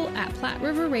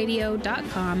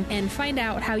digital@PlatteRiverRadio.com and find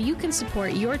out how you can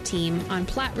support your team on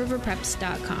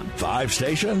PlatteRiverPreps.com. 5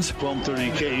 stations.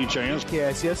 1230 KHIS.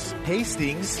 KSS,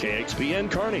 Hastings.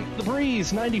 KXPN Kearney. The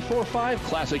Breeze 94.5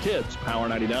 Classic Hits. Power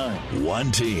 99.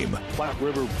 One team. Platte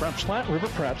River Preps. Platte River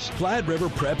Preps.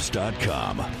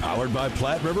 PlatteRiverPreps.com. Powered by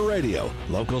Platte River Radio.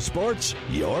 Local sports,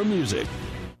 your music.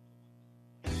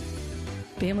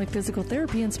 Family Physical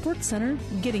Therapy and Sports Center,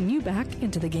 getting you back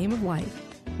into the game of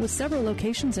life. With several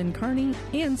locations in Kearney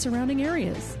and surrounding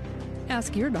areas.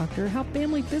 Ask your doctor how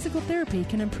Family Physical Therapy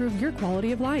can improve your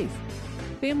quality of life.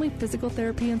 Family Physical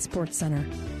Therapy and Sports Center.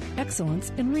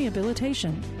 Excellence in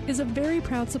Rehabilitation is a very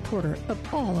proud supporter of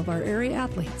all of our area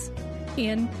athletes,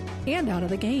 in and out of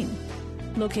the game.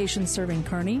 Locations serving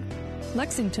Kearney,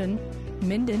 Lexington,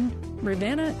 Minden,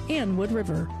 Ravenna, and Wood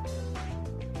River.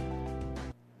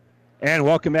 And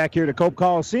welcome back here to Cope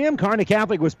Coliseum. Kearney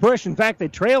Catholic was pushed. In fact, they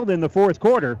trailed in the fourth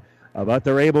quarter, but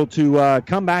they're able to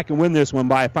come back and win this one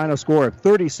by a final score of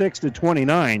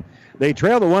 36-29. They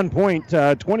trailed at one point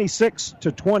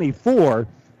 26-24,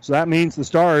 so that means the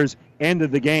Stars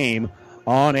ended the game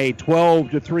on a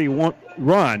 12-3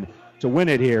 run to win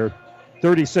it here,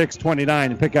 36-29,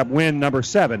 and pick up win number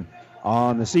 7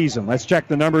 on the season. Let's check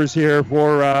the numbers here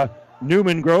for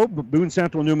Newman Grove, Boone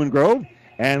Central Newman Grove.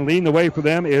 And leading the way for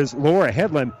them is Laura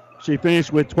Hedlund. She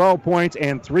finished with 12 points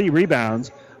and 3 rebounds,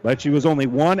 but she was only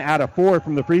 1 out of 4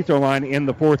 from the free throw line in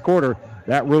the fourth quarter.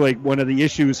 That really one of the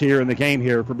issues here in the game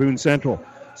here for Boone Central.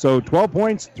 So 12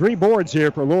 points, 3 boards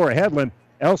here for Laura Hedlund.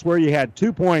 Elsewhere you had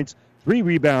 2 points, 3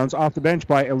 rebounds off the bench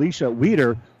by Alicia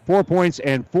Weeder, 4 points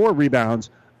and 4 rebounds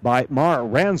by Mara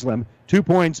Ranslam, 2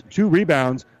 points, 2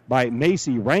 rebounds by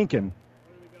Macy Rankin.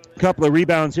 A couple of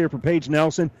rebounds here for Paige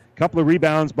Nelson. Couple of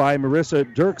rebounds by Marissa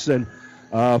Dirksen,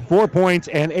 4 points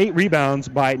and 8 rebounds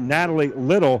by Natalie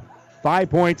Little, 5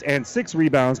 points and 6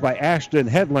 rebounds by Ashton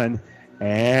Hedlund.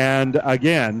 And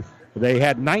again, they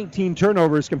had 19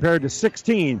 turnovers compared to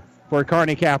 16 for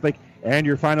Kearney Catholic. And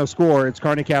your final score, it's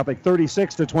Kearney Catholic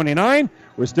 36-29.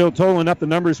 We're still totaling up the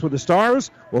numbers for the Stars.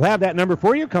 We'll have that number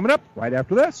for you coming up right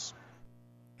after this.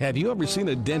 Have you ever seen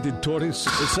a dented tortoise?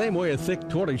 The same way a thick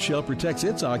tortoise shell protects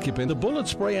its occupant, the bullet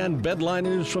spray on bed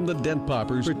liners from the Dent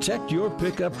Poppers protect your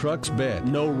pickup truck's bed.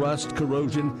 No rust,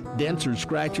 corrosion, dents, or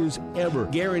scratches ever.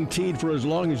 Guaranteed for as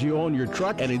long as you own your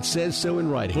truck, and it says so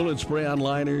in writing. Bullet spray on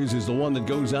liners is the one that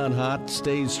goes on hot,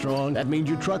 stays strong. That means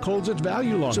your truck holds its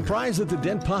value longer. Surprised that the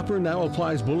Dent Popper now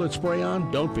applies bullet spray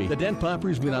on? Don't be. The Dent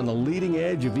Popper's been on the leading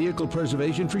edge of vehicle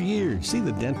preservation for years. See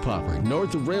the Dent Popper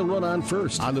north of Railroad on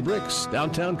First, on the Bricks,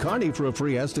 downtown Kearney for a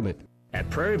free estimate. At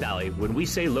Prairie Valley, when we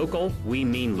say local, we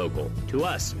mean local. To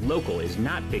us, local is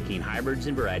not picking hybrids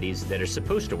and varieties that are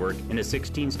supposed to work in a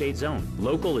 16-state zone.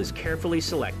 Local is carefully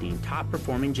selecting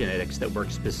top-performing genetics that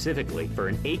work specifically for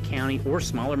an 8-county or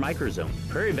smaller microzone.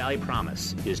 Prairie Valley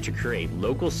Promise is to create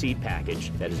local seed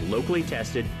package that is locally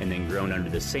tested and then grown under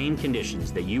the same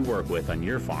conditions that you work with on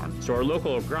your farm. So our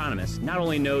local agronomists not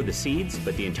only know the seeds,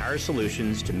 but the entire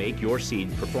solutions to make your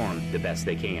seed perform the best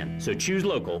they can. So choose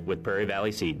local with Prairie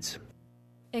Valley Seeds.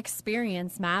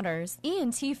 Experience matters.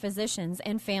 ENT Physicians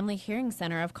and Family Hearing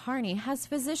Center of Kearney has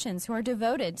physicians who are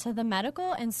devoted to the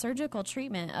medical and surgical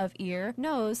treatment of ear,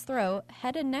 nose, throat,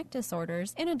 head and neck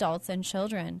disorders in adults and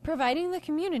children, providing the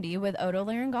community with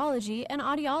otolaryngology and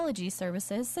audiology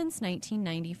services since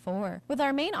 1994. With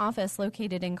our main office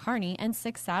located in Kearney and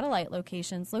 6 satellite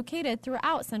locations located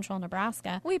throughout central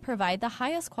Nebraska, we provide the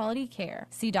highest quality care.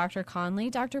 See Dr. Conley,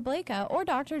 Dr. Blaka, or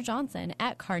Dr. Johnson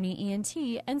at Kearney ENT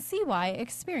and see why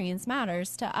experience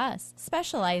matters to us,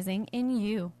 specializing in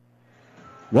you.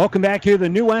 Welcome back to the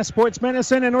New West Sports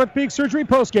Medicine and Orthopedic Surgery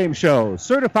postgame show.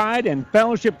 Certified and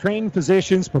fellowship-trained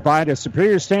physicians provide a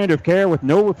superior standard of care with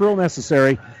no referral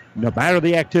necessary. No matter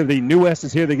the activity, New West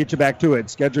is here to get you back to it.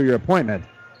 Schedule your appointment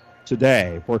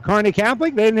today. For Kearney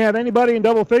Catholic, they didn't have anybody in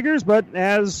double figures, but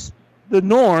as the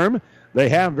norm, they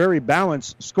have very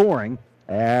balanced scoring.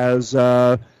 As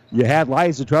you had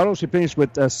Liza Treadle. She finished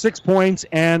with 6 points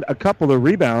and a couple of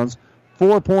rebounds.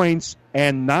 4 points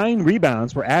and 9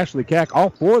 rebounds for Ashley Keck. All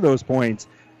 4 of those points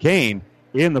came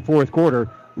in the fourth quarter.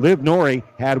 Liv Norrie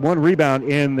had 1 rebound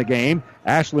in the game.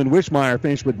 Ashlyn Wishmeyer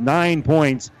finished with 9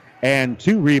 points and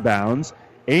 2 rebounds.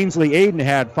 Ainsley Aiden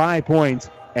had 5 points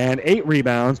and 8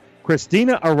 rebounds.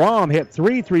 Christina Aram hit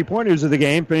 3 3-pointers of the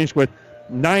game, finished with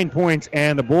 9 points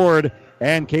and a board.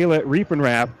 And Kayla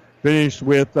Riefenrath finished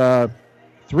with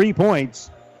 3 points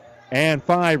and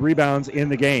 5 rebounds in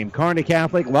the game. Kearney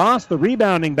Catholic lost the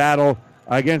rebounding battle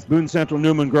against Boone Central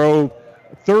Newman Grove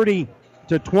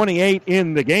 30-28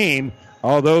 in the game,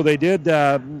 although they did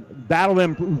battle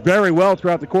them very well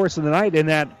throughout the course of the night in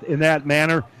that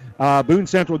manner. Boone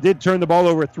Central did turn the ball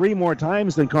over 3 more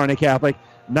times than Kearney Catholic,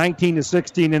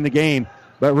 19-16 in the game.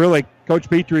 But really, Coach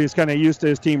Petrie is kind of used to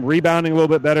his team rebounding a little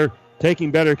bit better, taking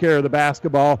better care of the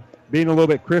basketball, being a little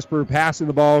bit crisper, passing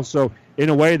the ball. So in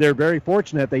a way, they're very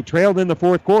fortunate. They trailed in the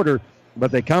fourth quarter,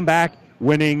 but they come back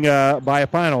winning by a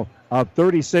final of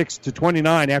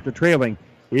 36-29 after trailing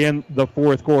in the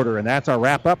fourth quarter. And that's our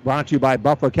wrap-up, brought to you by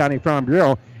Buffalo County Farm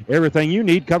Bureau. Everything you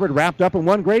need covered, wrapped up in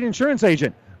one great insurance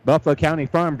agent, Buffalo County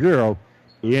Farm Bureau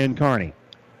in Kearney.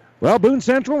 Well, Boone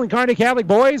Central and Kearney Catholic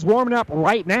boys warming up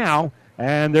right now.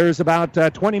 And there's about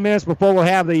 20 minutes before we'll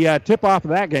have the tip-off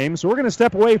of that game. So we're going to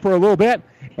step away for a little bit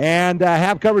and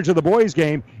have coverage of the boys'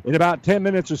 game in about 10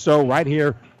 minutes or so right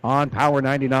here on Power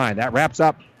 99. That wraps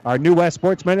up our New West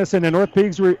Sports Medicine and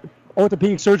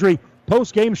Orthopedic Surgery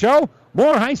post-game show.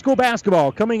 More high school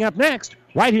basketball coming up next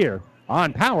right here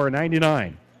on Power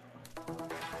 99.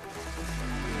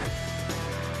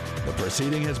 The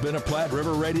proceeding has been a Platte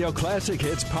River Radio Classic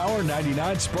Hits Power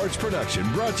 99 sports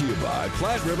production brought to you by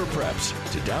Platte River Preps.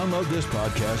 To download this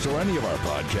podcast or any of our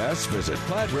podcasts, visit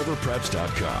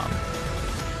PlatteRiverPreps.com.